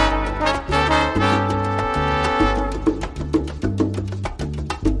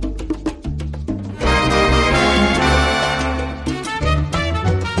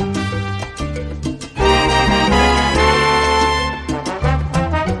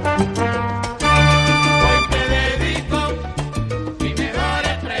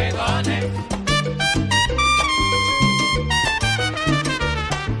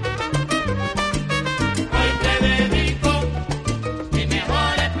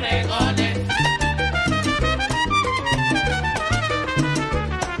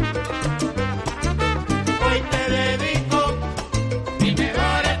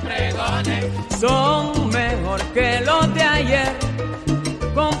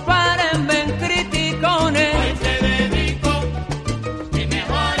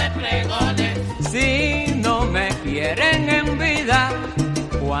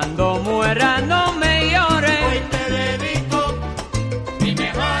 muera no me llores. Hoy te dedico mis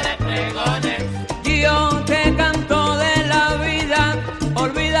mejores pregones. Yo te canto de la vida,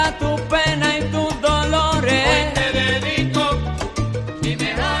 olvida tu pena y tus dolores. Hoy te dedico mis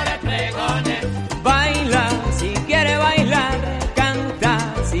mejores pregones. Baila si quiere bailar, canta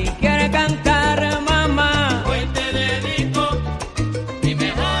si quiere cantar, mamá. Hoy te dedico mis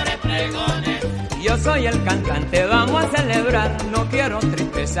mejores pregones. Yo soy el cantante, vamos a celebrar. No quiero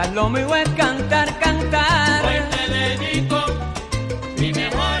tristeza, lo mío es cantar, cantar. Hoy te dedico mis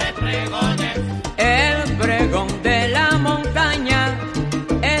mejores pregones. El pregón de la montaña,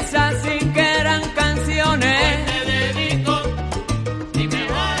 esas sí que eran canciones. Hoy te dedico mis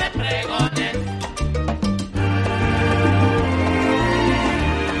mejores pregones.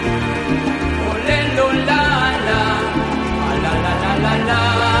 Ole, lo, la, la.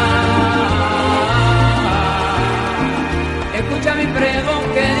 Escucha mi pregón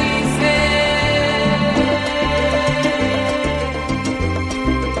que dice: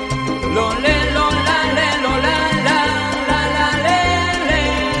 lo, le, lo, la, le, lo, la, le, le,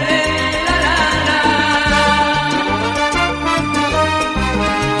 la,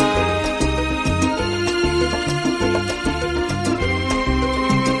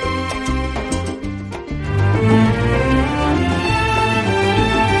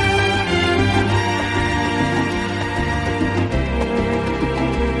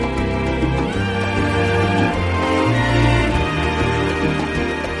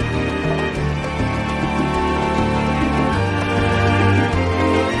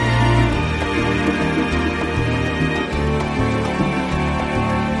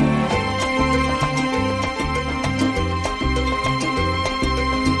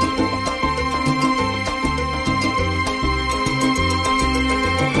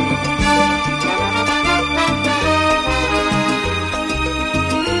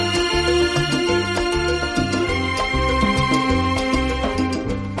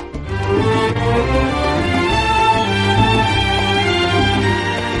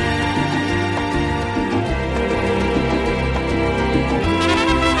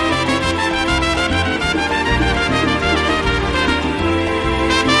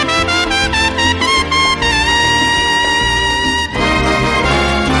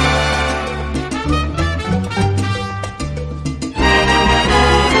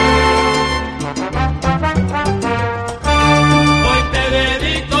 Hoy te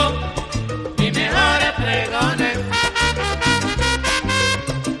dedico mis mejores pregones.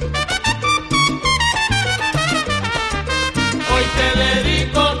 Hoy te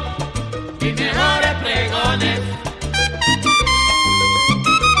dedico mis mejores pregones.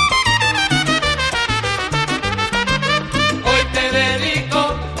 Hoy te dedico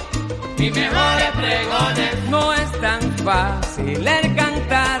mis mejores pregones. no es tan fácil el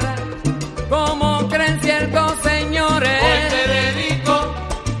cantar como creen ciertos señores. Hoy te dedico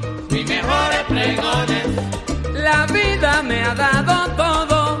mis mejores pregones. La vida me ha dado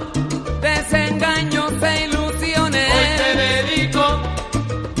todo, desengaños e ilusiones. Hoy te dedico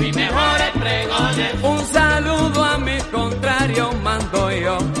mis mejores pregones. Un saludo a mis contrarios mando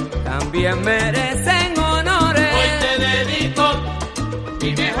yo, también merecen honores. Hoy te dedico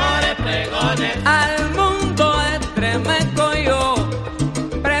mis mejores pregones. Al mundo estremezco yo,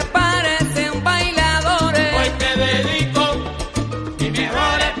 prepárese bailadores. Hoy te dedico mis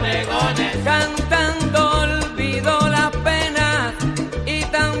mejores pregones. Cantando olvido las penas y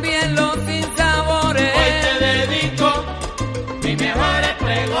también los sinsabores. Hoy te dedico mis mejores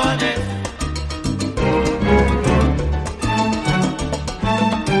pregones.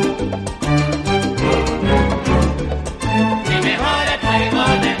 Mis mejores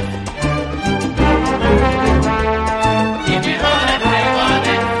pregones. Y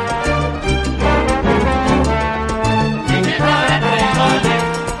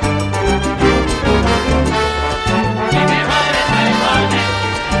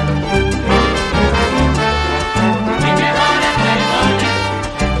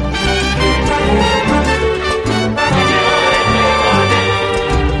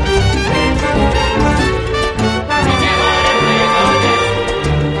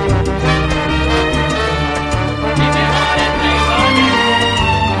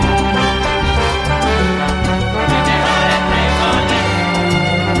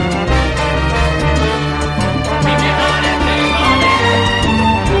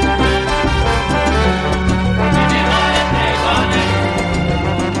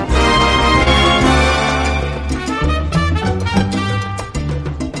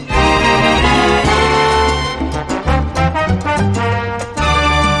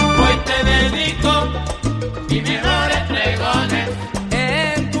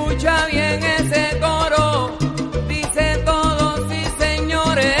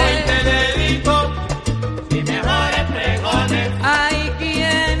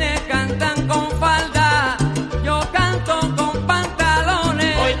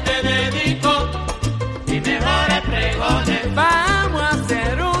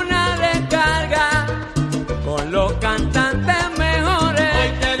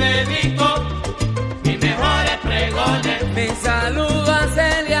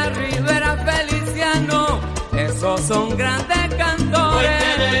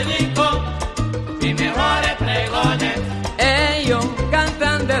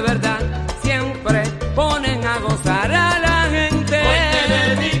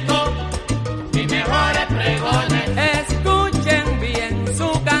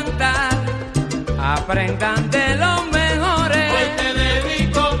aprendan de lo